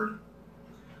covered?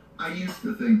 I used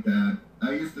to think that.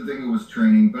 I used to think it was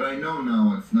training, but I know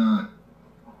now it's not.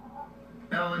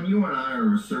 Alan, you and I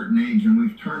are a certain age, and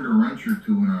we've turned a wrench or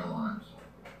two in our lives.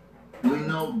 We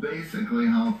know basically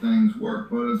how things work,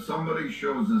 but if somebody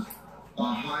shows us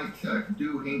a high-tech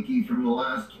doohickey from the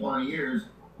last 20 years,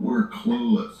 we're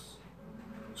clueless.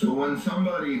 So when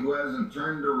somebody who hasn't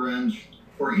turned a wrench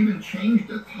or even changed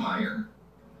a tire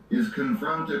is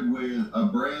confronted with a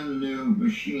brand new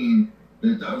machine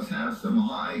that does have some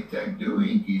high-tech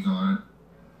doohickeys on it,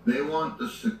 they want the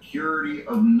security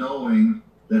of knowing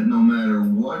that no matter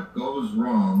what goes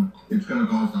wrong, it's going to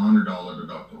cost a $100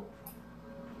 deductible.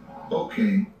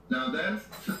 Okay, now that's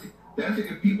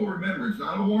if people remember, it's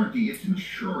not a warranty, it's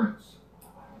insurance.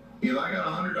 If I got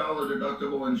 $100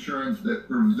 deductible insurance that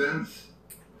prevents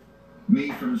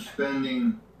me from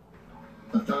spending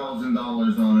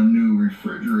 $1,000 on a new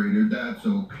refrigerator, that's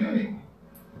okay.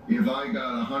 If I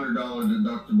got $100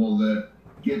 deductible that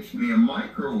gets me a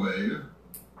microwave,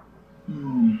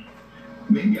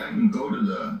 maybe I can go to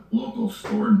the local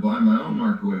store and buy my own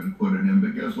microwave and put it in.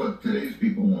 But guess what? Today's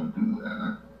people won't do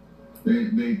that.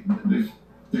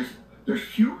 There's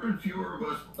fewer and fewer of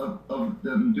us of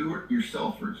them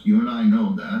do-it-yourselfers. You and I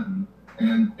know that.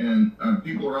 And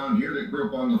people around here that grew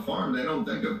up on the farm, they don't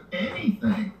think of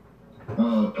anything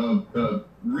of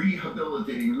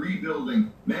rehabilitating,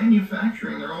 rebuilding,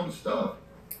 manufacturing their own stuff.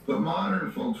 But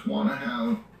modern folks want to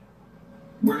have.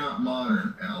 We're not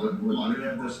modern, Alan. We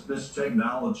have this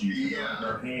technology in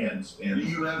our hands. And do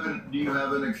you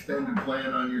have an extended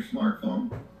plan on your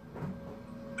smartphone?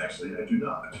 Actually, I do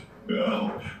not.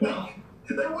 Oh, well.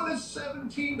 They wanted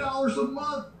 $17 a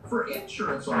month for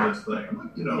insurance on this thing. I'm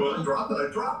like, if I drop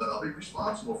it, I'll be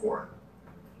responsible for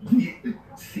it.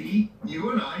 See,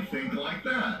 you and I think like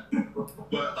that.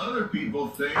 But other people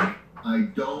think, I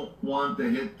don't want to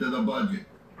hit to the budget.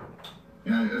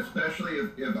 And especially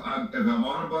if I'm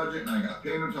on a budget and I got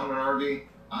payments on an RV,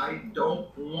 I don't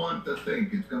want to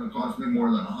think it's going to cost me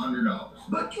more than $100.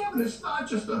 But Kevin, it's not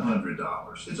just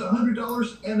 $100. It's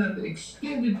 $100 and an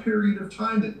extended period of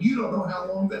time that you don't know how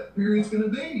long that period's going to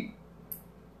be.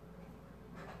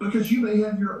 Because you may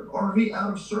have your RV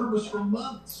out of service for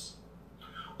months.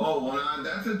 Oh, well,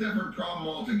 that's a different problem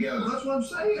altogether. Well, that's what I'm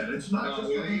saying. It's not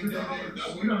just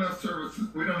 $100. We don't have services.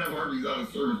 We don't have RVs out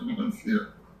of service months here.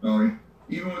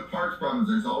 Even with parts problems,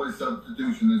 there's always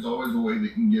substitution. There's always a way that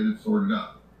you can get it sorted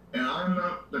out. And I'm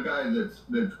not the guy that's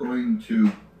going to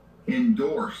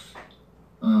endorse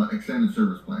extended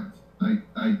service plans.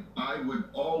 I would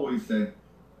always say,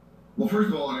 well, first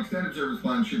of all, an extended service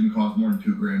plan shouldn't cost more than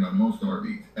 $2,000 on most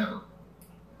RVs ever.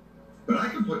 But I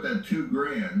can put that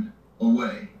 $2,000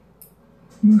 away.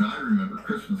 When I remember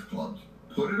Christmas clubs,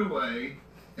 put it away,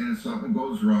 and if something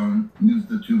goes wrong, use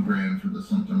the $2,000 for the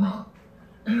something wrong.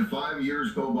 And if 5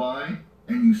 years go by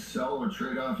and you sell or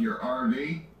trade off your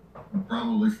RV, you'll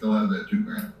probably still have that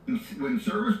 $2,000. When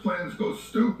service plans go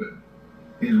stupid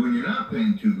is when you're not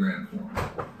paying $2,000 for them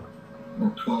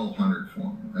or $1,200 for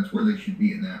them. That's where they should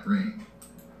be, in that range.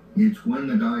 It's when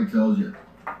the guy tells you,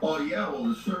 oh yeah, well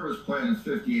the service plan is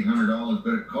 $5,800,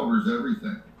 but it covers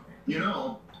everything.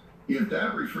 If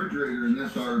that refrigerator in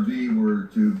this RV were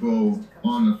to go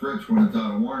on the fritz when it's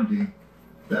out of warranty,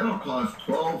 that'll cost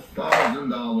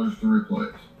 $12,000 to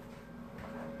replace.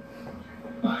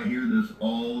 I hear this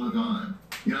all the time.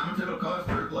 You know how much it'll cost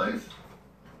to replace?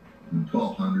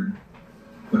 $1,200.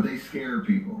 But they scare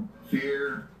people.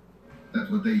 Fear, that's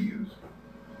what they use.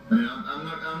 And I'm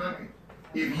not.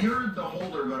 If you're the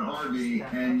holder of an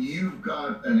RV and you've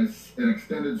got an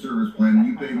extended service plan and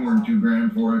you pay more than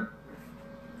 $2,000 for it,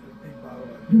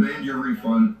 demand your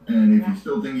refund. And if you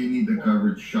still think you need the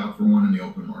coverage, shop for one in the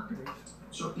open market.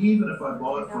 So even if I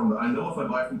bought it from, I know if I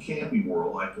buy from Camping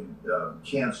World, I can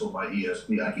cancel my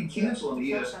ESP. I can cancel an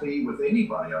ESP with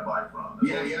anybody I buy from.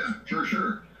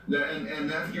 Sure. And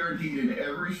that's guaranteed in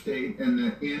every state. And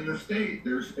in the state,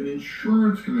 there's an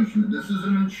insurance commissioner. This is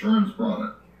an insurance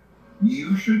product.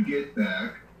 You should get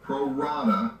back pro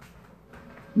rata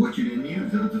what you didn't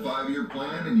use. If it's a 5-year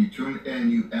plan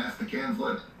and you ask to cancel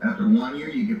it, after 1 year,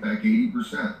 you get back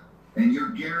 80%. And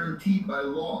you're guaranteed by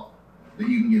law that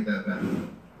you can get that back.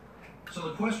 So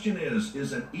the question is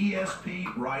an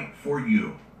ESP right for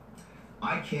you?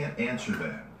 I can't answer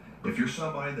that. If you're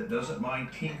somebody that doesn't mind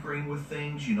tinkering with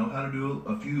things, you know how to do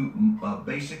a few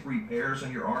basic repairs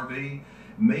on your RV,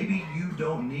 maybe you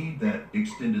don't need that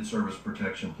extended service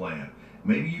protection plan.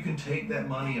 Maybe you can take that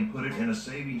money and put it in a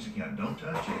savings account. Don't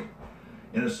touch it.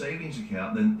 In a savings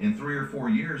account, then in 3 or 4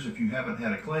 years, if you haven't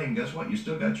had a claim, guess what? You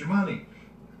still got your money.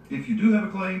 If you do have a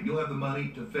claim, you'll have the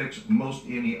money to fix most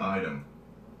any item.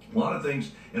 A lot of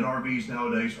things in RVs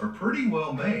nowadays are pretty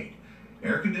well made.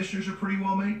 Air conditioners are pretty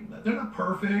well made. They're not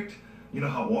perfect.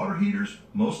 Hot water heaters,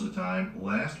 most of the time,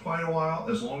 last quite a while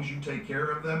as long as you take care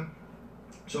of them.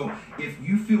 So if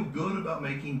you feel good about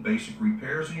making basic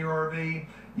repairs in your RV,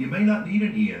 you may not need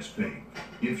an ESP.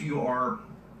 If you are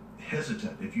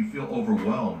hesitant, if you feel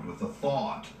overwhelmed with the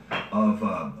thought of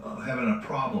having a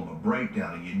problem, a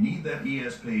breakdown, and you need that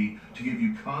ESP to give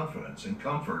you confidence and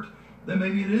comfort, then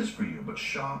maybe it is for you. But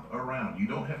shop around. You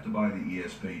don't have to buy the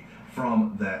ESP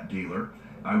from that dealer.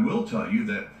 I will tell you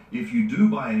that if you do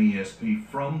buy an ESP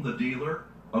from the dealer,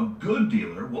 a good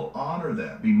dealer will honor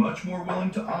that, be much more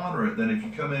willing to honor it than if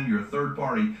you come in, you're a third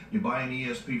party, you buy an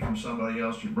ESP from somebody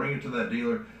else, you bring it to that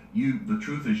dealer, the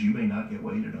truth is you may not get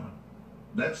waited on.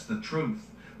 That's the truth.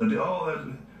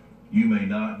 You may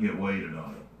not get weighted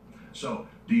on it. So,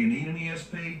 do you need an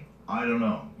ESP? I don't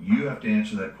know. You have to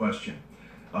answer that question.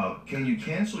 Can you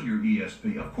cancel your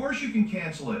ESP? Of course you can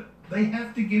cancel it. They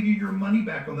have to give you your money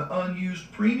back on the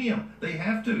unused premium. They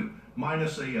have to,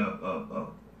 minus a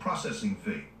processing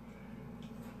fee.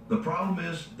 The problem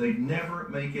is they never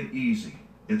make it easy.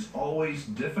 It's always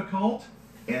difficult,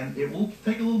 and it will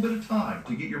take a little bit of time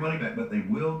to get your money back, but they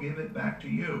will give it back to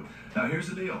you. Now, here's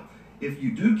the deal. If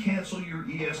you do cancel your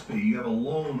ESP, you have a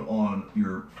loan on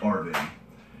your RV,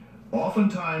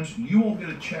 oftentimes you won't get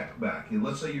a check back.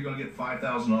 Let's say you're going to get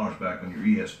 $5,000 back on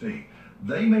your ESP.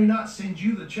 They may not send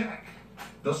you the check.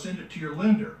 They'll send it to your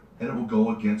lender, and it will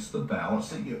go against the balance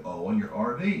that you owe on your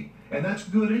RV. And that's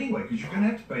good anyway, because you're going to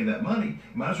have to pay that money.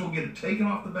 You might as well get it taken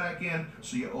off the back end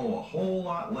so you owe a whole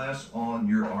lot less on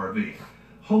your RV.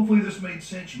 Hopefully this made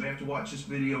sense. You may have to watch this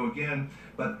video again,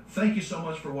 but thank you so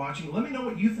much for watching. Let me know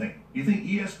what you think. You think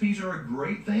ESPs are a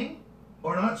great thing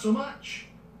or not so much?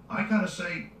 I kind of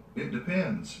say it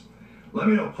depends. Let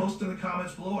me know. Post in the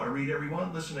comments below. I read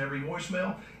everyone, listen to every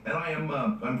voicemail, and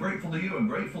I'm grateful to you. I'm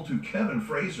grateful to Kevin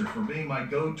Fraser for being my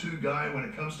go-to guy when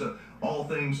it comes to all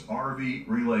things RV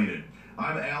related.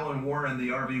 I'm Alan Warren, the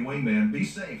RV Wingman. Be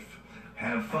safe,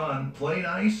 have fun, play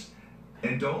nice,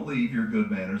 and don't leave your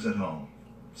good manners at home.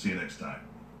 See you next time.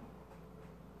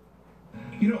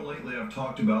 You know, lately I've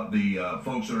talked about the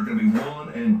folks that are going to be one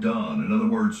and done. In other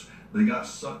words, they got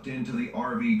sucked into the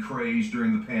RV craze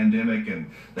during the pandemic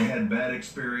and they had bad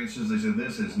experiences. They said,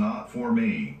 this is not for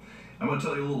me. I'm going to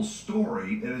tell you a little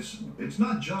story, and it's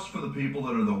not just for the people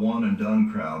that are the one and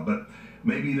done crowd, but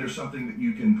maybe there's something that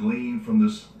you can glean from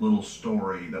this little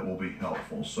story that will be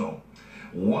helpful. So,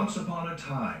 once upon a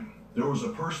time, there was a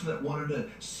person that wanted to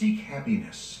seek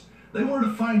happiness. They wanted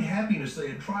to find happiness. They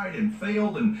had tried and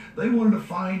failed, and they wanted to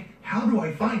find, how do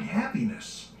I find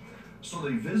happiness? So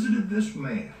they visited this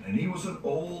man, and he was an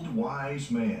old,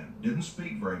 wise man, didn't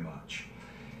speak very much.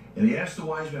 And he asked the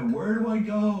wise man, where do I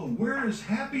go? Where is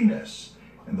happiness?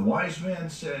 And the wise man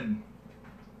said,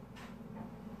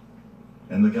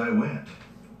 and the guy went.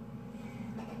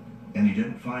 And he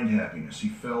didn't find happiness. He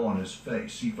fell on his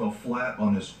face. He fell flat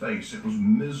on his face. It was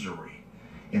misery.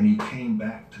 And he came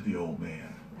back to the old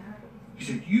man. He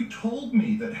said, you told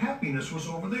me that happiness was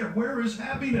over there. Where is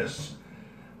happiness?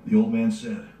 The old man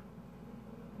said,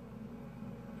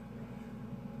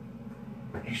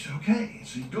 he said, okay.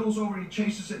 So he goes over and he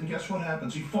chases it, and guess what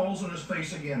happens? He falls on his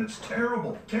face again. It's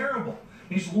terrible, terrible.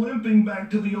 He's limping back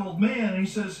to the old man, and he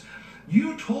says,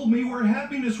 you told me where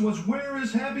happiness was. Where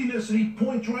is happiness? And he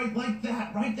points right like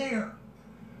that, right there.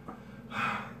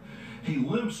 He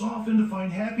limps off in to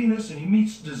find happiness, and he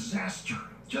meets disaster,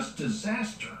 just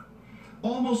disaster.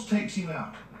 Almost takes him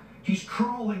out. He's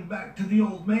crawling back to the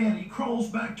old man. He crawls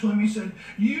back to him. He said,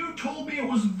 you told me it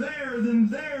was there, then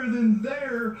there, then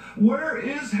there. Where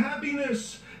is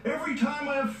happiness? Every time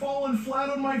I have fallen flat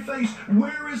on my face,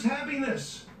 where is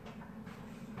happiness?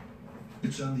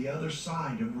 It's on the other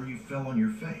side of where you fell on your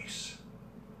face.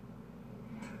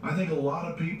 I think a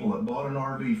lot of people that bought an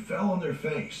RV fell on their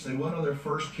face. They went on their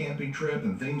first camping trip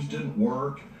and things didn't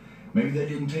work. Maybe they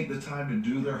didn't take the time to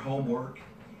do their homework,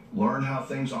 learn how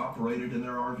things operated in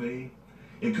their RV.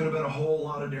 It could have been a whole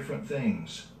lot of different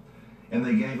things. And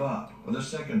they gave up. Or the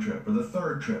second trip, or the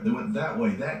third trip. They went that way,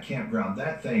 that campground,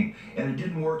 that thing, and it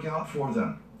didn't work out for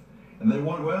them. And they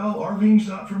went, well, RVing's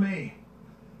not for me.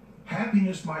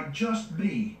 Happiness might just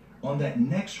be on that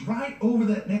next, right over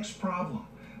that next problem.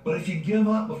 But if you give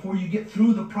up before you get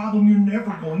through the problem, you're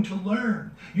never going to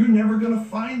learn. You're never going to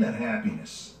find that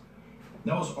happiness.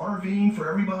 Now, is RVing for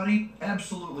everybody?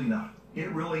 Absolutely not. It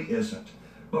really isn't.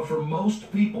 But for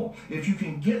most people, if you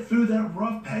can get through that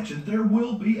rough patch, and there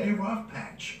will be a rough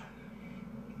patch,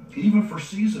 even for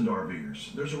seasoned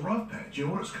RVers, there's a rough patch. You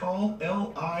know what it's called?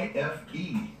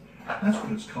 L-I-F-E. That's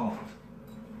what it's called.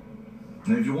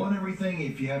 And if you want everything,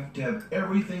 if you have to have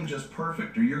everything just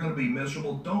perfect or you're going to be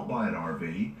miserable, don't buy an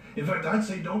RV. In fact, I'd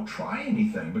say don't try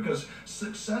anything, because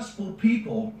successful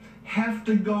people have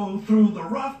to go through the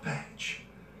rough patch.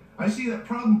 I see that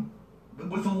problem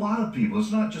with a lot of people.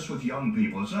 It's not just with young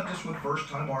people. It's not just with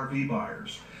first-time RV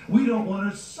buyers. We don't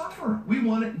want to suffer. We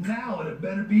want it now, and it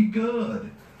better be good.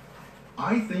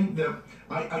 I think that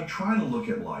I try to look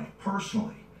at life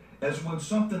personally as when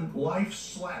something, life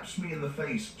slaps me in the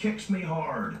face, kicks me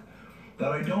hard,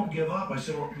 that I don't give up. I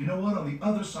say, well, you know what? On the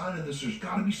other side of this, there's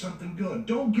got to be something good.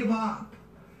 Don't give up.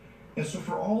 And so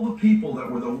for all the people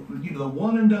that were the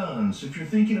one and dones, if you're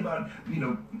thinking about,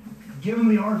 giving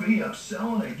the RV up,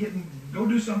 selling it, go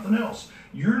do something else,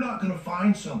 you're not going to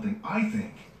find something, I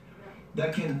think,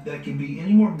 that can be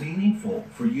any more meaningful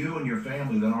for you and your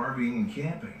family than RVing and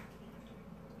camping?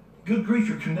 Good grief,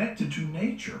 you're connected to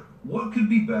nature. What could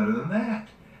be better than that?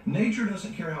 Nature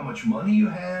doesn't care how much money you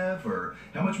have or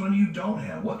how much money you don't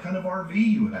have, what kind of RV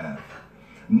you have.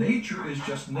 Nature is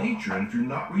just nature, and if you're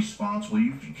not responsible,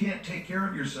 if you can't take care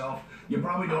of yourself, you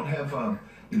probably don't have,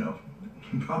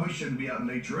 you probably shouldn't be out in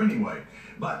nature anyway.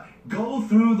 But go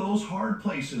through those hard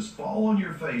places, fall on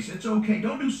your face. It's okay.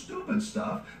 Don't do stupid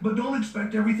stuff, but don't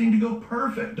expect everything to go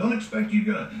perfect. Don't expect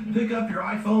you're going to pick up your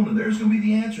iPhone and there's going to be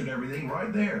the answer to everything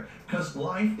right there, because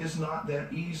life is not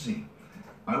that easy.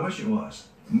 I wish it was.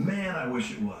 Man, I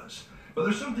wish it was. But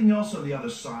there's something else on the other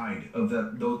side of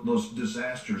those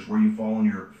disasters where you fall on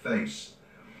your face.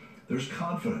 There's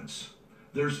confidence.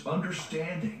 There's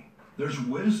understanding. There's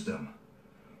wisdom.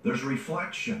 There's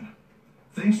reflection.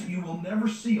 Things that you will never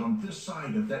see on this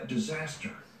side of that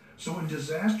disaster. So when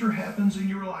disaster happens in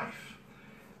your life,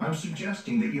 I'm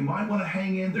suggesting that you might want to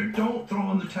hang in there. Don't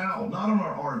throw in the towel. Not on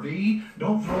our RV.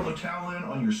 Don't throw the towel in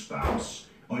on your spouse,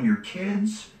 on your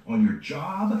kids, on your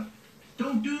job.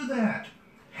 Don't do that.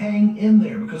 Hang in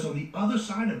there, because on the other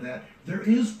side of that, there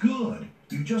is good.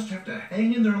 You just have to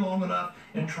hang in there long enough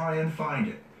and try and find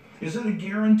it. Is that a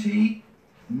guarantee?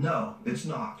 No, it's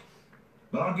not.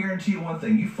 But I'll guarantee you one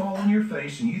thing. You fall on your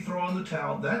face and you throw in the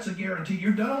towel, that's a guarantee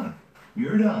you're done.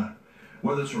 You're done.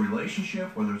 Whether it's a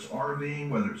relationship, whether it's RVing,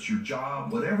 whether it's your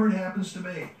job, whatever it happens to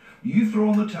be, you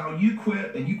throw in the towel, you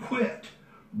quit, and you quit.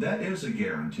 That is a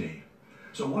guarantee.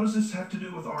 So what does this have to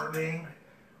do with RVing?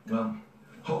 Well,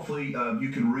 hopefully you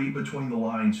can read between the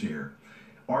lines here.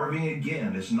 RVing,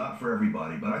 again, is not for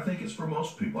everybody, but I think it's for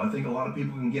most people. I think a lot of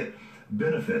people can get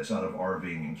benefits out of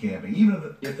RVing and camping.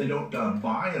 Even if they don't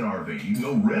buy an RV, you can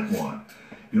go rent one.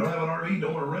 If you don't have an RV, you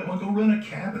don't want to rent one, go rent a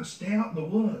cabin. Stay out in the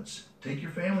woods. Take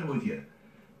your family with you.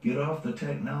 Get off the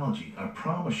technology. I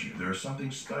promise you, there's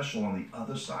something special on the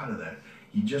other side of that.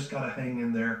 You just got to hang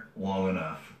in there long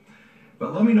enough.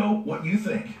 But let me know what you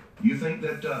think. You think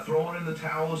that throwing in the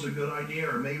towel is a good idea,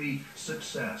 or maybe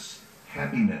success,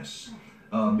 happiness,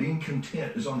 being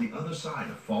content is on the other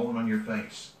side of falling on your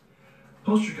face?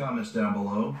 Post your comments down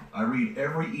below. I read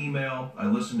every email, I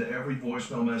listen to every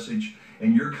voicemail message,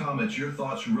 and your comments, your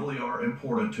thoughts really are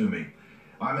important to me.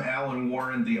 I'm Alan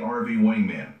Warren, the RV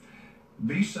Wingman.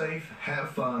 Be safe,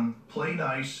 have fun, play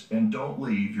nice, and don't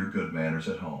leave your good manners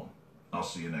at home. I'll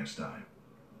see you next time.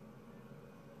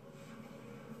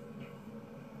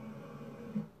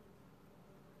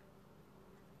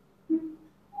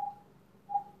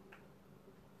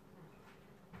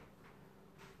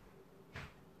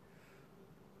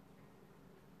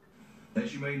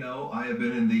 As you may know, I have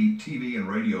been in the TV and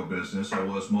radio business. I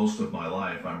was most of my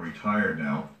life. I'm retired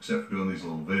now, except for doing these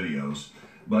little videos.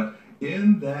 But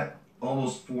in that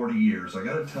almost 40 years, I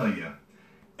got to tell you,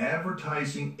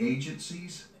 advertising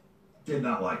agencies did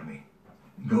not like me.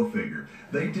 Go figure.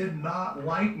 They did not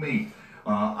like me.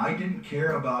 I didn't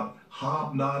care about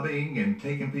hobnobbing and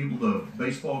taking people to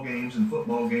baseball games and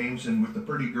football games and with the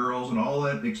pretty girls and all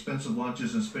that expensive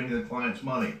lunches and spending the client's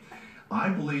money. I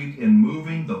believed in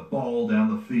moving the ball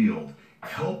down the field,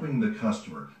 helping the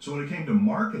customer. So when it came to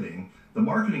marketing, the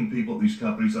marketing people at these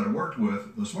companies that I worked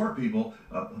with, the smart people,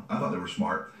 I thought they were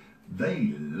smart,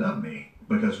 they loved me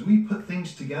because we put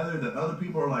things together that other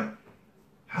people are like,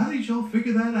 how did y'all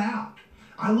figure that out?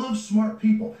 I love smart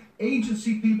people.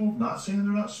 Agency people, not saying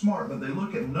they're not smart, but they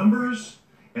look at numbers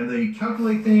and they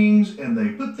calculate things and they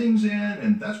put things in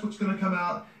and that's what's going to come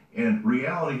out. And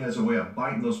reality has a way of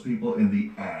biting those people in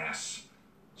the ass.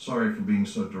 Sorry for being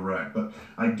so direct, but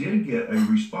I did get a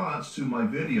response to my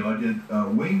video. I did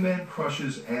Wingman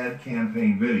Crushes ad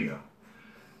campaign video.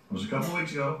 It was a couple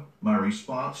weeks ago. My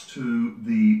response to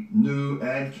the new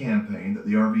ad campaign that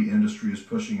the RV industry is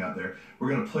pushing out there. We're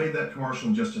going to play that commercial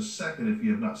in just a second if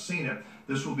you have not seen it.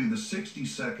 This will be the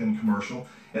 60-second commercial.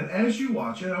 And as you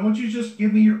watch it, I want you to just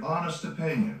give me your honest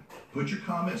opinion. Put your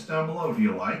comments down below. Do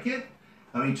you like it?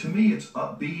 I mean, to me, it's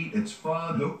upbeat, it's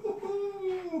fun,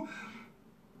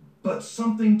 but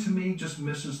something to me just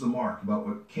misses the mark about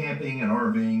what camping and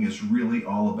RVing is really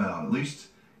all about. At least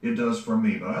it does for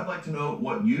me. But I'd like to know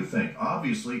what you think.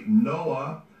 Obviously,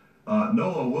 Noah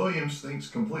Williams thinks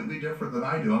completely different than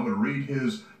I do. I'm going to read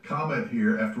his comment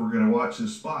here after we're going to watch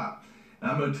his spot.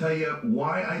 I'm going to tell you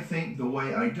why I think the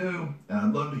way I do, and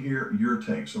I'd love to hear your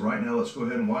take. So right now, let's go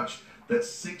ahead and watch that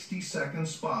 60-second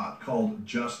spot called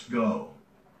Just Go.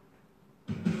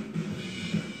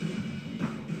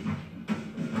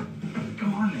 Go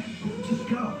on then. Just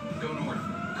go. Go north.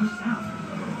 Go south.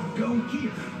 Go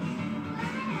here.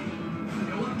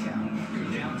 Go uptown. Go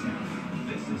downtown.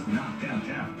 This is not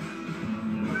downtown.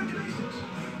 Congratulations.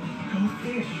 Go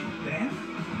fish. Then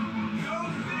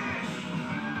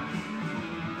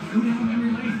Go down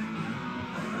memory lane.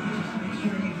 Just make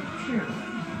sure you share the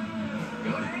lane.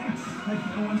 Go dance like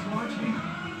no one's watching.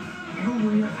 Go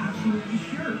where you're absolutely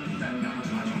sure that no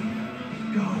one's watching.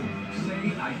 Go. Say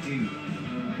I do.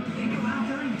 Think of out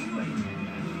there and do it.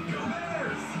 Go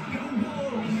Bears! Go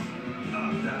Wolves!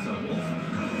 That's a wolf.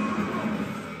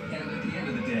 And at the end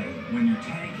of the day, when your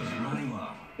tank is running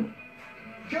low,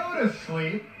 go to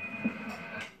sleep.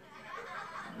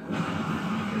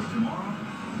 Because tomorrow,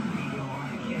 we go on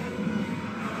again.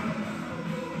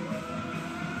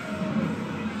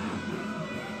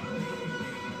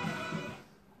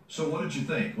 So what did you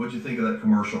think? What did you think of that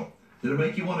commercial? Did it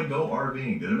make you want to go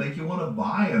RVing? Did it make you want to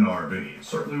buy an RV? It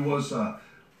certainly was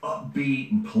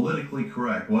upbeat and politically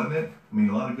correct, wasn't it? I mean,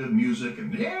 a lot of good music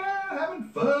and yeah, having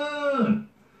fun.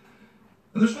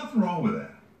 And there's nothing wrong with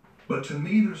that. But to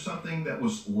me, there's something that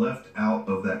was left out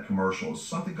of that commercial. It's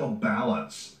something called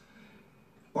balance.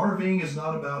 RVing is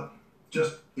not about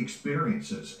just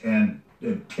experiences and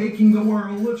taking the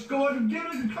world. Let's go out and get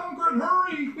it and conquer it.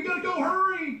 Hurry. We got to go.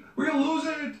 Hurry. We're going to lose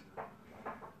it.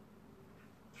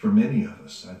 For many of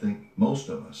us, I think most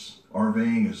of us,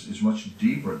 RVing is much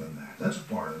deeper than that. That's a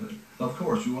part of it. Of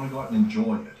course, we want to go out and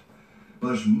enjoy it. But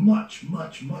there's much,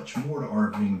 much, much more to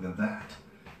RVing than that.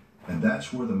 And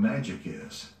that's where the magic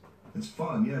is. It's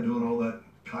fun, yeah, doing all that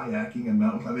kayaking and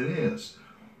mountain climbing. It is.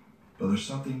 But there's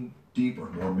something deeper,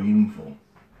 more meaningful,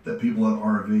 that people at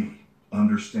RV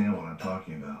understand what I'm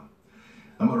talking about.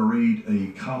 I'm going to read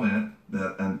a comment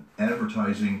that an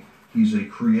advertising, he's a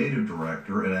creative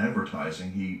director in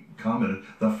advertising. He commented,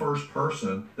 the first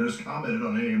person that has commented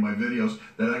on any of my videos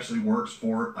that actually works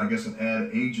for, I guess, an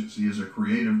ad agency as a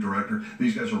creative director.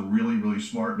 These guys are really, really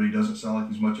smart, but he doesn't sound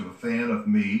like he's much of a fan of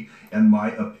me and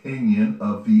my opinion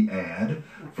of the ad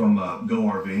from Go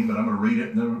RVing, but I'm going to read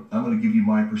it and then I'm going to give you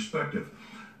my perspective.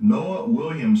 Noah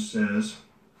Williams says,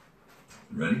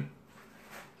 ready?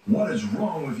 What is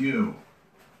wrong with you?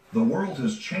 The world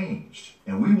has changed,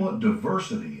 and we want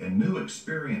diversity and new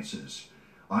experiences.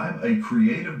 I'm a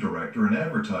creative director in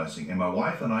advertising, and my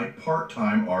wife and I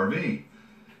part-time RV.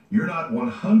 You're not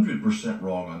 100%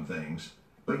 wrong on things,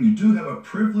 but you do have a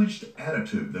privileged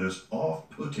attitude that is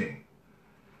off-putting.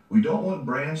 We don't want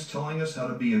brands telling us how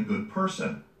to be a good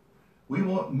person. We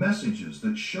want messages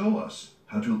that show us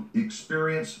how to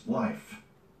experience life.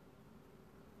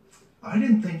 I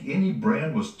didn't think any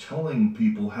brand was telling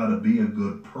people how to be a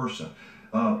good person.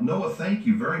 Noah, thank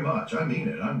you very much. I mean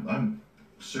it. I'm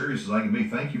serious as I can be.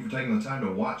 Thank you for taking the time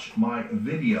to watch my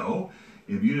video.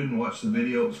 If you didn't watch the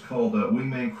video, it's called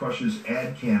Wingman Crushes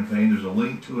Ad Campaign. There's a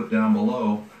link to it down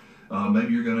below.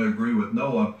 Maybe you're going to agree with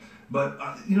Noah. But,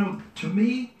 you know, to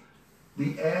me,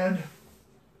 the ad,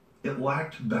 it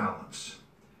lacked balance.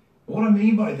 What I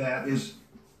mean by that is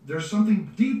there's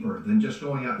something deeper than just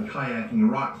going out and kayaking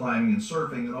and rock climbing and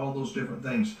surfing and all those different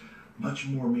things. Much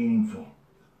more meaningful.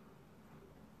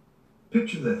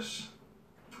 Picture this.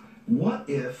 What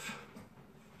if,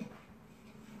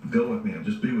 go with me,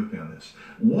 just be with me on this.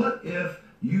 What if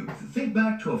you think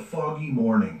back to a foggy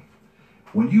morning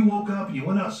when you woke up and you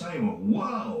went outside and went,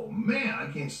 whoa, man,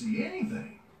 I can't see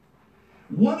anything.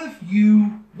 What if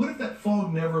that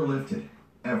fog never lifted,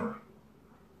 ever?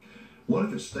 What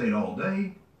if it stayed all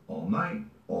day, all night,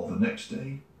 all the next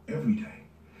day, every day?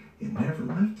 It never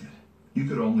lifted. You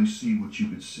could only see what you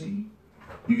could see.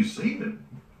 You could see it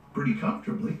pretty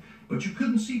comfortably, but you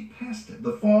couldn't see past it.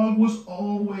 The fog was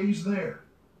always there.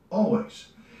 Always.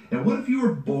 And what if you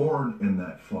were born in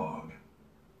that fog?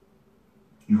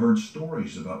 You heard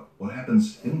stories about what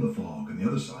happens in the fog and the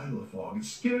other side of the fog.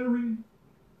 It's scary.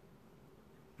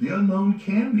 The unknown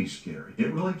can be scary.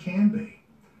 It really can be.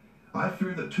 I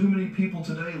fear that too many people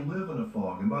today live in a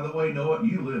fog. And by the way, Noah,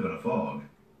 you live in a fog.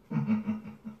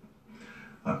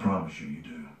 I promise you, you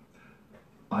do.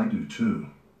 I do too.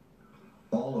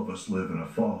 All of us live in a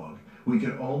fog. We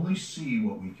can only see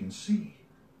what we can see.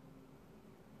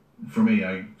 For me,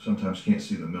 I sometimes can't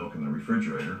see the milk in the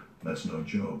refrigerator. That's no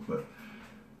joke. But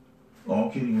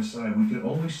all kidding aside, we can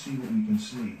only see what we can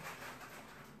see.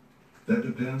 That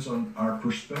depends on our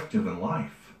perspective in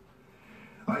life.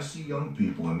 I see young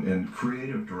people and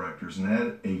creative directors and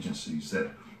ad agencies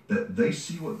that they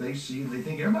see what they see and they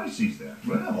think everybody sees that.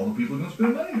 Well, all the people who are going to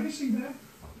spend money, they see that.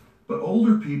 But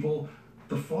older people,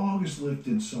 the fog is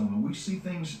lifted some and we see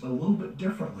things a little bit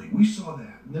differently. We saw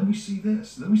that, and then we see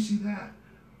this, and then we see that.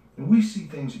 And we see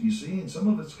things that you see, and some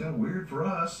of it's kind of weird for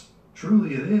us.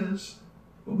 Truly it is,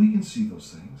 but we can see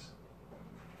those things.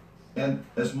 And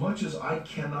as much as I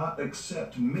cannot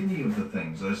accept many of the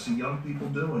things that I see young people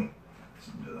doing,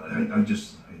 it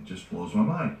just blows my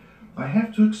mind. I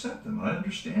have to accept them. I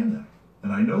understand them.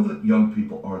 And I know that young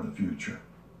people are the future.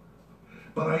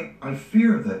 But I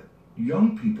fear that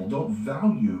young people don't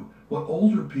value what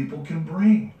older people can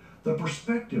bring, the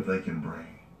perspective they can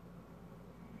bring.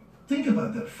 Think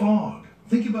about that fog.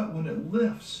 Think about when it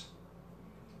lifts.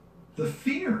 The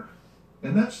fear.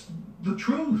 And that's the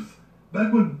truth.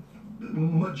 Back when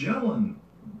Magellan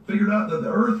figured out that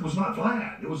the earth was not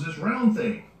flat, it was this round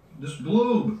thing, this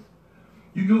globe.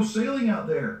 You go sailing out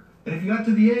there, and if you got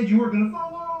to the edge, you weren't going to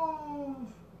fall off.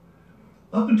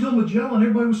 Up until Magellan,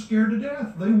 everybody was scared to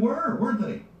death. They were, weren't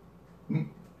they? I mean,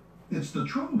 it's the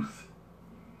truth.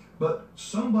 But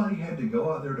somebody had to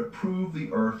go out there to prove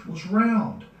the earth was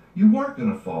round. You weren't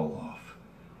going to fall off.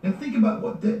 And think about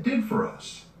what that did for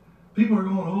us. People are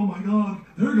going, oh my God,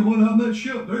 they're going out in that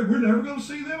ship. We're never going to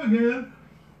see them again.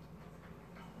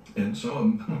 And some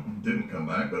of them didn't come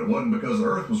back, but it wasn't because the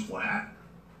earth was flat.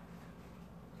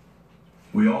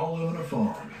 We all live in a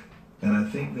fog. And I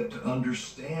think that to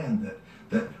understand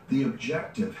that the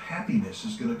objective, happiness,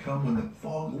 is going to come when the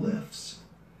fog lifts.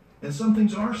 And some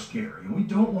things are scary, and we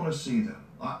don't want to see them.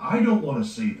 I don't want to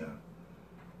see them.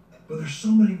 But there's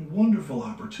so many wonderful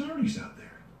opportunities out there.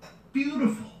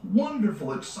 Beautiful,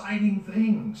 wonderful, exciting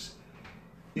things.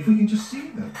 If we can just see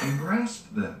them and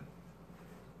grasp them.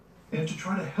 And to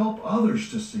try to help others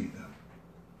to see them.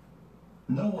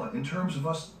 Noah, in terms of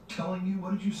us telling you,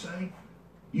 what did you say?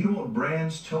 You don't want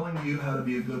brands telling you how to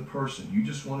be a good person. You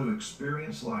just want to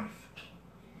experience life.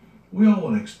 We all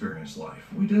want to experience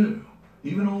life. We do.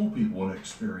 Even old people want to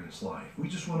experience life. We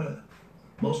just want to,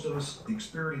 most of us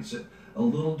experience it a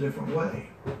little different way.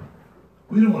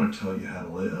 We don't want to tell you how to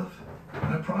live.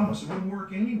 I promise it wouldn't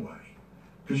work anyway,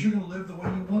 because you're going to live the way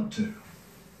you want to.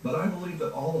 But I believe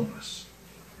that all of us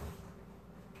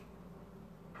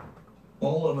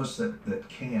that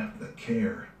camp, that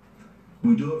care,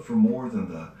 we do it for more than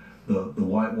the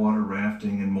whitewater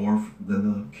rafting and more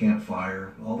than the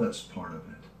campfire. All that's part of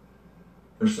it.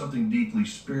 There's something deeply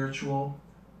spiritual,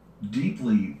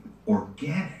 deeply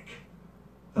organic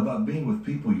about being with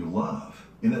people you love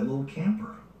in that little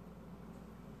camper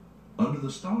under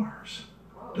the stars.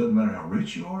 Doesn't matter how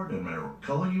rich you are, doesn't matter what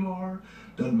color you are,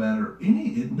 doesn't matter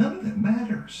none of that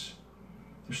matters.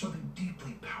 There's something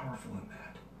deeply powerful in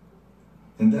that.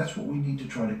 And that's what we need to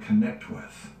try to connect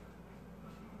with.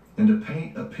 And to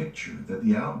paint a picture that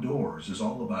the outdoors is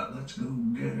all about, let's go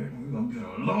get it, we're going to get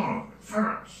a lot of it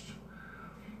fast,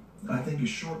 I think is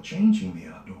shortchanging the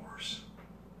outdoors.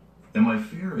 And my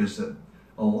fear is that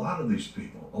a lot of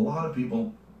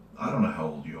people, I don't know how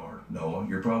old you are, Noah,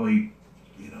 you're probably,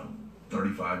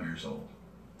 35 years old,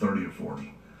 30 to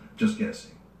 40, just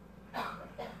guessing. I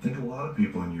think a lot of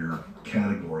people in your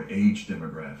category, age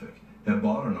demographic, have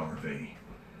bought an RV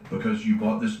because you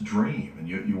bought this dream and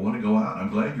you want to go out. I'm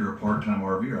glad you're a part-time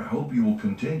RVer. I hope you will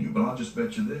continue, but I'll just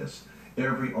bet you this.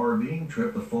 Every RVing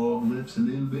trip, the fog lifts a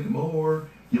little bit more.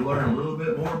 You learn a little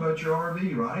bit more about your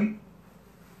RV, right?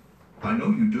 I know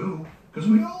you do, because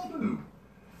we all do.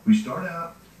 We start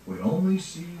out, we only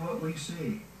see what we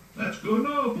see. That's good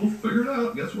enough. We'll figure it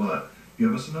out. Guess what?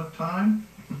 Give us enough time,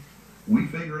 we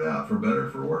figure it out, for better or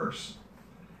for worse.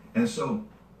 And so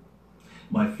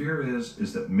my fear is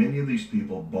that many of these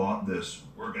people bought this,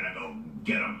 we're going to go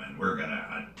get them and we're going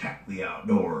to attack the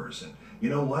outdoors. And you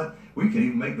know what? We can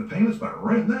even make the payments by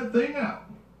renting that thing out.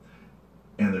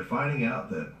 And they're finding out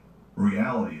that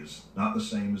reality is not the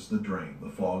same as the dream. The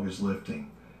fog is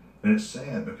lifting. And it's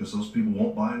sad because those people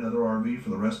won't buy another RV for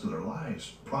the rest of their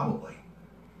lives, probably.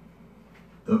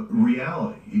 The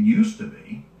reality, it used to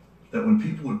be that when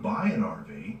people would buy an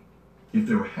RV, if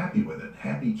they were happy with it,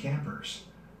 happy campers,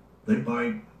 they'd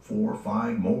buy 4 or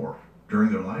 5 more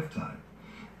during their lifetime.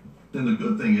 Then the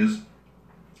good thing is,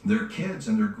 their kids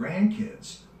and their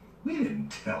grandkids, we didn't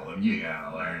tell them you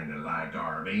gotta learn to like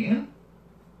RVing.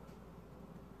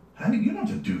 You don't have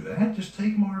to do that. Just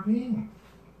take them RVing.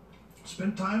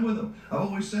 Spend time with them. I've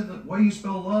always said the way you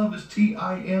spell love is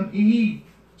T-I-M-E.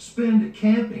 Spend it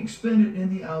camping. Spend it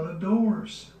in the out of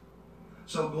doors.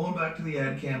 So going back to the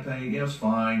ad campaign, it's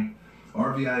fine.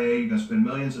 RVIA, you're going to spend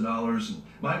millions of dollars. And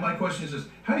my question is this,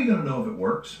 how are you going to know if it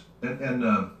works?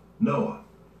 And Noah,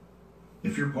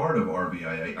 if you're part of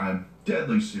RVIA, I'm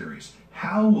deadly serious.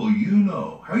 How will you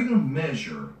know? How are you going to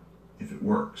measure if it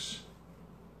works?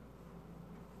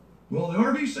 Well, the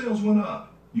RV sales went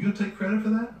up. You going to take credit for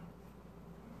that?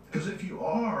 Because if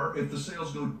the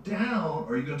sales go down,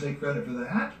 are you going to take credit for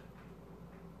that?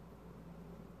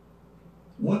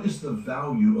 What is the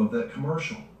value of that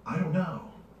commercial? I don't know.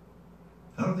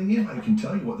 I don't think anybody can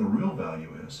tell you what the real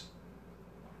value is.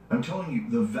 I'm telling you,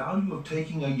 the value of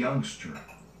taking a youngster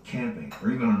camping,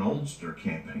 or even an oldster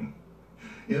camping,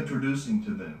 introducing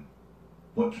to them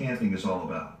what camping is all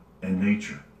about, and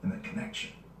nature, and that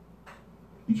connection.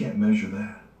 You can't measure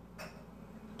that.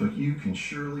 But you can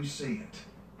surely see it.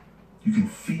 You can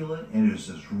feel it, and it is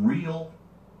as real.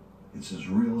 It's as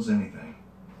real as anything.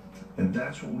 And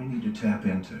that's what we need to tap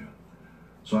into.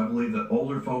 So I believe that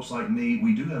older folks like me,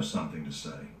 we do have something to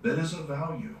say that is of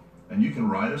value. And you can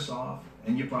write us off,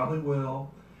 and you probably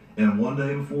will. And one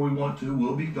day before we want to,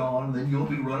 we'll be gone, and then you'll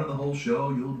be running the whole show.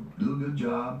 You'll do a good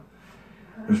job.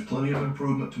 There's plenty of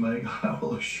improvement to make, I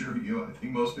will assure you. I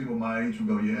think most people my age will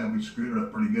go, yeah, we screwed it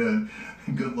up pretty good.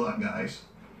 Good luck, guys.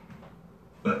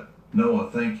 But Noah,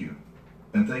 thank you.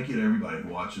 And thank you to everybody who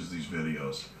watches these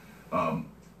videos.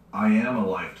 I am a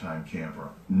lifetime camper.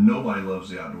 Nobody loves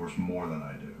the outdoors more than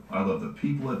I do. I love the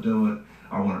people that do it.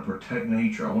 I want to protect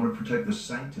nature. I want to protect the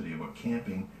sanctity of what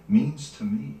camping means to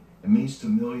me. It means to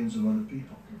millions of other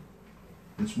people.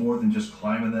 It's more than just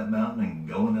climbing that mountain and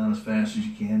going down as fast as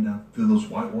you can down through those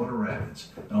whitewater rapids.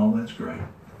 And all that's great.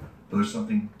 But there's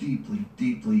something deeply,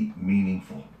 deeply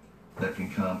meaningful that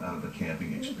can come out of the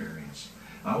camping experience.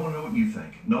 I want to know what you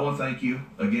think. Noah, thank you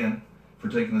again for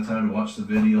taking the time to watch the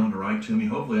video and to write to me.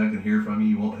 Hopefully I can hear from you.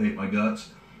 You won't hate my guts.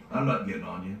 I'm not getting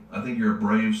on you. I think you're a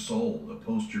brave soul to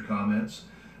post your comments.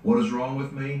 What is wrong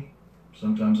with me?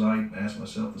 Sometimes I ask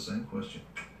myself the same question.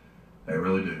 I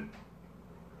really do.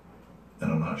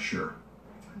 And I'm not sure.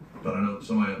 But I know that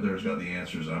somebody up there has got the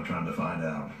answers, and I'm trying to find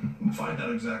out. Find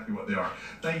out exactly what they are.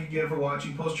 Thank you again for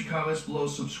watching. Post your comments below.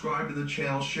 Subscribe to the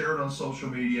channel. Share it on social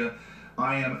media.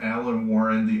 I am Alan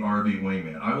Warren, the RV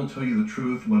Wingman. I will tell you the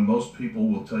truth when most people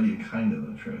will tell you kind of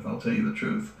the truth. I'll tell you the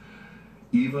truth,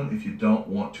 even if you don't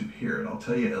want to hear it. I'll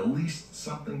tell you at least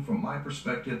something from my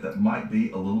perspective that might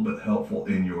be a little bit helpful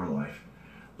in your life.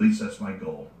 At least that's my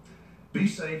goal. Be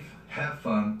safe, have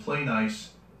fun, play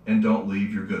nice, and don't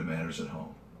leave your good manners at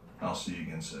home. I'll see you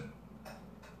again soon.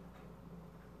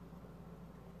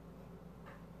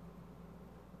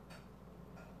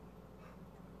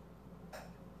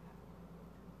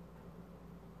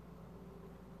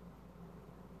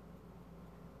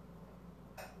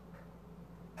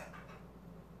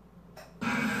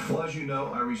 Well, as you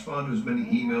know, I respond to as many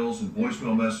emails and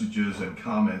voicemail messages and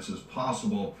comments as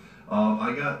possible.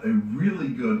 I got a really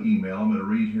good email I'm going to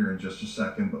read here in just a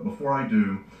second, but before I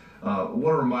do, I want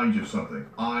to remind you of something.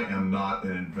 I am not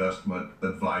an investment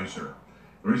advisor.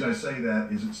 The reason I say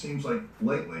that is it seems like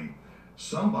lately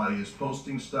somebody is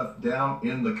posting stuff down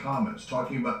in the comments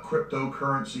talking about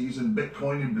cryptocurrencies and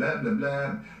Bitcoin and blah, blah,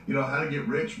 blah. You know, how to get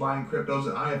rich buying cryptos.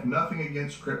 And I have nothing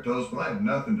against cryptos, but I have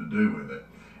nothing to do with it.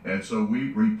 And so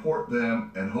we report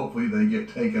them, and hopefully they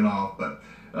get taken off. But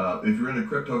if you're into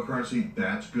cryptocurrency,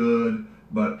 that's good.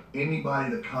 But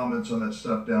anybody that comments on that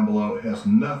stuff down below has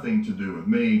nothing to do with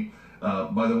me.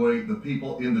 By the way, the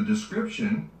people in the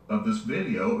description of this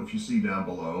video, if you see down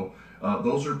below,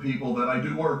 those are people that I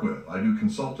do work with. I do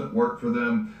consultant work for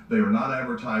them. They are not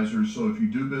advertisers. So if you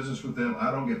do business with them,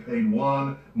 I don't get paid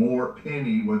one more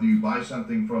penny whether you buy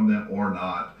something from them or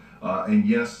not. And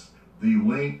yes, the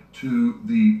link to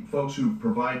the folks who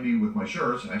provide me with my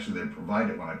shirts, actually they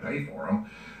provide it when I pay for them,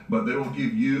 but they will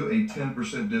give you a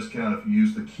 10% discount if you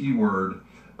use the keyword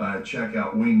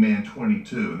checkout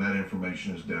Wingman22, and that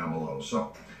information is down below.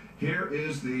 So here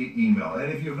is the email.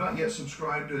 And if you have not yet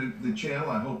subscribed to the channel,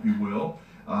 I hope you will.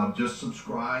 Just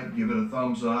subscribe, give it a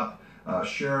thumbs up,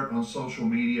 share it on social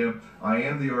media. I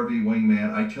am the RV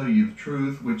Wingman. I tell you the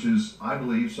truth, which is, I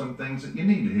believe, some things that you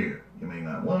need to hear. You may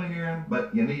not want to hear them,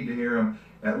 but you need to hear them,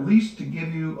 at least to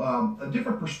give you a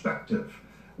different perspective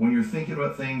when you're thinking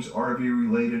about things RV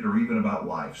related or even about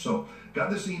life. So, got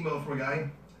this email from a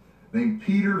guy named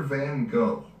Peter Van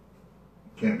Gogh.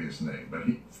 Can't be his name, but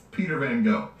Peter Van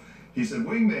Gogh. He said,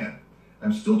 Wingman,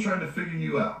 I'm still trying to figure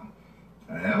you out.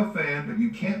 I have a fan, but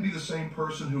you can't be the same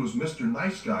person who was Mr.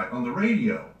 Nice Guy on the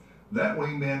radio. That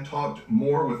Wingman talked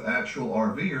more with actual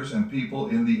RVers and people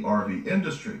in the RV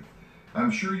industry. I'm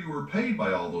sure you were paid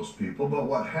by all those people, but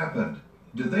what happened?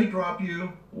 Did they drop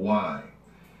you? Why?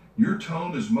 Your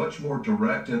tone is much more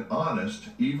direct and honest,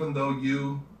 even though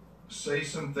you say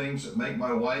some things that make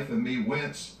my wife and me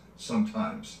wince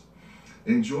sometimes.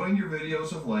 Enjoying your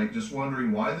videos of late, just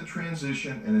wondering why the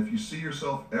transition and if you see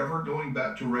yourself ever going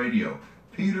back to radio.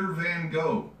 Peter Van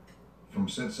Gogh from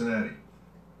Cincinnati.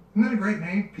 Isn't that a great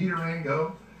name, Peter Van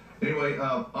Gogh? Anyway,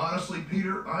 honestly,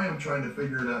 Peter, I am trying to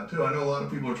figure it out too. I know a lot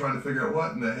of people are trying to figure out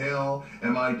what in the hell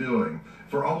am I doing.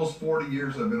 For almost 40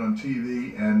 years I've been on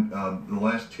TV, and the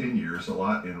last 10 years a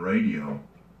lot in radio.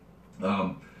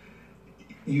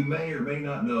 You may or may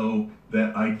not know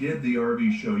that I did the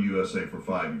RV Show USA for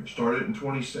 5 years. Started in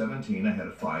 2017, I had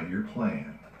a 5-year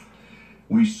plan.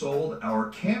 We sold our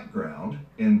campground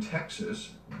in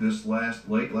Texas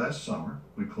late last summer.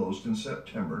 We closed in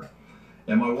September.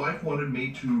 and my wife wanted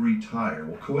me to retire.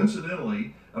 Well,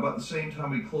 coincidentally, about the same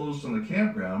time we closed on the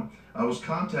campground, I was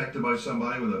contacted by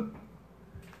somebody with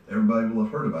everybody will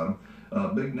have heard about them, a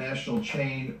big national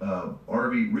chain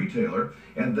RV retailer,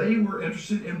 and they were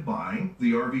interested in buying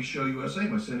the RV Show USA,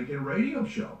 my syndicated radio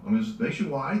show. I mean, it's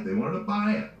nationwide. They wanted to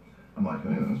buy it. I'm like,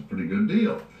 hey, that's a pretty good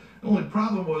deal. The only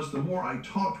problem was the more I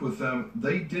talked with them,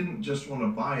 they didn't just want to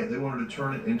buy it. They wanted to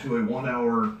turn it into a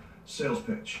 1-hour sales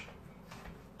pitch.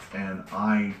 And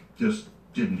I just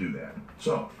didn't do that.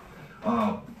 So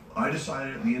I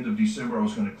decided at the end of December I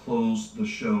was going to close the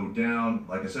show down.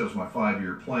 Like I said, it was my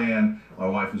 5-year plan. My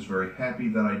wife is very happy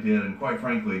that I did. And quite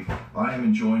frankly, I am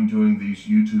enjoying doing these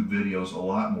YouTube videos a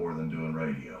lot more than doing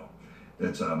radio.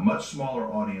 It's a much smaller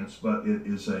audience, but it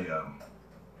is a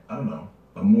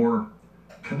more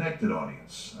connected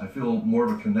audience. I feel more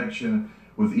of a connection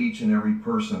with each and every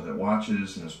person that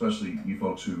watches, and especially you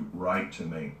folks who write to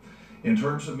me. In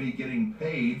terms of me getting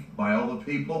paid by all the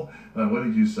people, what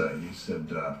did you say? You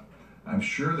said, I'm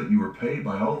sure that you were paid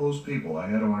by all those people I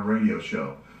had on my radio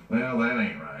show. Well, that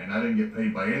ain't right. I didn't get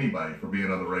paid by anybody for being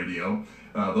on the radio.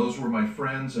 Those were my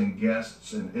friends and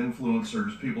guests and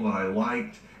influencers, people that I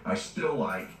liked, I still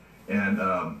like, and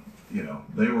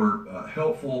they were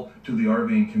helpful to the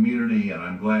RVing community, and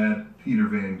I'm glad, Peter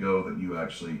Van Gogh, that you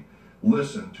actually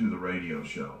listened to the radio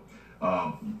show.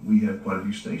 We had quite a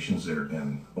few stations there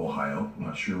in Ohio. I'm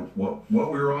not sure what we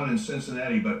were on in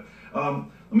Cincinnati, but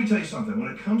let me tell you something.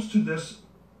 When it comes to this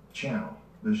channel,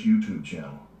 this YouTube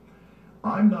channel,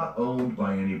 I'm not owned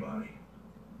by anybody.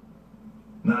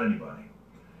 Not anybody.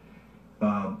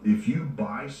 If you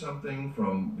buy something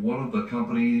from one of the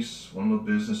companies, one of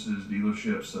the businesses,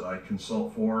 dealerships that I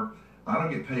consult for, I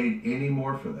don't get paid any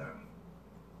more for that.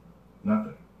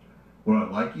 Nothing. Would I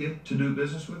like you to do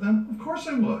business with them? Of course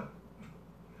I would.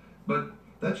 But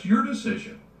that's your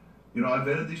decision. You know, I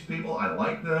vetted these people. I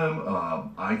like them.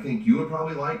 I think you would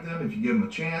probably like them if you give them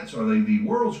a chance. Are they the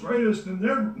world's greatest and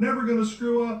they're never going to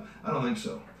screw up? I don't think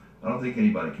so. I don't think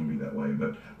anybody can be that way.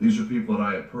 But these are people that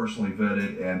I have personally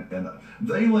vetted, and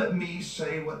they let me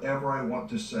say whatever I want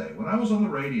to say. When I was on the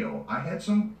radio, I had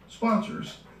some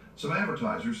sponsors, some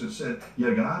advertisers that said,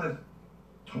 you got to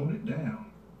tone it down.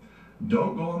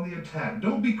 Don't go on the attack.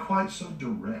 Don't be quite so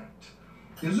direct.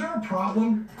 Is there a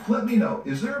problem? Let me know.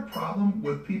 Is there a problem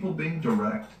with people being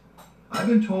direct? I've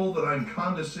been told that I'm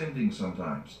condescending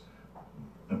sometimes.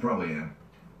 I probably am.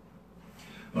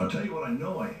 But I'll tell you what I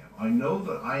know I am. I know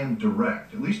that I am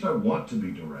direct. At least I want to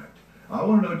be direct. I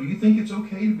want to know, do you think it's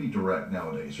okay to be direct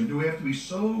nowadays? Or do we have to be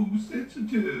so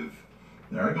sensitive?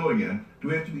 There I go again. Do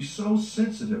we have to be so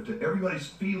sensitive to everybody's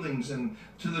feelings and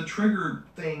to the trigger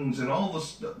things and all the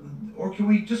stuff? Or can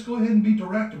we just go ahead and be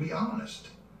direct and be honest?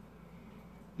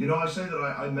 You know, I say that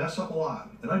I mess up a lot,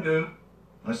 and I do.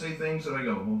 I say things that I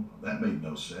go, well, that made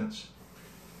no sense.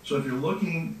 So if you're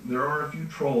looking, there are a few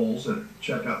trolls that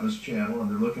check out this channel, and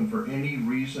they're looking for any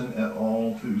reason at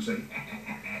all to say,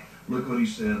 look what he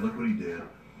said, look what he did.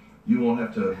 You won't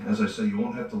have to, as I say, you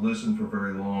won't have to listen for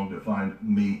very long to find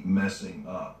me messing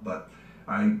up. But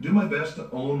I do my best to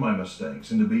own my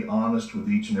mistakes and to be honest with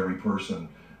each and every person,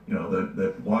 you know,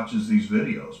 that watches these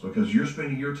videos, because you're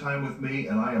spending your time with me,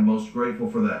 and I am most grateful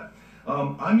for that.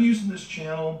 I'm using this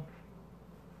channel,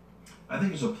 I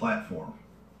think, as a platform.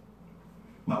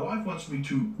 My wife wants me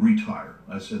to retire.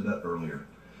 I said that earlier.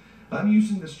 I'm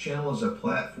using this channel as a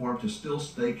platform to still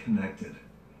stay connected.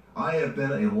 I have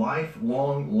been a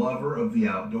lifelong lover of the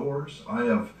outdoors. I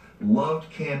have loved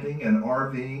camping and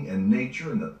RVing and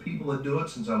nature and the people that do it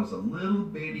since I was a little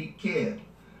bitty kid.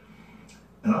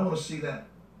 And I want to see that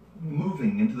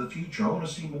moving into the future. I want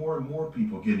to see more and more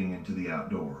people getting into the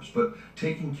outdoors, but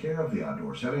taking care of the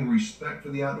outdoors, having respect for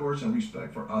the outdoors and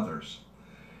respect for others.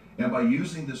 And by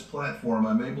using this platform,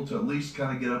 I'm able to at least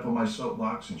kind of get up on my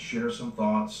soapbox and share some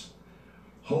thoughts.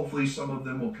 Hopefully some of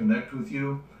them will connect with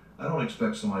you. I don't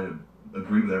expect somebody to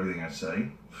agree with everything I say.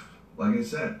 Like I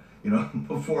said, you know,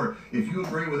 before, if you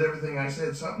agree with everything I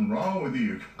said, something wrong with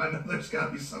you. I know there's got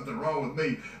to be something wrong with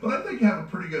me, but I think I have a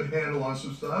pretty good handle on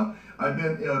some stuff. I've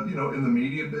been, you know, in the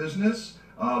media business.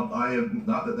 I have,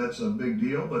 not that that's a big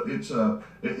deal, but it's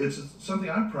something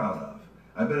I'm proud of.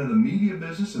 I've been in the media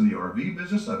business, in the RV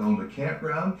business. I've owned a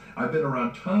campground. I've been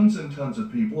around tons and tons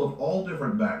of people of all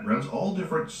different backgrounds, all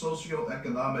different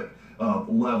socioeconomic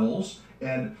levels,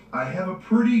 and I have a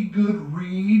pretty good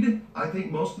read, I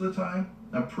think, most of the time.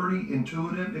 I'm pretty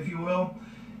intuitive, if you will,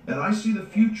 and I see the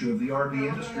future of the RV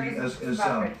industry as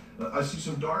I see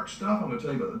some dark stuff. I'm going to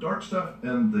tell you about the dark stuff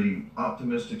and the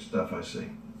optimistic stuff I see.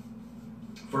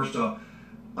 First off,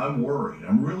 I'm worried.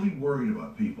 I'm really worried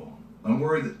about people. I'm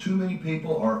worried that too many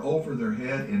people are over their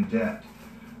head in debt.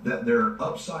 that they're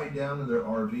upside down in their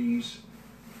RVs.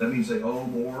 That means they owe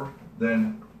more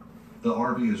than the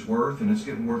RV is worth, and it's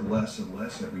getting worth less and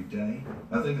less every day.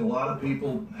 I think a lot of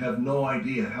people have no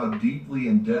idea how deeply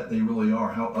in debt they really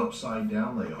are, how upside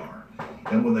down they are.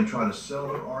 And when they try to sell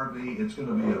their RV, it's going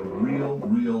to be a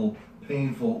real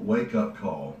painful wake-up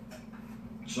call.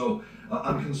 So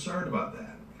I'm concerned about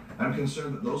that. I'm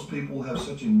concerned that those people have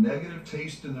such a negative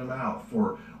taste in their mouth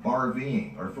for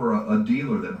RVing or for a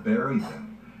dealer that buried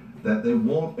them, that they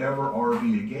won't ever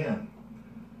RV again.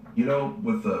 You know,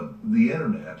 with the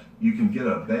internet, you can get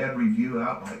a bad review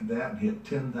out like that and hit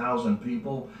 10,000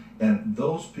 people, and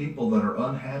those people that are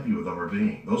unhappy with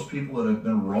RVing, those people that have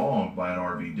been wronged by an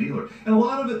RV dealer, and a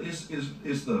lot of it is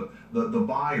the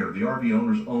buyer, the RV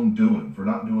owner's own doing for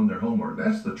not doing their homework.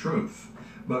 That's the truth.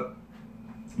 But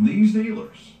these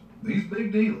dealers, these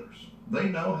big dealers, they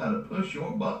know how to push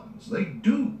your buttons. They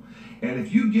do. And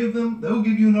if you give them, they'll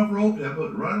give you enough rope to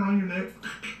put it right around your neck,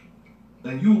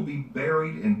 and you will be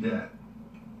buried in debt.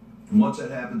 And once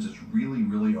that happens, it's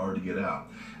really hard to get out.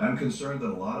 I'm concerned that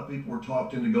a lot of people were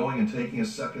talked into going and taking a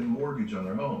second mortgage on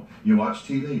their home. You watch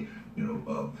TV,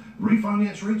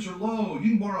 refinance rates are low.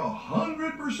 You can borrow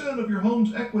 100% of your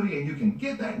home's equity, and you can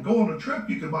get that and go on a trip.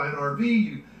 You can buy an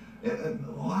RV. And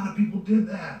a lot of people did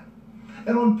that.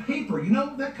 And on paper,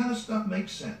 that kind of stuff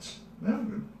makes sense. Well,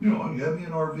 I can have me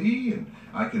an RV, and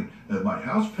I can, my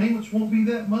house payments won't be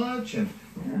that much, and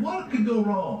what could go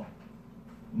wrong?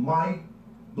 My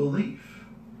belief,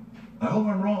 I hope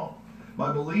I'm wrong,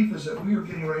 my belief is that we are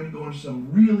getting ready to go into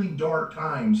some really dark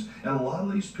times, and a lot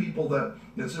of these people that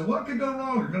say, what could go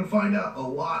wrong? You're going to find out a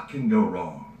lot can go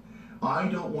wrong. I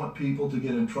don't want people to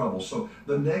get in trouble. So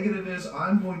the negative is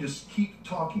I'm going to keep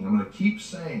talking. I'm going to keep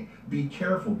saying, be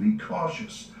careful, be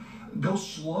cautious, go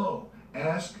slow,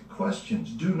 ask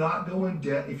questions. Do not go in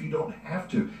debt if you don't have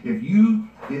to.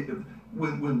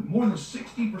 When more than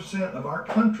 60% of our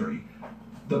country,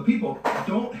 the people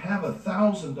don't have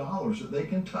 $1,000 that they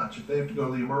can touch if they have to go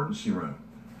to the emergency room.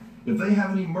 If they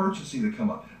have an emergency to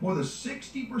come up, more than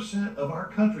 60% of our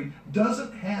country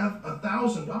doesn't have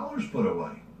 $1,000 put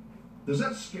away. Does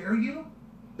that scare you?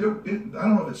 I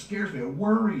don't know if it scares me. It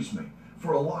worries me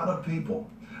for a lot of people.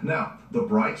 Now, the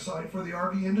bright side for the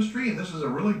RV industry, and this is a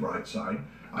really bright side,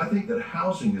 I think that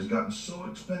housing has gotten so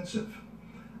expensive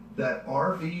that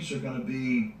RVs are going to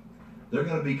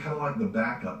be kind of like the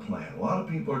backup plan. A lot of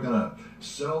people are going to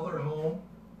sell their home.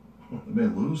 They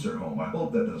may lose their home. I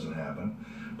hope that doesn't happen.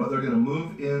 But they're going to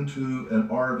move into an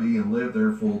RV and live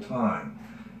there full time.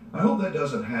 I hope that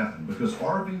doesn't happen, because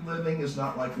RV living is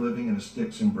not like living in a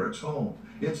sticks and bricks home.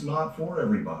 It's not for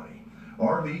everybody.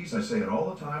 RVs, I say it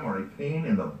all the time, are a pain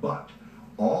in the butt.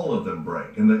 All of them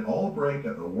break, and they all break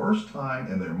at the worst time,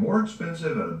 and they're more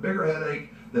expensive and a bigger headache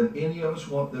than any of us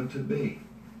want them to be.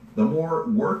 The more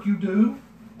work you do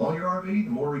on your RV,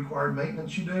 the more required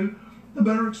maintenance you do, the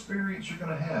better experience you're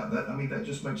going to have. That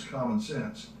just makes common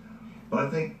sense. But I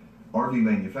think RV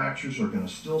manufacturers are going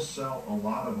to still sell a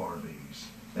lot of RVs.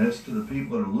 And it's to the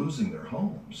people that are losing their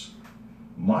homes.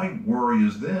 My worry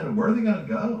is then, where are they going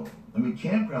to go?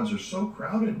 Campgrounds are so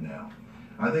crowded now.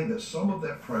 I think that some of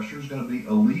that pressure is going to be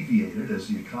alleviated as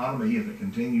the economy, if it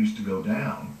continues to go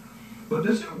down. But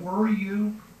does it worry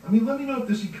you? Let me know if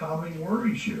this economy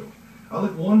worries you. I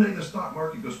look, one day the stock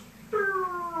market goes,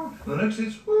 and the next day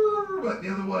it's right the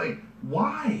other way.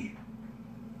 Why?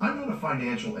 I'm not a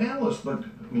financial analyst, but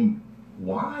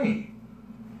why?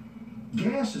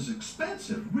 Gas is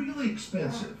expensive, really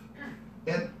expensive.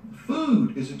 And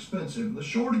food is expensive. The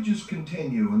shortages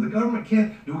continue, and the government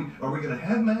can't. Are we going to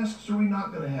have masks, or are we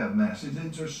not going to have masks?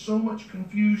 There's so much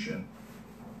confusion.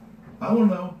 I want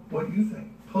to know what you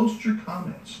think. Post your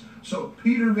comments. So,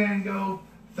 Peter Van Gogh,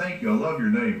 thank you. I love your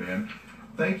name, man.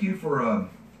 Thank you for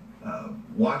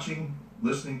watching,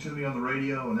 listening to me on the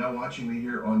radio, and now watching me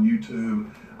here on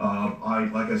YouTube.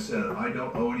 Like I said, I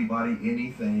don't owe anybody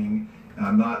anything.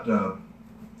 I'm not,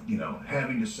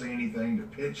 having to say anything to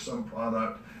pitch some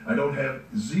product. I don't have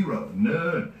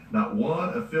none, not one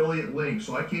affiliate link.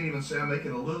 So I can't even say I'm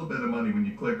making a little bit of money when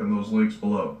you click on those links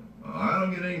below. I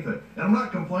don't get anything. And I'm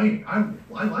not complaining.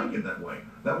 I like it that way.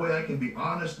 That way I can be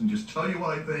honest and just tell you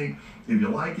what I think. If you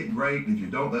like it, great. If you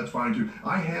don't, that's fine too.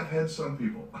 I have had some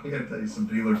people, I got to tell you, some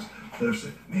dealers that have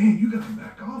said, man, you got to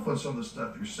back off on some of the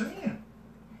stuff you're saying.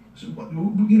 I said,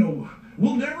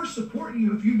 we'll never support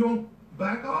you if you don't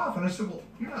back off. And I said, well,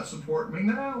 you're not supporting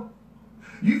me now.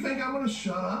 You think I'm going to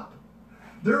shut up?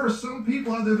 There are some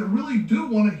people out there that really do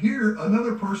want to hear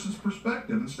another person's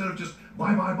perspective instead of just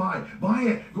buy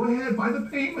it, go ahead, buy the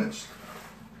payments.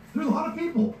 There's a lot of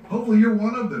people, hopefully you're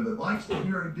one of them, that likes to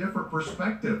hear a different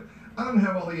perspective. I don't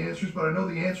have all the answers, but I know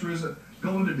the answer isn't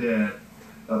go into debt,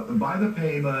 buy the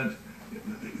payment,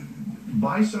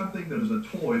 buy something that is a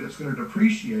toy that's going to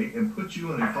depreciate and put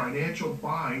you in a financial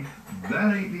bind.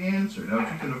 That ain't the answer. Now,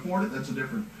 if you can afford it, that's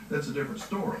a different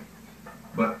story.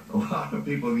 But a lot of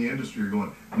people in the industry are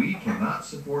going, we cannot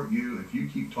support you if you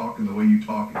keep talking the way you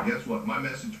talk. And guess what? My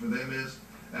message for them is,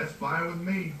 that's fine with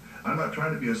me. I'm not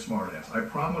trying to be a smartass. I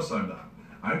promise I'm not.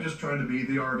 I'm just trying to be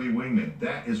the RV wingman.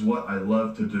 That is what I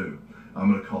love to do. I'm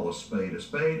going to call a spade a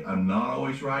spade. I'm not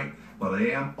always right, but I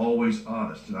am always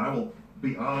honest. And I will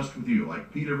be honest with you.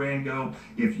 Like Peter Van Gogh,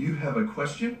 if you have a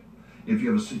question, if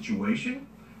you have a situation,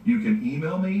 you can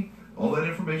email me. All that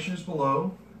information is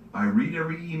below. I read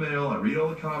every email, I read all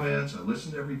the comments, I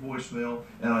listen to every voicemail,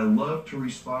 and I love to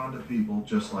respond to people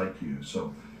just like you.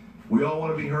 So we all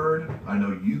want to be heard. I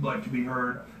know you'd like to be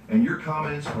heard, and your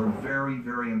comments are very,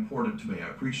 very important to me. I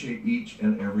appreciate each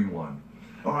and every one.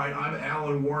 All right, I'm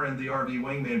Alan Warren, the RV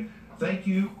Wingman. Thank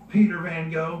you, Peter Van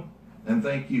Gogh, and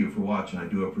thank you for watching. I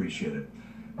do appreciate it.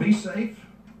 Be safe,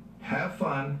 have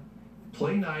fun,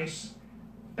 play nice,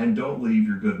 and don't leave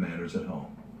your good manners at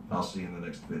home. I'll see you in the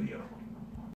next video.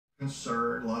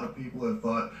 Concerned. A lot of people have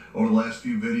thought over the last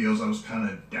few videos I was kind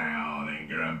of down and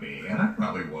grumpy, and I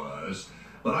probably was,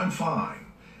 but I'm fine.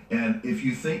 And if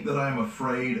you think that I'm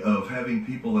afraid of having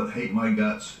people that hate my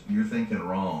guts, you're thinking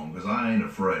wrong, because I ain't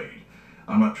afraid.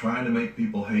 I'm not trying to make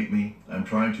people hate me. I'm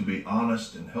trying to be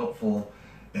honest and helpful,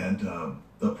 and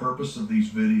the purpose of these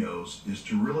videos is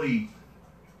to really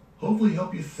hopefully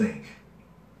help you think.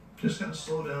 Just kind of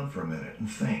slow down for a minute and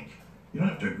think. You don't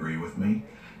have to agree with me.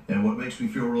 And what makes me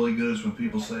feel really good is when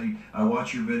people say, I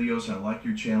watch your videos, I like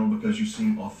your channel because you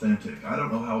seem authentic. I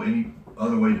don't know how any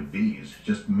other way to be. It's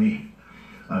just me.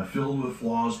 I'm filled with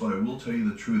flaws, but I will tell you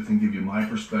the truth and give you my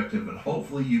perspective, and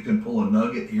hopefully you can pull a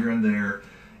nugget here and there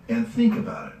and think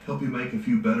about it. Help you make a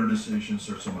few better decisions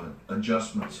or some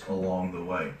adjustments along the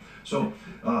way. So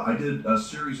I did a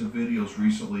series of videos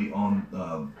recently on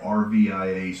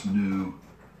RVIA's new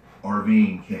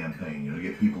RVing campaign, to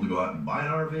get people to go out and buy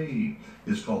an RV.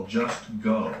 It's called Just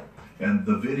Go. And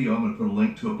the video, I'm going to put a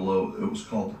link to it below, it was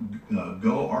called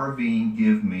Go RVing,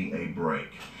 Give Me a Break.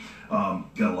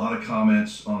 Got a lot of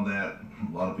comments on that.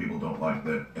 A lot of people don't like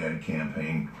that ad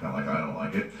campaign, kind of like I don't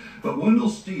like it. But Wendell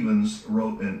Stevens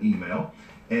wrote an email,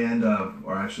 and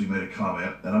or actually made a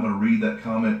comment, and I'm going to read that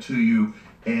comment to you,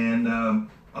 and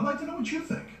I'd like to know what you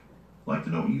think. I'd like to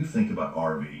know what you think about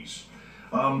RVs.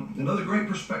 Another great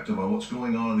perspective on what's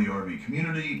going on in the RV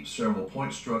community. Several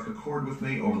points struck a chord with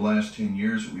me. Over the last 10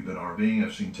 years that we've been RVing,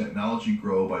 I've seen technology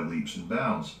grow by leaps and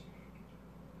bounds.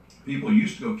 People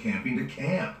used to go camping to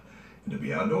camp and to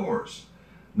be outdoors.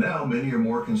 Now many are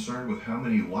more concerned with how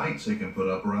many lights they can put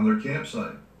up around their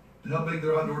campsite, how big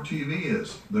their outdoor TV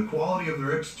is, the quality of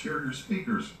their exterior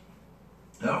speakers,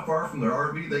 how far from their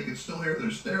RV they can still hear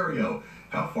their stereo,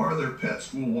 how far their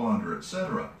pets will wander,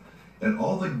 etc. And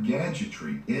all the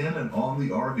gadgetry in and on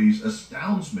the RVs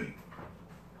astounds me.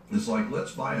 It's like,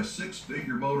 let's buy a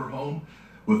 6-figure motorhome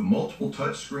with multiple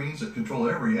touch screens that control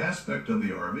every aspect of the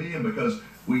RV, and because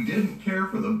we didn't care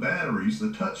for the batteries,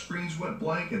 the touch screens went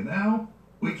blank, and now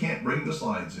we can't bring the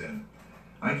slides in.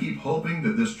 I keep hoping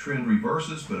that this trend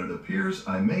reverses, but it appears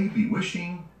I may be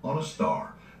wishing on a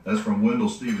star. That's from Wendell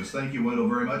Stevens. Thank you, Wendell,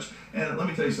 very much. And let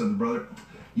me tell you something, brother.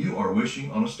 You are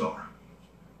wishing on a star.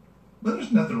 But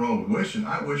there's nothing wrong with wishing.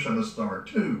 I wish on a star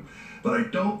too. But I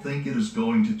don't think it is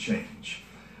going to change.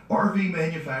 RV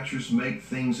manufacturers make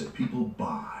things that people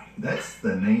buy. That's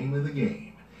the name of the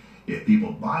game. If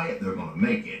people buy it, they're going to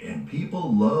make it. And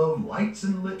people love lights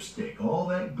and lipstick, all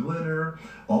that glitter,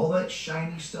 all that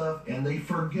shiny stuff, and they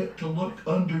forget to look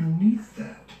underneath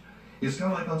that. It's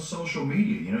kind of like on social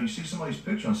media. You know, you see somebody's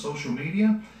picture on social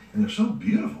media, and they're so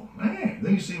beautiful. Man,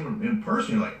 then you see them in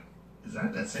person, you're like, is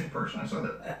that same person I saw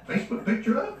that Facebook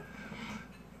picture of?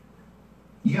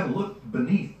 You got to look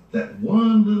beneath that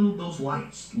one little, those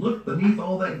lights. Look beneath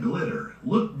all that glitter.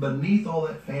 Look beneath all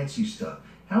that fancy stuff.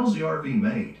 How's the RV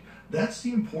made? That's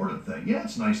the important thing. Yeah,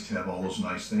 it's nice to have all those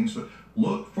nice things, but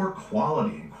look for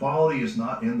quality. And quality is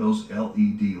not in those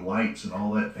LED lights and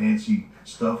all that fancy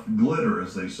stuff, glitter,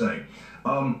 as they say.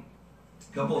 A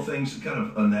couple of things, kind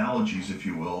of analogies, if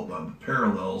you will,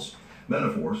 parallels,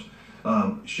 metaphors.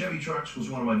 Chevy Trucks was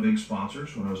one of my big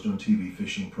sponsors when I was doing TV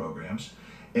fishing programs.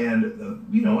 And,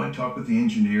 you know, I talked with the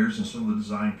engineers and some of the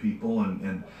design people,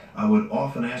 and I would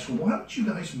often ask, well, why don't you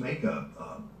guys make a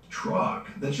truck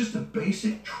that's just a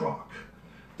basic truck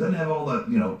Doesn't have all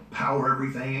the, power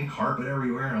everything and carpet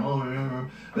everywhere and all.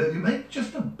 But you make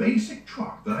just a basic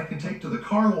truck that I can take to the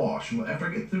car wash after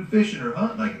I get through fishing or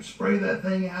hunting. I can spray that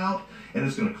thing out, and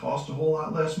it's going to cost a whole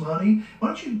lot less money. Why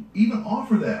don't you even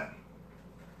offer that?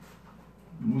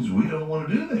 Because we don't want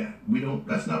to do that. We don't.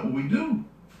 That's not what we do.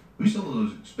 We sell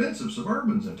those expensive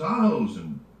Suburbans and Tahoes,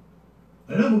 and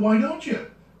I know, but why don't you?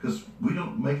 Because we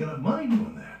don't make enough money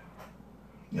doing that.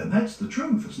 And that's the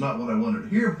truth. It's not what I wanted to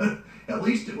hear, but at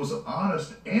least it was an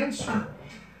honest answer.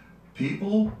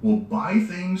 People will buy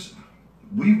things.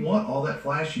 We want all that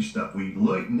flashy stuff. We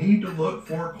need to look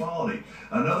for quality.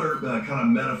 Another kind of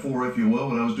metaphor, if you will,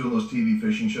 when I was doing those TV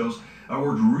fishing shows, I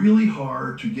worked really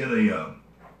hard to get a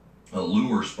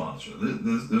lure sponsor.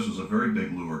 This was a very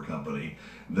big lure company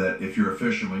that if you're a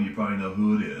fisherman, you probably know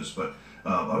who it is, but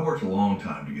I worked a long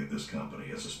time to get this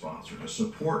company as a sponsor, to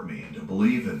support me and to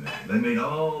believe in me. They made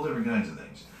all different kinds of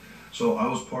things. So I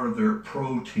was part of their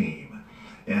pro team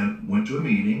and went to a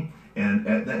meeting, and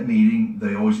at that meeting,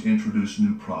 they always introduced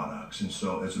new products. And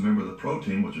so as a member of the pro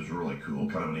team, which is really cool,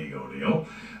 kind of an ego deal,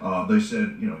 they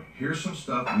said, here's some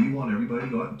stuff. We want everybody to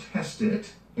go out and test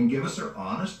it and give us their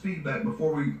honest feedback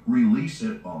before we release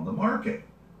it on the market.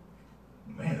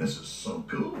 Man, this is so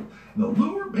cool. And the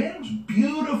lure, man, it was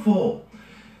beautiful.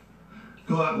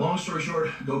 Go out, long story short,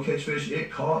 go catch fish.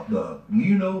 It caught the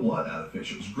you-know-what out of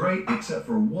fish. It was great, except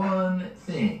for one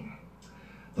thing.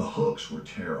 The hooks were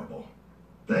terrible.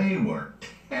 They were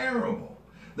terrible.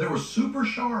 They were super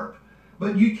sharp,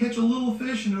 but you catch a little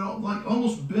fish and it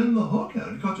almost bend the hook out.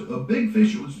 If you caught a big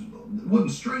fish, it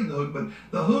wouldn't straighten the hook, but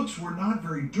the hooks were not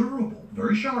very durable,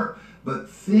 very sharp, but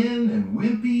thin and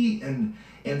wimpy.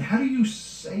 And how do you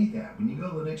say that when you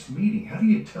go to the next meeting? How do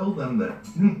you tell them that,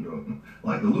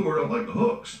 like the lure, don't like the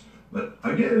hooks? But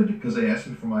I did, because they asked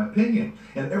me for my opinion.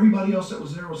 And everybody else that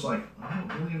was there was like, I don't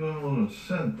believe I would have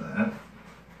said that.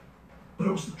 But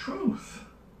it was the truth.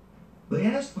 They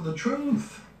asked for the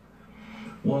truth.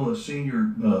 One of the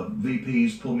senior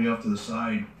VPs pulled me off to the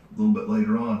side a little bit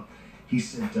later on. He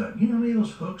said, you know how many of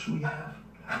those hooks we have?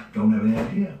 I don't have any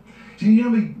idea. So you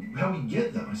know how we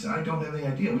get them? I said, I don't have any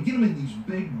idea. We get them in these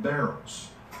big barrels.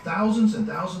 Thousands and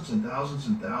thousands and thousands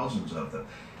and thousands of them.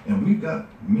 And we've got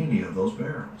many of those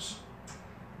barrels.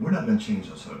 We're not going to change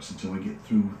those hooks until we get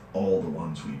through all the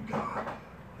ones we've got.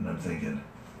 And I'm thinking,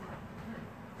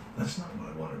 that's not what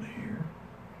I wanted to hear.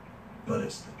 But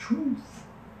it's the truth.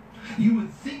 You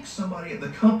would think somebody at the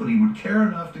company would care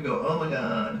enough to go, oh my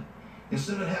God,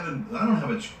 instead of having, I don't know how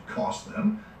much it cost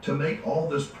them to make all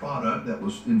this product that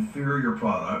was inferior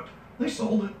product. They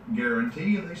sold it.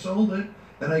 Guarantee you they sold it.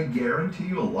 And I guarantee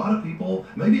you a lot of people,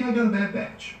 maybe I got a bad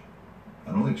batch.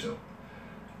 I don't think so.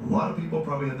 A lot of people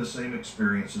probably had the same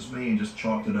experience as me and just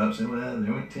chalked it up, saying, well,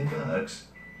 they went $10.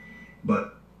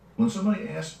 But when somebody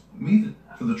asks me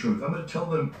for the truth, I'm going to tell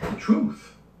them the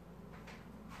truth.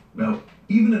 Now,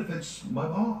 even if it's my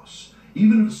boss,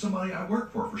 even if it's somebody I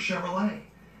work for Chevrolet,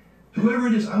 whoever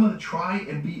it is, I'm going to try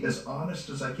and be as honest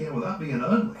as I can without being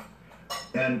ugly.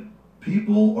 And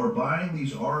people are buying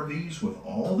these RVs with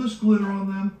all this glitter on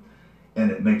them, and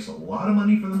it makes a lot of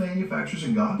money for the manufacturers,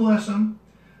 and God bless them,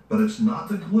 but it's not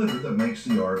the glitter that makes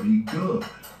the RV good.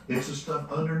 It's the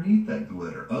stuff underneath that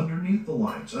glitter, underneath the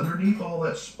lights, underneath all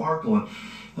that sparkle, and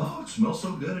oh, it smells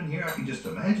so good in here, I can just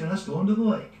imagine us going to the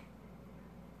lake.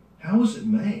 How is it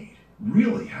made?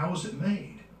 Really, how is it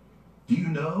made? Do you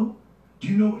know? Do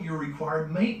you know what your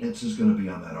required maintenance is going to be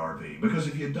on that RV? Because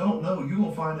if you don't know, you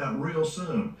will find out real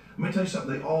soon. Let me tell you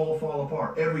something, they all fall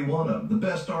apart. Every one of them. The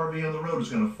best RV on the road is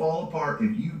going to fall apart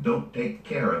if you don't take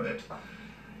care of it.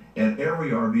 And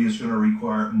every RV is going to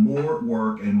require more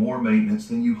work and more maintenance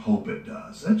than you hope it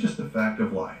does. That's just a fact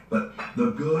of life. But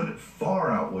the good far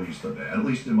outweighs the bad, at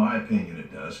least in my opinion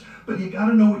it does. But you got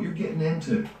to know what you're getting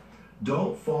into.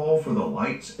 Don't fall for the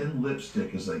lights and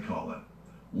lipstick, as they call it.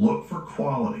 Look for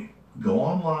quality. Go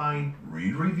online,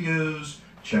 read reviews,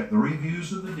 check the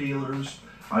reviews of the dealers.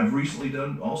 I've recently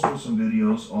done also some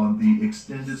videos on the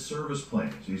extended service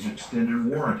plans, these extended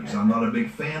warranties. I'm not a big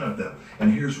fan of them.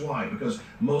 And here's why, because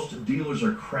most dealers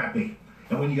are crappy.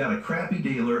 And when you got a crappy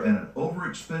dealer and an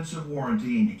overexpensive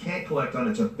warranty and you can't collect on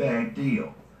it, it's a bad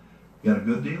deal. You got a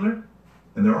good dealer?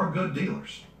 And there are good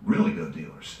dealers, really good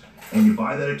dealers. And you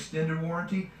buy that extended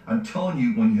warranty, I'm telling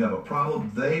you, when you have a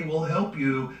problem, they will help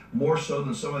you more so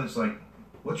than somebody that's like,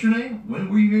 what's your name? When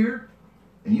were you here?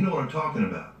 And you know what I'm talking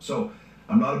about. So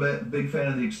I'm not a big fan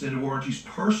of the extended warranties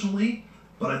personally,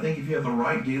 but I think if you have the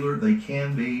right dealer, they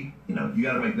can be, you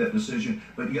got to make that decision,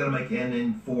 but you got to make an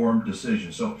informed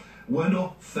decision. So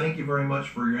Wendell, thank you very much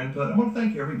for your input. I want to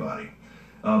thank everybody.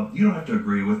 You don't have to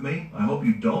agree with me. I hope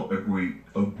you don't agree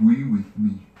with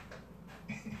me.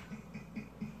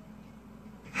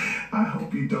 I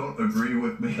hope you don't agree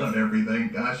with me on everything.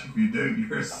 Gosh, if you do,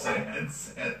 you're a sad,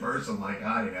 sad person like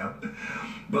I am.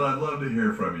 But I'd love to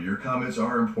hear from you. Your comments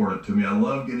are important to me. I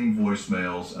love getting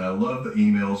voicemails, and I love the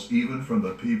emails, even from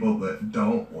the people that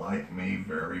don't like me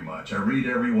very much. I read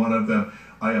every one of them.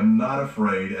 I am not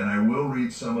afraid, and I will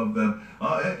read some of them.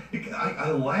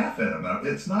 I laugh at them.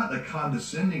 It's not a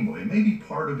condescending way. Maybe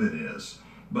part of it is.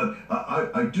 But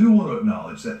I do want to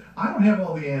acknowledge that I don't have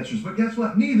all the answers, but guess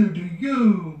what? Neither do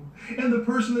you. And the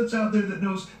person that's out there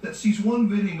that sees one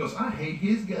video and goes, I hate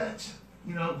his guts.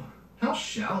 You know, how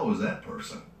shallow is that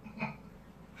person? I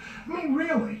mean,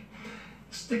 really.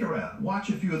 Stick around. Watch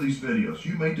a few of these videos.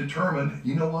 You may determine,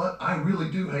 you know what? I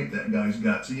really do hate that guy's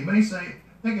guts. So you may say,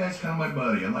 that guy's kind of my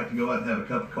buddy. I'd like to go out and have a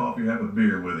cup of coffee or have a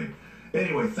beer with him.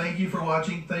 Anyway, thank you for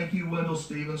watching. Thank you, Wendell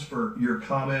Stevens, for your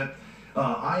comment.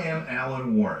 I am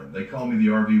Alan Warren. They call me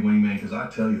the RV Wingman because I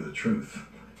tell you the truth.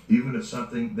 Even if it's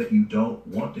something that you don't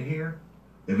want to hear,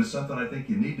 if it's something I think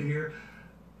you need to hear,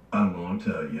 I'm going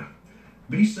to tell you.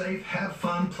 Be safe, have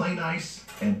fun, play nice,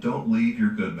 and don't leave your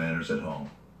good manners at home.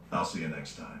 I'll see you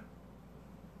next time.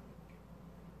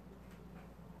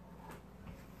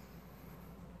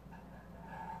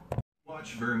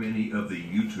 Watch very many of the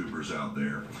YouTubers out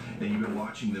there, and you've been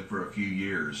watching them for a few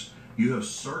years. You have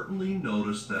certainly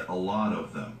noticed that a lot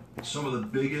of them, some of the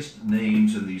biggest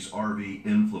names in these RV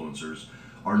influencers,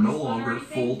 are no longer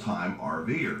full-time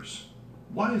RVers.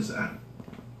 Why is that?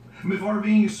 I mean, if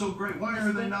RVing is so great, why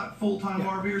are they not full-time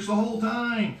RVers the whole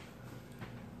time?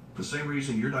 The same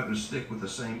reason you're not going to stick with the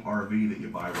same RV that you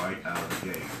buy right out of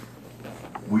the gate.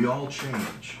 We all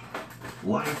change.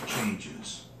 Life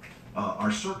changes.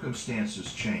 Our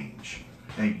circumstances change.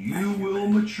 And you will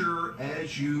mature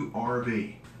as you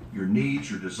RV. Your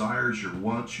needs, your desires, your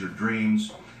wants, your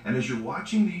dreams. And as you're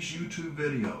watching these YouTube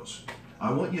videos,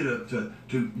 I want you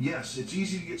to yes, it's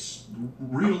easy to get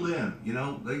reeled in. You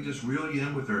know, they just reel you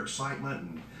in with their excitement.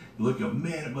 And you look at,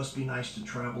 man, it must be nice to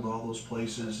travel to all those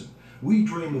places. And we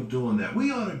dream of doing that.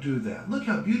 We ought to do that. Look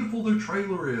how beautiful their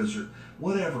trailer is, or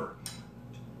whatever.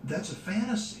 That's a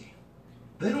fantasy.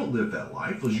 They don't live that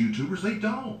life. Those YouTubers, they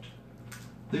don't.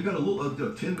 They've got a little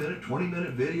 10-minute,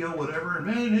 20-minute video, whatever, and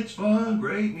man, it's fun,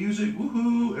 great music,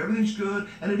 woohoo, everything's good,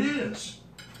 and it is.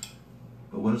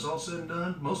 But when it's all said and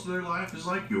done, most of their life is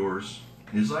like yours.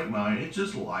 It's like mine. It's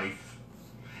just life.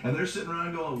 And they're sitting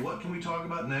around going, what can we talk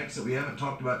about next that we haven't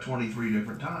talked about 23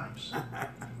 different times?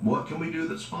 What can we do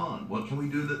that's fun? What can we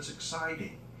do that's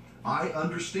exciting? I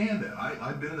understand that.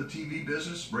 I've been in the TV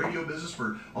business, radio business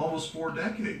for almost 4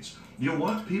 decades. You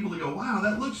want people to go, wow,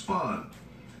 that looks fun.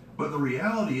 But the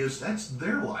reality is that's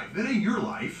their life. It ain't your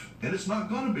life, and it's not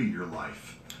going to be your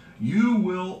life. You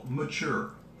will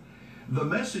mature. The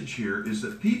message here is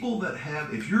that people that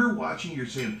have, if you're watching, you're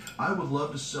saying, I would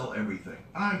love to sell everything.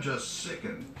 I'm just sick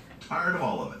and tired of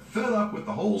all of it. Fed up with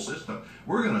the whole system.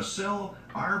 We're going to sell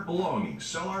our belongings,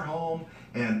 sell our home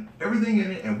and everything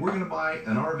in it, and we're going to buy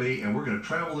an RV, and we're going to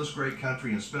travel this great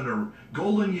country and spend our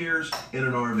golden years in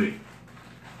an RV.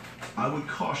 I would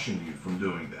caution you from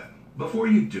doing that. Before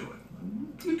you do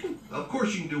it, of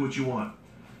course you can do what you want.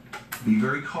 Be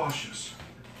very cautious.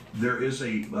 There is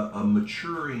a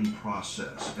maturing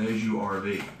process as you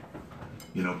RV.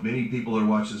 You know, many people that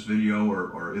watch this video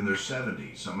are in their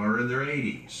 70s, some are in their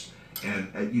 80s.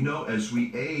 And you know, as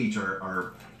we age,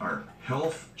 our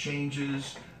health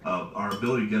changes, our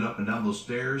ability to get up and down those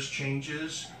stairs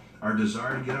changes, our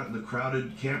desire to get out in the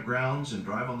crowded campgrounds and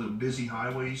drive on the busy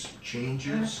highways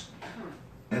changes.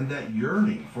 And that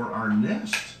yearning for our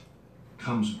nest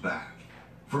comes back.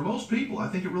 For most people, I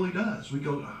think it really does. We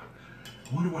go,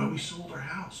 I wonder why we sold our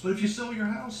house. But if you sell your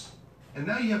house, and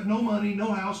now you have no money,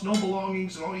 no house, no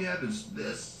belongings, and all you have is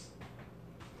this,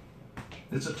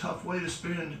 it's a tough way to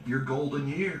spend your golden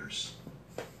years.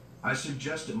 I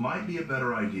suggest it might be a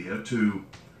better idea to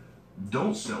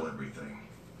don't sell everything,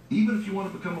 even if you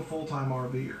want to become a full-time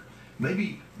RVer.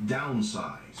 Maybe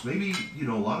downsize. Maybe, you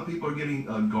know, a lot of people are getting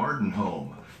a garden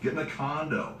home, getting a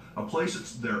condo, a place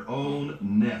that's their own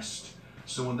nest.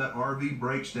 So when that RV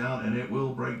breaks down, and it will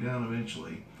break down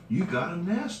eventually, you got a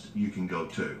nest you can go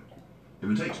to. If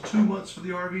it takes 2 months for the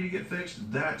RV to get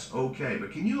fixed, that's okay.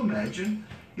 But can you imagine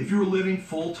if you were living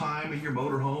full-time in your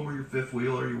motorhome or your fifth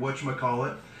wheel or your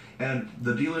whatchamacallit, and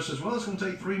the dealer says, well, it's going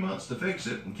to take 3 months to fix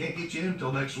it and can't get you in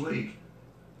until next week.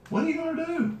 What are you going to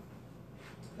do?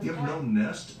 You have no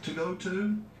nest to go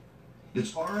to?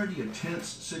 It's already a tense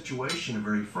situation and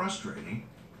very frustrating.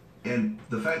 And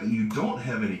the fact that you don't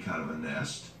have any kind of a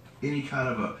nest, any kind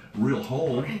of a real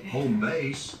home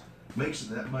base, makes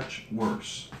it that much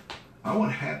worse. I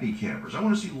want happy campers. I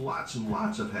want to see lots and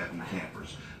lots of happy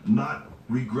campers, not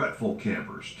regretful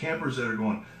campers that are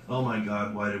going, oh my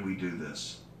God, why did we do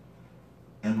this?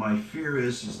 And my fear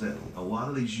is that a lot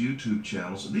of these YouTube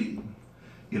channels, these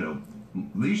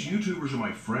YouTubers are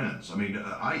my friends. I mean,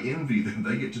 I envy them.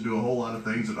 They get to do a whole lot of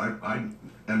things that I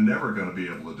am never going to be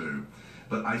able to do.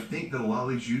 But I think that a lot of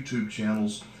these YouTube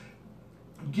channels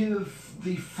give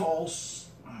the false,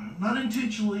 not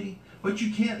intentionally, but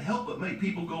you can't help but make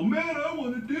people go, man, I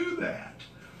want to do that.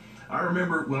 I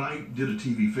remember when I did a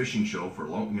TV fishing show for a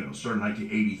long, started in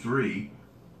 1983.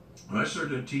 When I started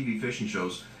doing TV fishing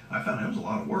shows, I found it was a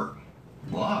lot of work.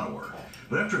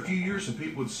 But after a few years, some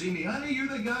people would see me, honey, you're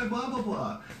that guy, blah, blah,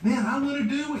 blah. Man, I want to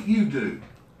do what you do.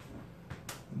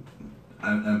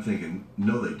 I'm thinking,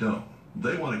 no, they don't.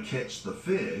 They want to catch the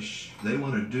fish. They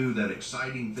want to do that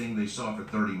exciting thing they saw for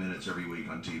 30 minutes every week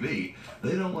on TV.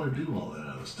 They don't want to do all that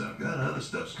other stuff. That other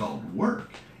stuff's called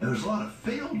work. And there's a lot of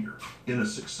failure in a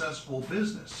successful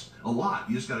business. A lot.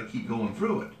 You just got to keep going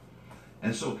through it.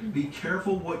 And so be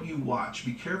careful what you watch.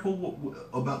 Be careful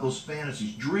about those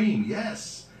fantasies. Dream,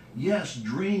 yes. Yes,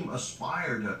 dream,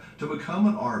 aspire to become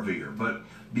an RVer. But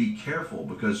be careful,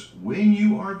 because when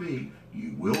you RV,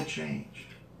 you will change.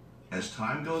 As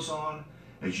time goes on,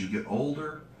 as you get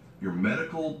older, your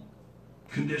medical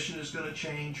condition is going to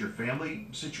change, your family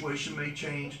situation may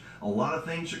change, a lot of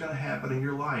things are going to happen in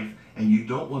your life, and you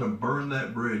don't want to burn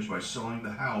that bridge by selling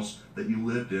the house that you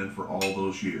lived in for all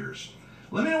those years.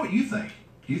 Let me know what you think.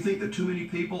 Do you think that too many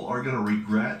people are going to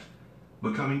regret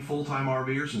becoming full-time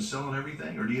RVers and selling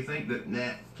everything? Or do you think that,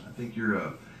 nah, I think you're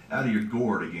out of your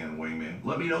gourd again, Wingman?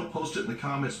 Let me know. Post it in the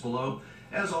comments below.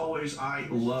 As always, I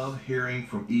love hearing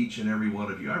from each and every one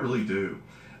of you. I really do.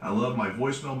 I love my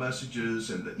voicemail messages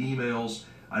and the emails.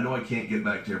 I know I can't get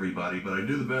back to everybody, but I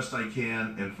do the best I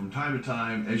can. And from time to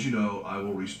time, as you know, I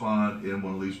will respond in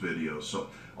one of these videos. So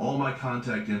all my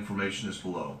contact information is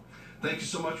below. Thank you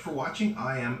so much for watching.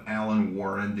 I am Alan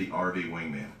Warren, the RV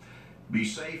Wingman. Be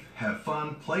safe, have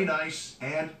fun, play nice,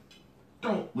 and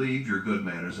don't leave your good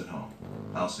manners at home.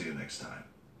 I'll see you next time.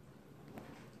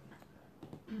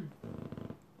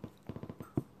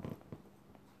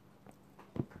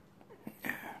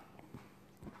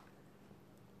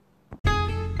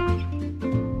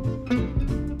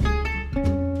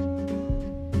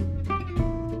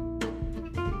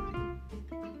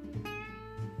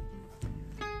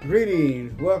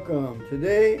 Greetings, welcome.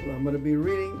 Today I'm going to be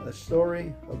reading a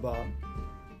story about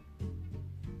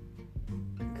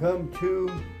Come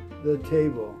to the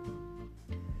Table.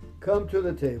 Come to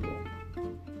the Table.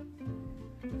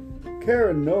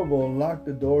 Karen Noble locked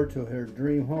the door to her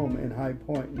dream home in High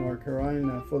Point, North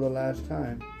Carolina for the last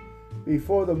time.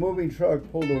 Before the moving truck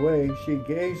pulled away, she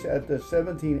gazed at the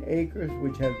 17 acres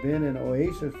which had been an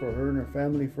oasis for her and her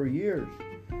family for years.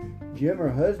 Jim,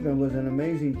 her husband, was an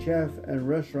amazing chef and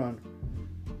restaurant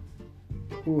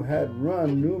who had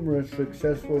run numerous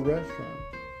successful restaurants.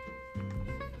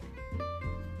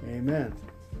 Amen.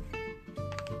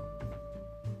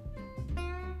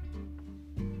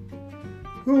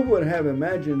 Who would have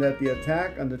imagined that the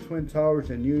attack on the Twin Towers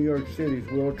in New York City's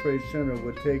World Trade Center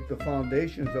would take the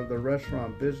foundations of the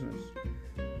restaurant business?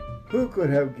 Who could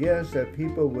have guessed that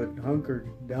people would hunker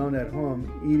down at home,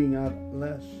 eating out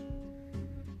less?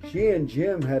 She and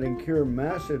Jim had incurred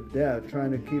massive debt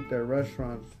trying to keep their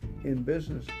restaurants in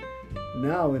business.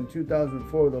 Now, in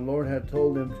 2004, the Lord had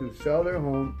told them to sell their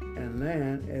home and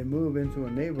land and move into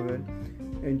a neighborhood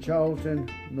in Charleston,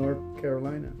 North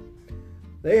Carolina.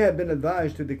 They had been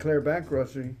advised to declare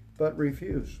bankruptcy, but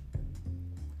refused.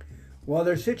 While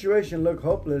their situation looked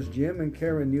hopeless, Jim and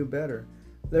Karen knew better.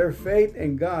 Their faith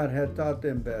in God had taught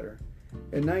them better.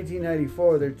 In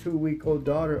 1994, their 2-week-old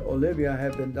daughter, Olivia,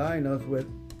 had been diagnosed with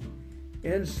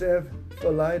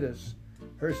encephalitis.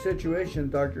 Her situation,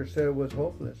 doctors said, was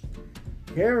hopeless.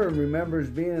 Karen remembers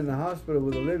being in the hospital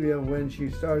with Olivia when she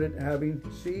started having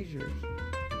seizures.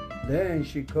 Then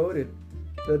she coded.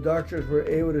 The doctors were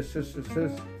able to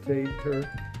resuscitate her,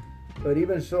 but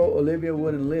even so, Olivia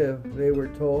wouldn't live. They were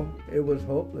told it was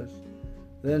hopeless.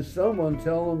 Then someone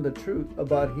told them the truth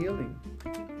about healing.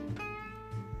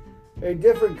 A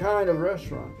different kind of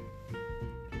restaurant.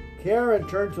 Karen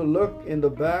turned to look in the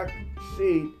back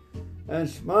seat and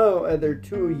smile at their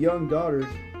 2 young daughters,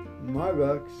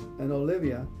 Margax and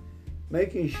Olivia,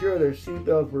 making sure their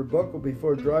seatbelts were buckled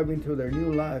before driving to their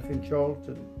new life in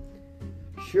Charleston.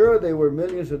 Sure, they were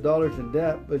millions of dollars in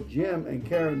debt, but Jim and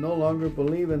Karen no longer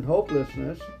believe in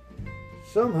hopelessness.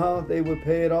 Somehow they would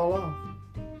pay it all off.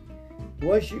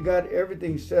 Once she got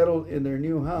everything settled in their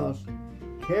new house,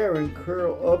 Karen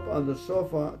curled up on the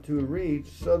sofa to read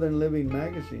Southern Living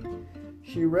magazine.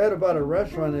 She read about a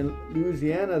restaurant in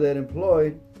Louisiana that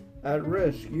employed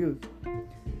at-risk youth.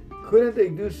 Couldn't they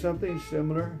do something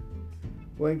similar?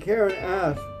 When Karen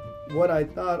asked what I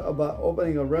thought about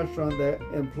opening a restaurant that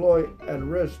employ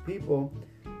at-risk people,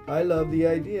 I love the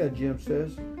idea, Jim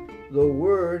says. The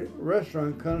word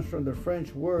restaurant comes from the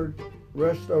French word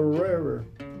restaurer,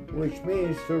 which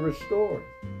means to restore.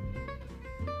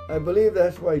 I believe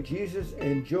that's why Jesus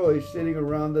enjoyed sitting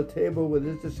around the table with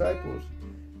his disciples.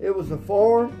 It was a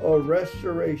form of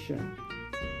restoration.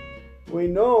 We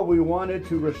know we wanted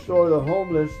to restore the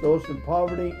homeless, those in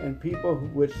poverty, and people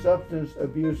with substance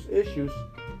abuse issues.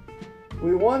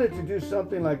 We wanted to do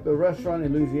something like the restaurant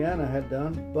in Louisiana had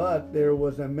done, but there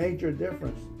was a major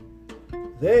difference.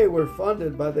 They were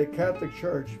funded by the Catholic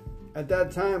Church. At that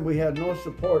time, we had no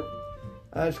support.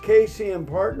 As KCM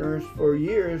partners for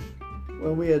years,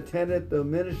 when we attended the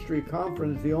ministry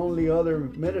conference, the only other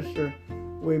minister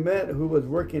we met who was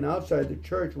working outside the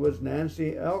church was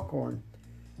Nancy Alcorn.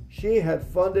 She had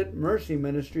funded Mercy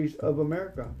Ministries of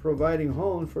America, providing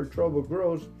homes for troubled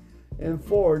girls in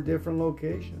 4 different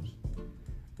locations.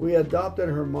 We adopted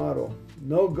her motto: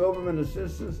 no government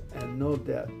assistance and no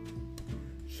debt.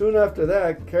 Soon after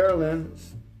that, Carolina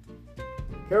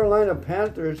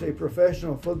Panthers, a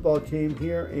professional football team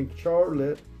here in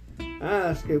Charlotte,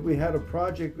 asked if we had a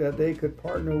project that they could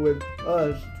partner with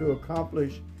us to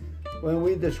accomplish. When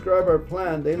we described our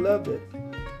plan, they loved it.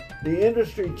 The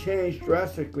industry changed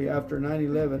drastically after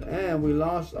 9/11, and we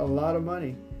lost a lot of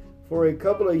money. For a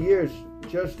couple of years,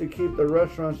 just to keep the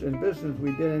restaurants in business,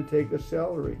 we didn't take a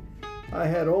salary. I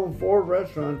had owned 4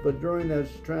 restaurants, but during this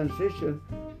transition,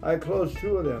 I closed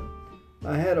 2 of them.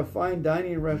 I had a fine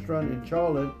dining restaurant in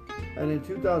Charlotte, and in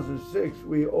 2006,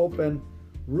 we opened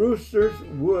Rooster's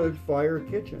Wood Fire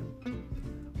Kitchen.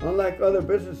 Unlike other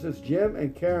businesses, Jim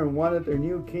and Karen wanted their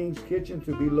new King's Kitchen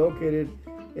to be located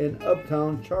in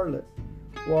uptown Charlotte.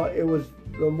 While it was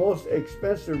the most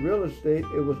expensive real estate,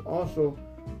 it was also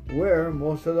where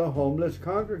most of the homeless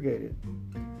congregated.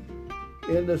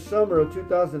 In the summer of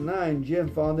 2009, Jim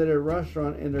founded a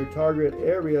restaurant in their target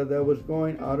area that was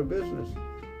going out of business.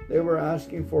 They were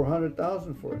asking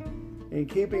 $400,000 for it. In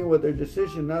keeping with their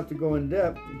decision not to go in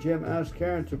debt, Jim asked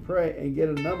Karen to pray and get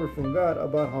a number from God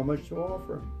about how much to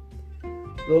offer.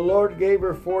 The Lord gave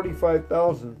her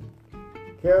 $45,000.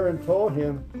 Karen told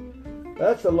him,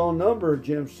 "That's a low number,"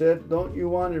 Jim said. "Don't you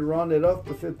want to round it up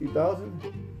to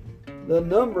 $50,000? "The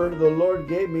number the Lord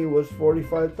gave me was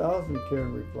 $45,000,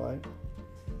 Karen replied.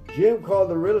 Jim called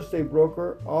the real estate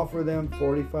broker, offered them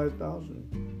 $45,000.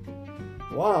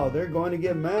 "Wow, they're going to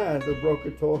get mad," the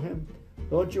broker told him.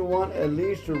 "Don't you want at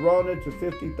least to round it to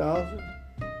 $50,000?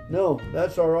 "No,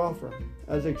 that's our offer."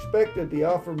 As expected, the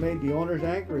offer made the owners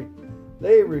angry.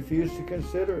 They refused to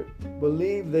consider it.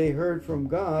 Believed they heard from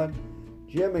God,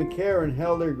 Jim and Karen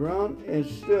held their ground and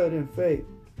stood in faith.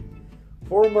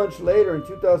 4 months later, in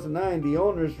 2009, the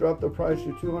owners dropped the price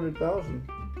to $200,000.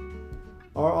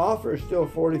 "Our offer is still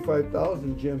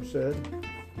 $45,000, Jim said.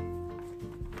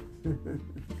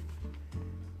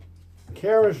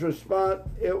 Karen's response,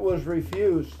 it was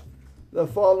refused. The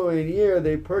following year,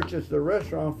 they purchased the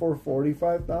restaurant for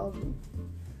 $45,000.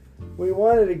 We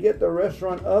wanted to get the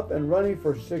restaurant up and running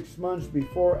for 6 months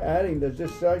before adding the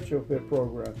discipleship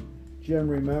program, Jim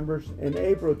remembers. In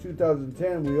April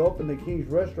 2010, we opened the King's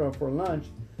Restaurant for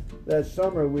lunch. That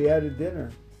summer, we added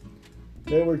dinner.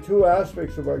 There were 2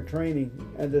 aspects of our training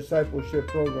and discipleship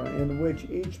program in which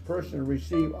each person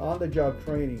received on-the-job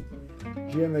training,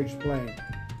 Jim explained.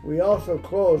 We also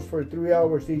close for 3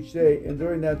 hours each day, and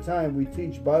during that time, we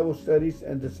teach Bible studies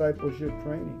and discipleship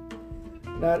training.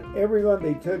 Not everyone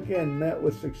they took in met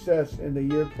with success in the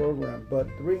year program, but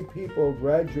 3 people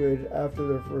graduated after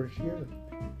their first year.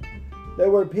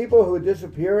 There were people who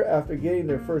disappeared after getting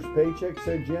their first paycheck,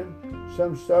 said Jim.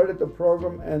 Some started the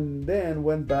program and then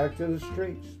went back to the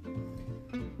streets.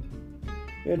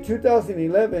 In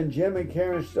 2011, Jim and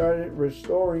Karen started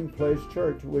Restoring Place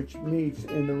Church, which meets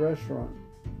in the restaurant.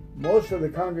 Most of the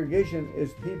congregation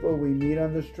is people we meet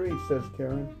on the street, says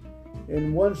Karen.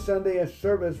 In one Sunday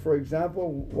service, for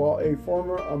example, while a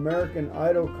former American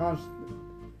Idol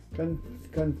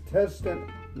contestant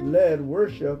led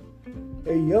worship,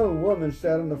 a young woman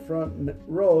sat on the front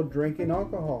row drinking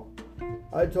alcohol.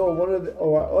 I told one of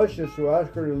our ushers to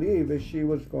ask her to leave if she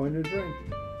was going to drink.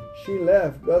 She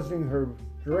left, guzzling her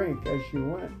drink as she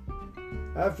went.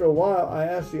 After a while, I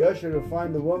asked the usher to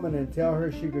find the woman and tell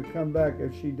her she could come back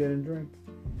if she didn't drink.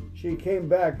 She came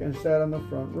back and sat on the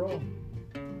front row.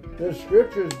 The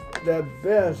scriptures that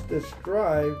best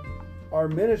describe our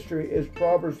ministry is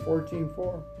Proverbs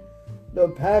 14:4, the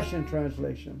Passion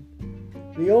Translation.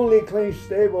 The only clean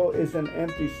stable is an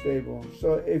empty stable.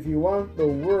 So if you want the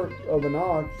work of an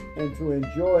ox and to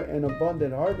enjoy an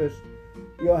abundant harvest,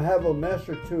 you'll have a mess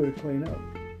or two to clean up.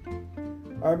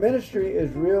 Our ministry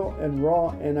is real and raw,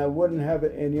 and I wouldn't have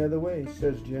it any other way,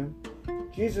 says Jim.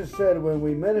 Jesus said when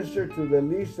we minister to the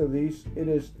least of these, it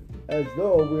is as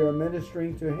though we are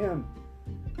ministering to him.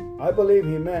 I believe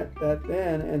he meant that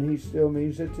then, and he still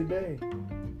means it today.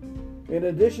 In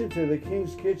addition to the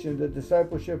King's Kitchen, the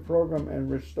discipleship program, and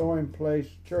Restoring Place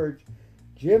Church,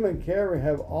 Jim and Carrie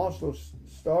have also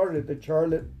started the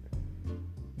Charlotte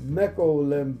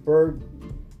Mecklenburg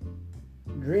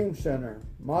Dream Center,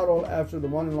 modeled after the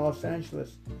one in Los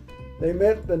Angeles. They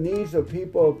met the needs of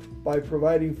people by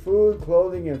providing food,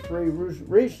 clothing, and free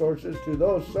resources to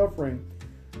those suffering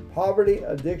poverty,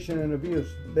 addiction, and abuse.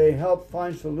 They help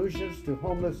find solutions to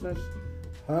homelessness,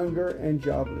 hunger, and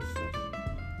joblessness.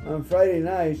 On Friday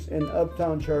nights in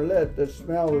uptown Charlotte, the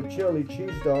smell of chili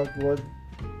cheese dogs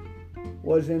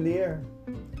was in the air.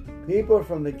 People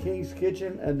from the King's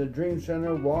Kitchen and the Dream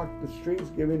Center walked the streets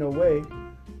giving away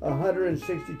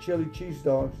 160 chili cheese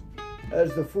dogs.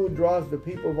 As the food draws, the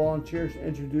people volunteers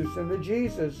introduce them to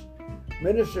Jesus,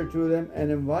 minister to them, and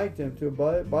invite them to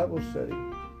a Bible study.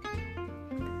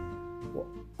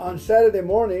 On Saturday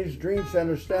mornings, Dream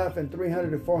Center staff and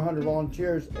 300 to 400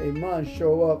 volunteers a month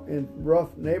show up in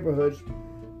rough neighborhoods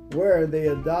where they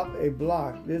adopt a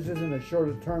block. This isn't a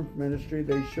short-term ministry.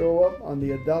 They show up on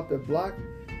the adopted block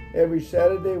every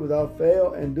Saturday without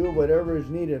fail and do whatever is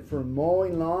needed, from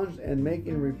mowing lawns and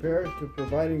making repairs to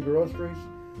providing groceries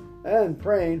and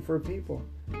praying for people.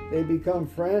 They become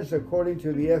friends. According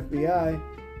to the FBI,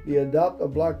 the Adopt a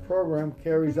Block program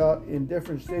carries out in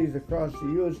different cities across the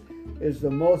U.S. is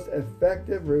the most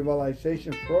effective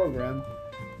revitalization program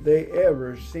they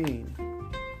ever seen.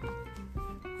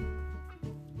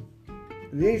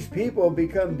 These people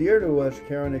become dear to us,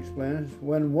 Karen explains.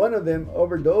 When one of them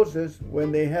overdoses,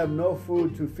 when they have no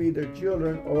food to feed their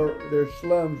children, or their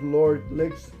slums Lord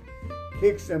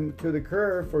kicks them to the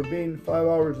curb for being 5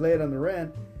 hours late on the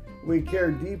rent, we care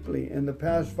deeply. In the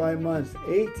past 5 months,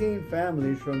 18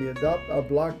 families from the Adopt a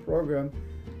Block program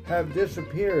have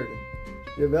disappeared.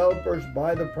 Developers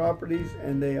buy the properties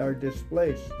and they are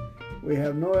displaced. We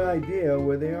have no idea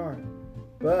where they are,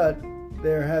 but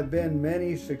there have been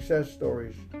many success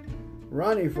stories.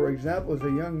 Ronnie, for example, is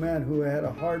a young man who had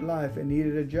a hard life and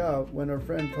needed a job. When a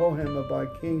friend told him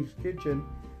about King's Kitchen,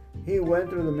 he went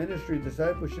through the ministry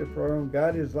discipleship program,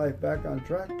 got his life back on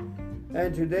track,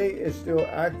 and today is still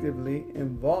actively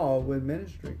involved with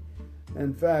ministry.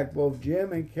 In fact, both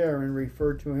Jim and Karen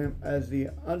refer to him as the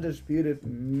undisputed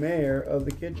mayor of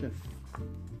the kitchen.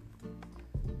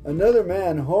 Another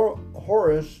man,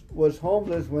 Horace, was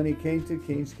homeless when he came to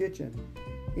King's Kitchen.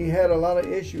 He had a lot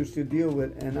of issues to deal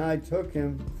with, and I took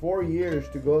him 4 years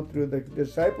to go through the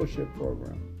discipleship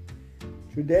program.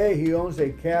 Today, he owns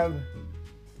a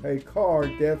car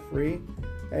debt-free,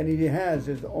 and he has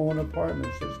his own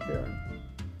apartment, says Karen.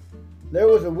 There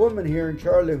was a woman here in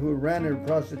Charlotte who ran a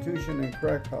prostitution and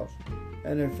crack house,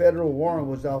 and a federal warrant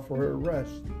was out for her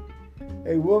arrest.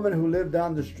 A woman who lived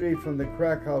down the street from the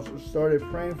crack house started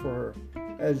praying for her,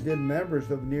 as did members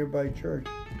of a nearby church.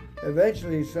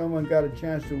 Eventually, someone got a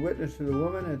chance to witness to the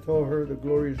woman and told her the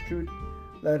glorious truth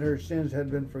that her sins had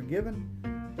been forgiven,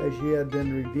 that she had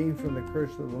been redeemed from the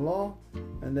curse of the law,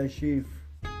 and that she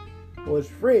was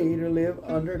free to live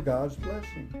under God's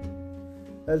blessing.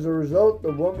 As a result,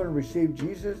 the woman received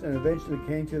Jesus and eventually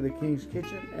came to the King's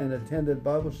Kitchen and attended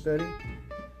Bible study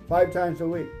 5 times a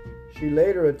week. She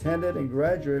later attended and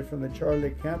graduated from the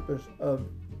Charlotte campus of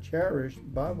Charis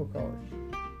Bible College.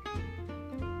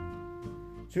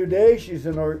 Today, she's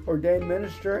an ordained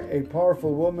minister, a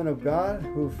powerful woman of God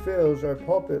who fills our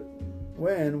pulpit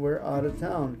when we're out of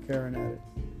town, Karen added.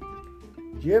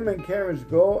 Jim and Karen's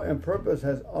goal and purpose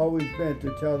has always been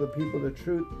to tell the people the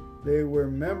truth. They were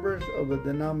members of a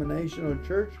denominational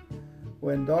church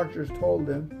when doctors told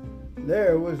them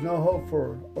there was no hope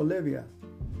for Olivia.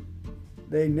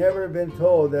 They never been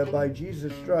told that by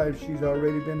Jesus' stripes she's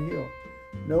already been healed.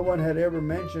 No one had ever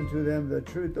mentioned to them the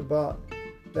truth about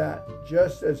that.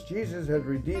 Just as Jesus had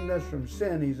redeemed us from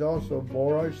sin, he's also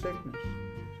bore our sickness.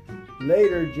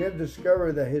 Later, Jim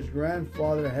discovered that his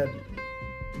grandfather had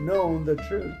known the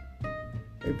truth.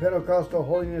 A Pentecostal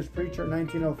holiness preacher in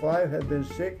 1905 had been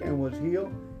sick and was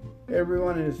healed.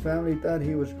 Everyone in his family thought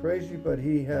he was crazy, but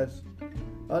he has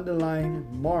underlined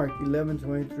Mark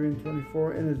 11:23 and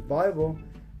 24 in his Bible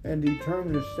and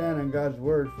determined to stand on God's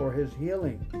word for his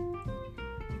healing.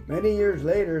 Many years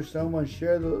later, someone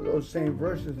shared those same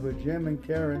verses with Jim and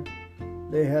Karen.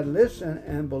 They had listened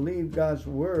and believed God's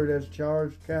word as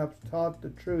Charles Capps taught the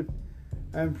truth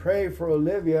and prayed for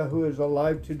Olivia, who is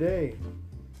alive today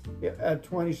at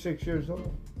 26 years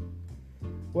old.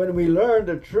 When we learned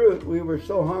the truth, we were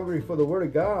so hungry for the Word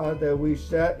of God that we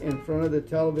sat in front of the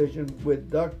television with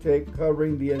duct tape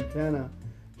covering the antenna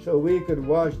so we could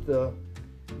watch the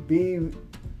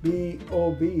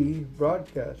BOB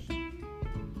broadcast.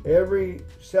 Every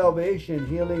salvation,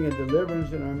 healing, and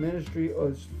deliverance in our ministry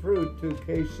owes fruit to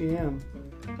KCM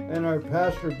and our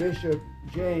pastor, Bishop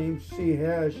James C.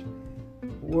 Hash.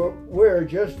 We're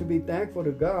just to be thankful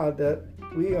to God that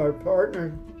we are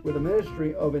partnered with a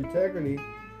ministry of integrity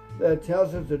that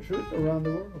tells us the truth around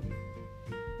the world.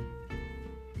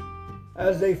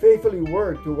 As they faithfully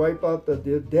work to wipe out the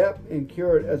debt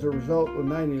incurred as a result of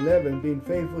 9/11, being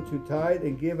faithful to tithe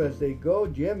and give as they go,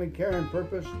 Jim and Karen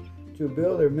purpose to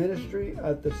build their ministry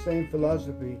at the same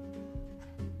philosophy.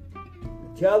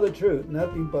 Tell the truth,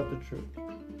 nothing but the truth.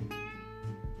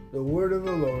 The word of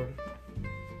the Lord.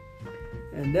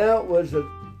 And that was a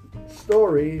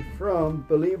story from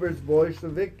Believer's Voice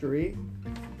of Victory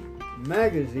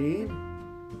magazine,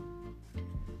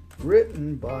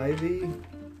 written by the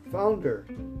founder,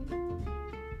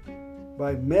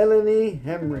 by Melanie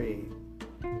Henry.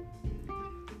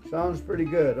 Sounds pretty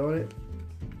good, don't it?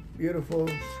 Beautiful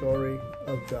story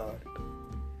of God.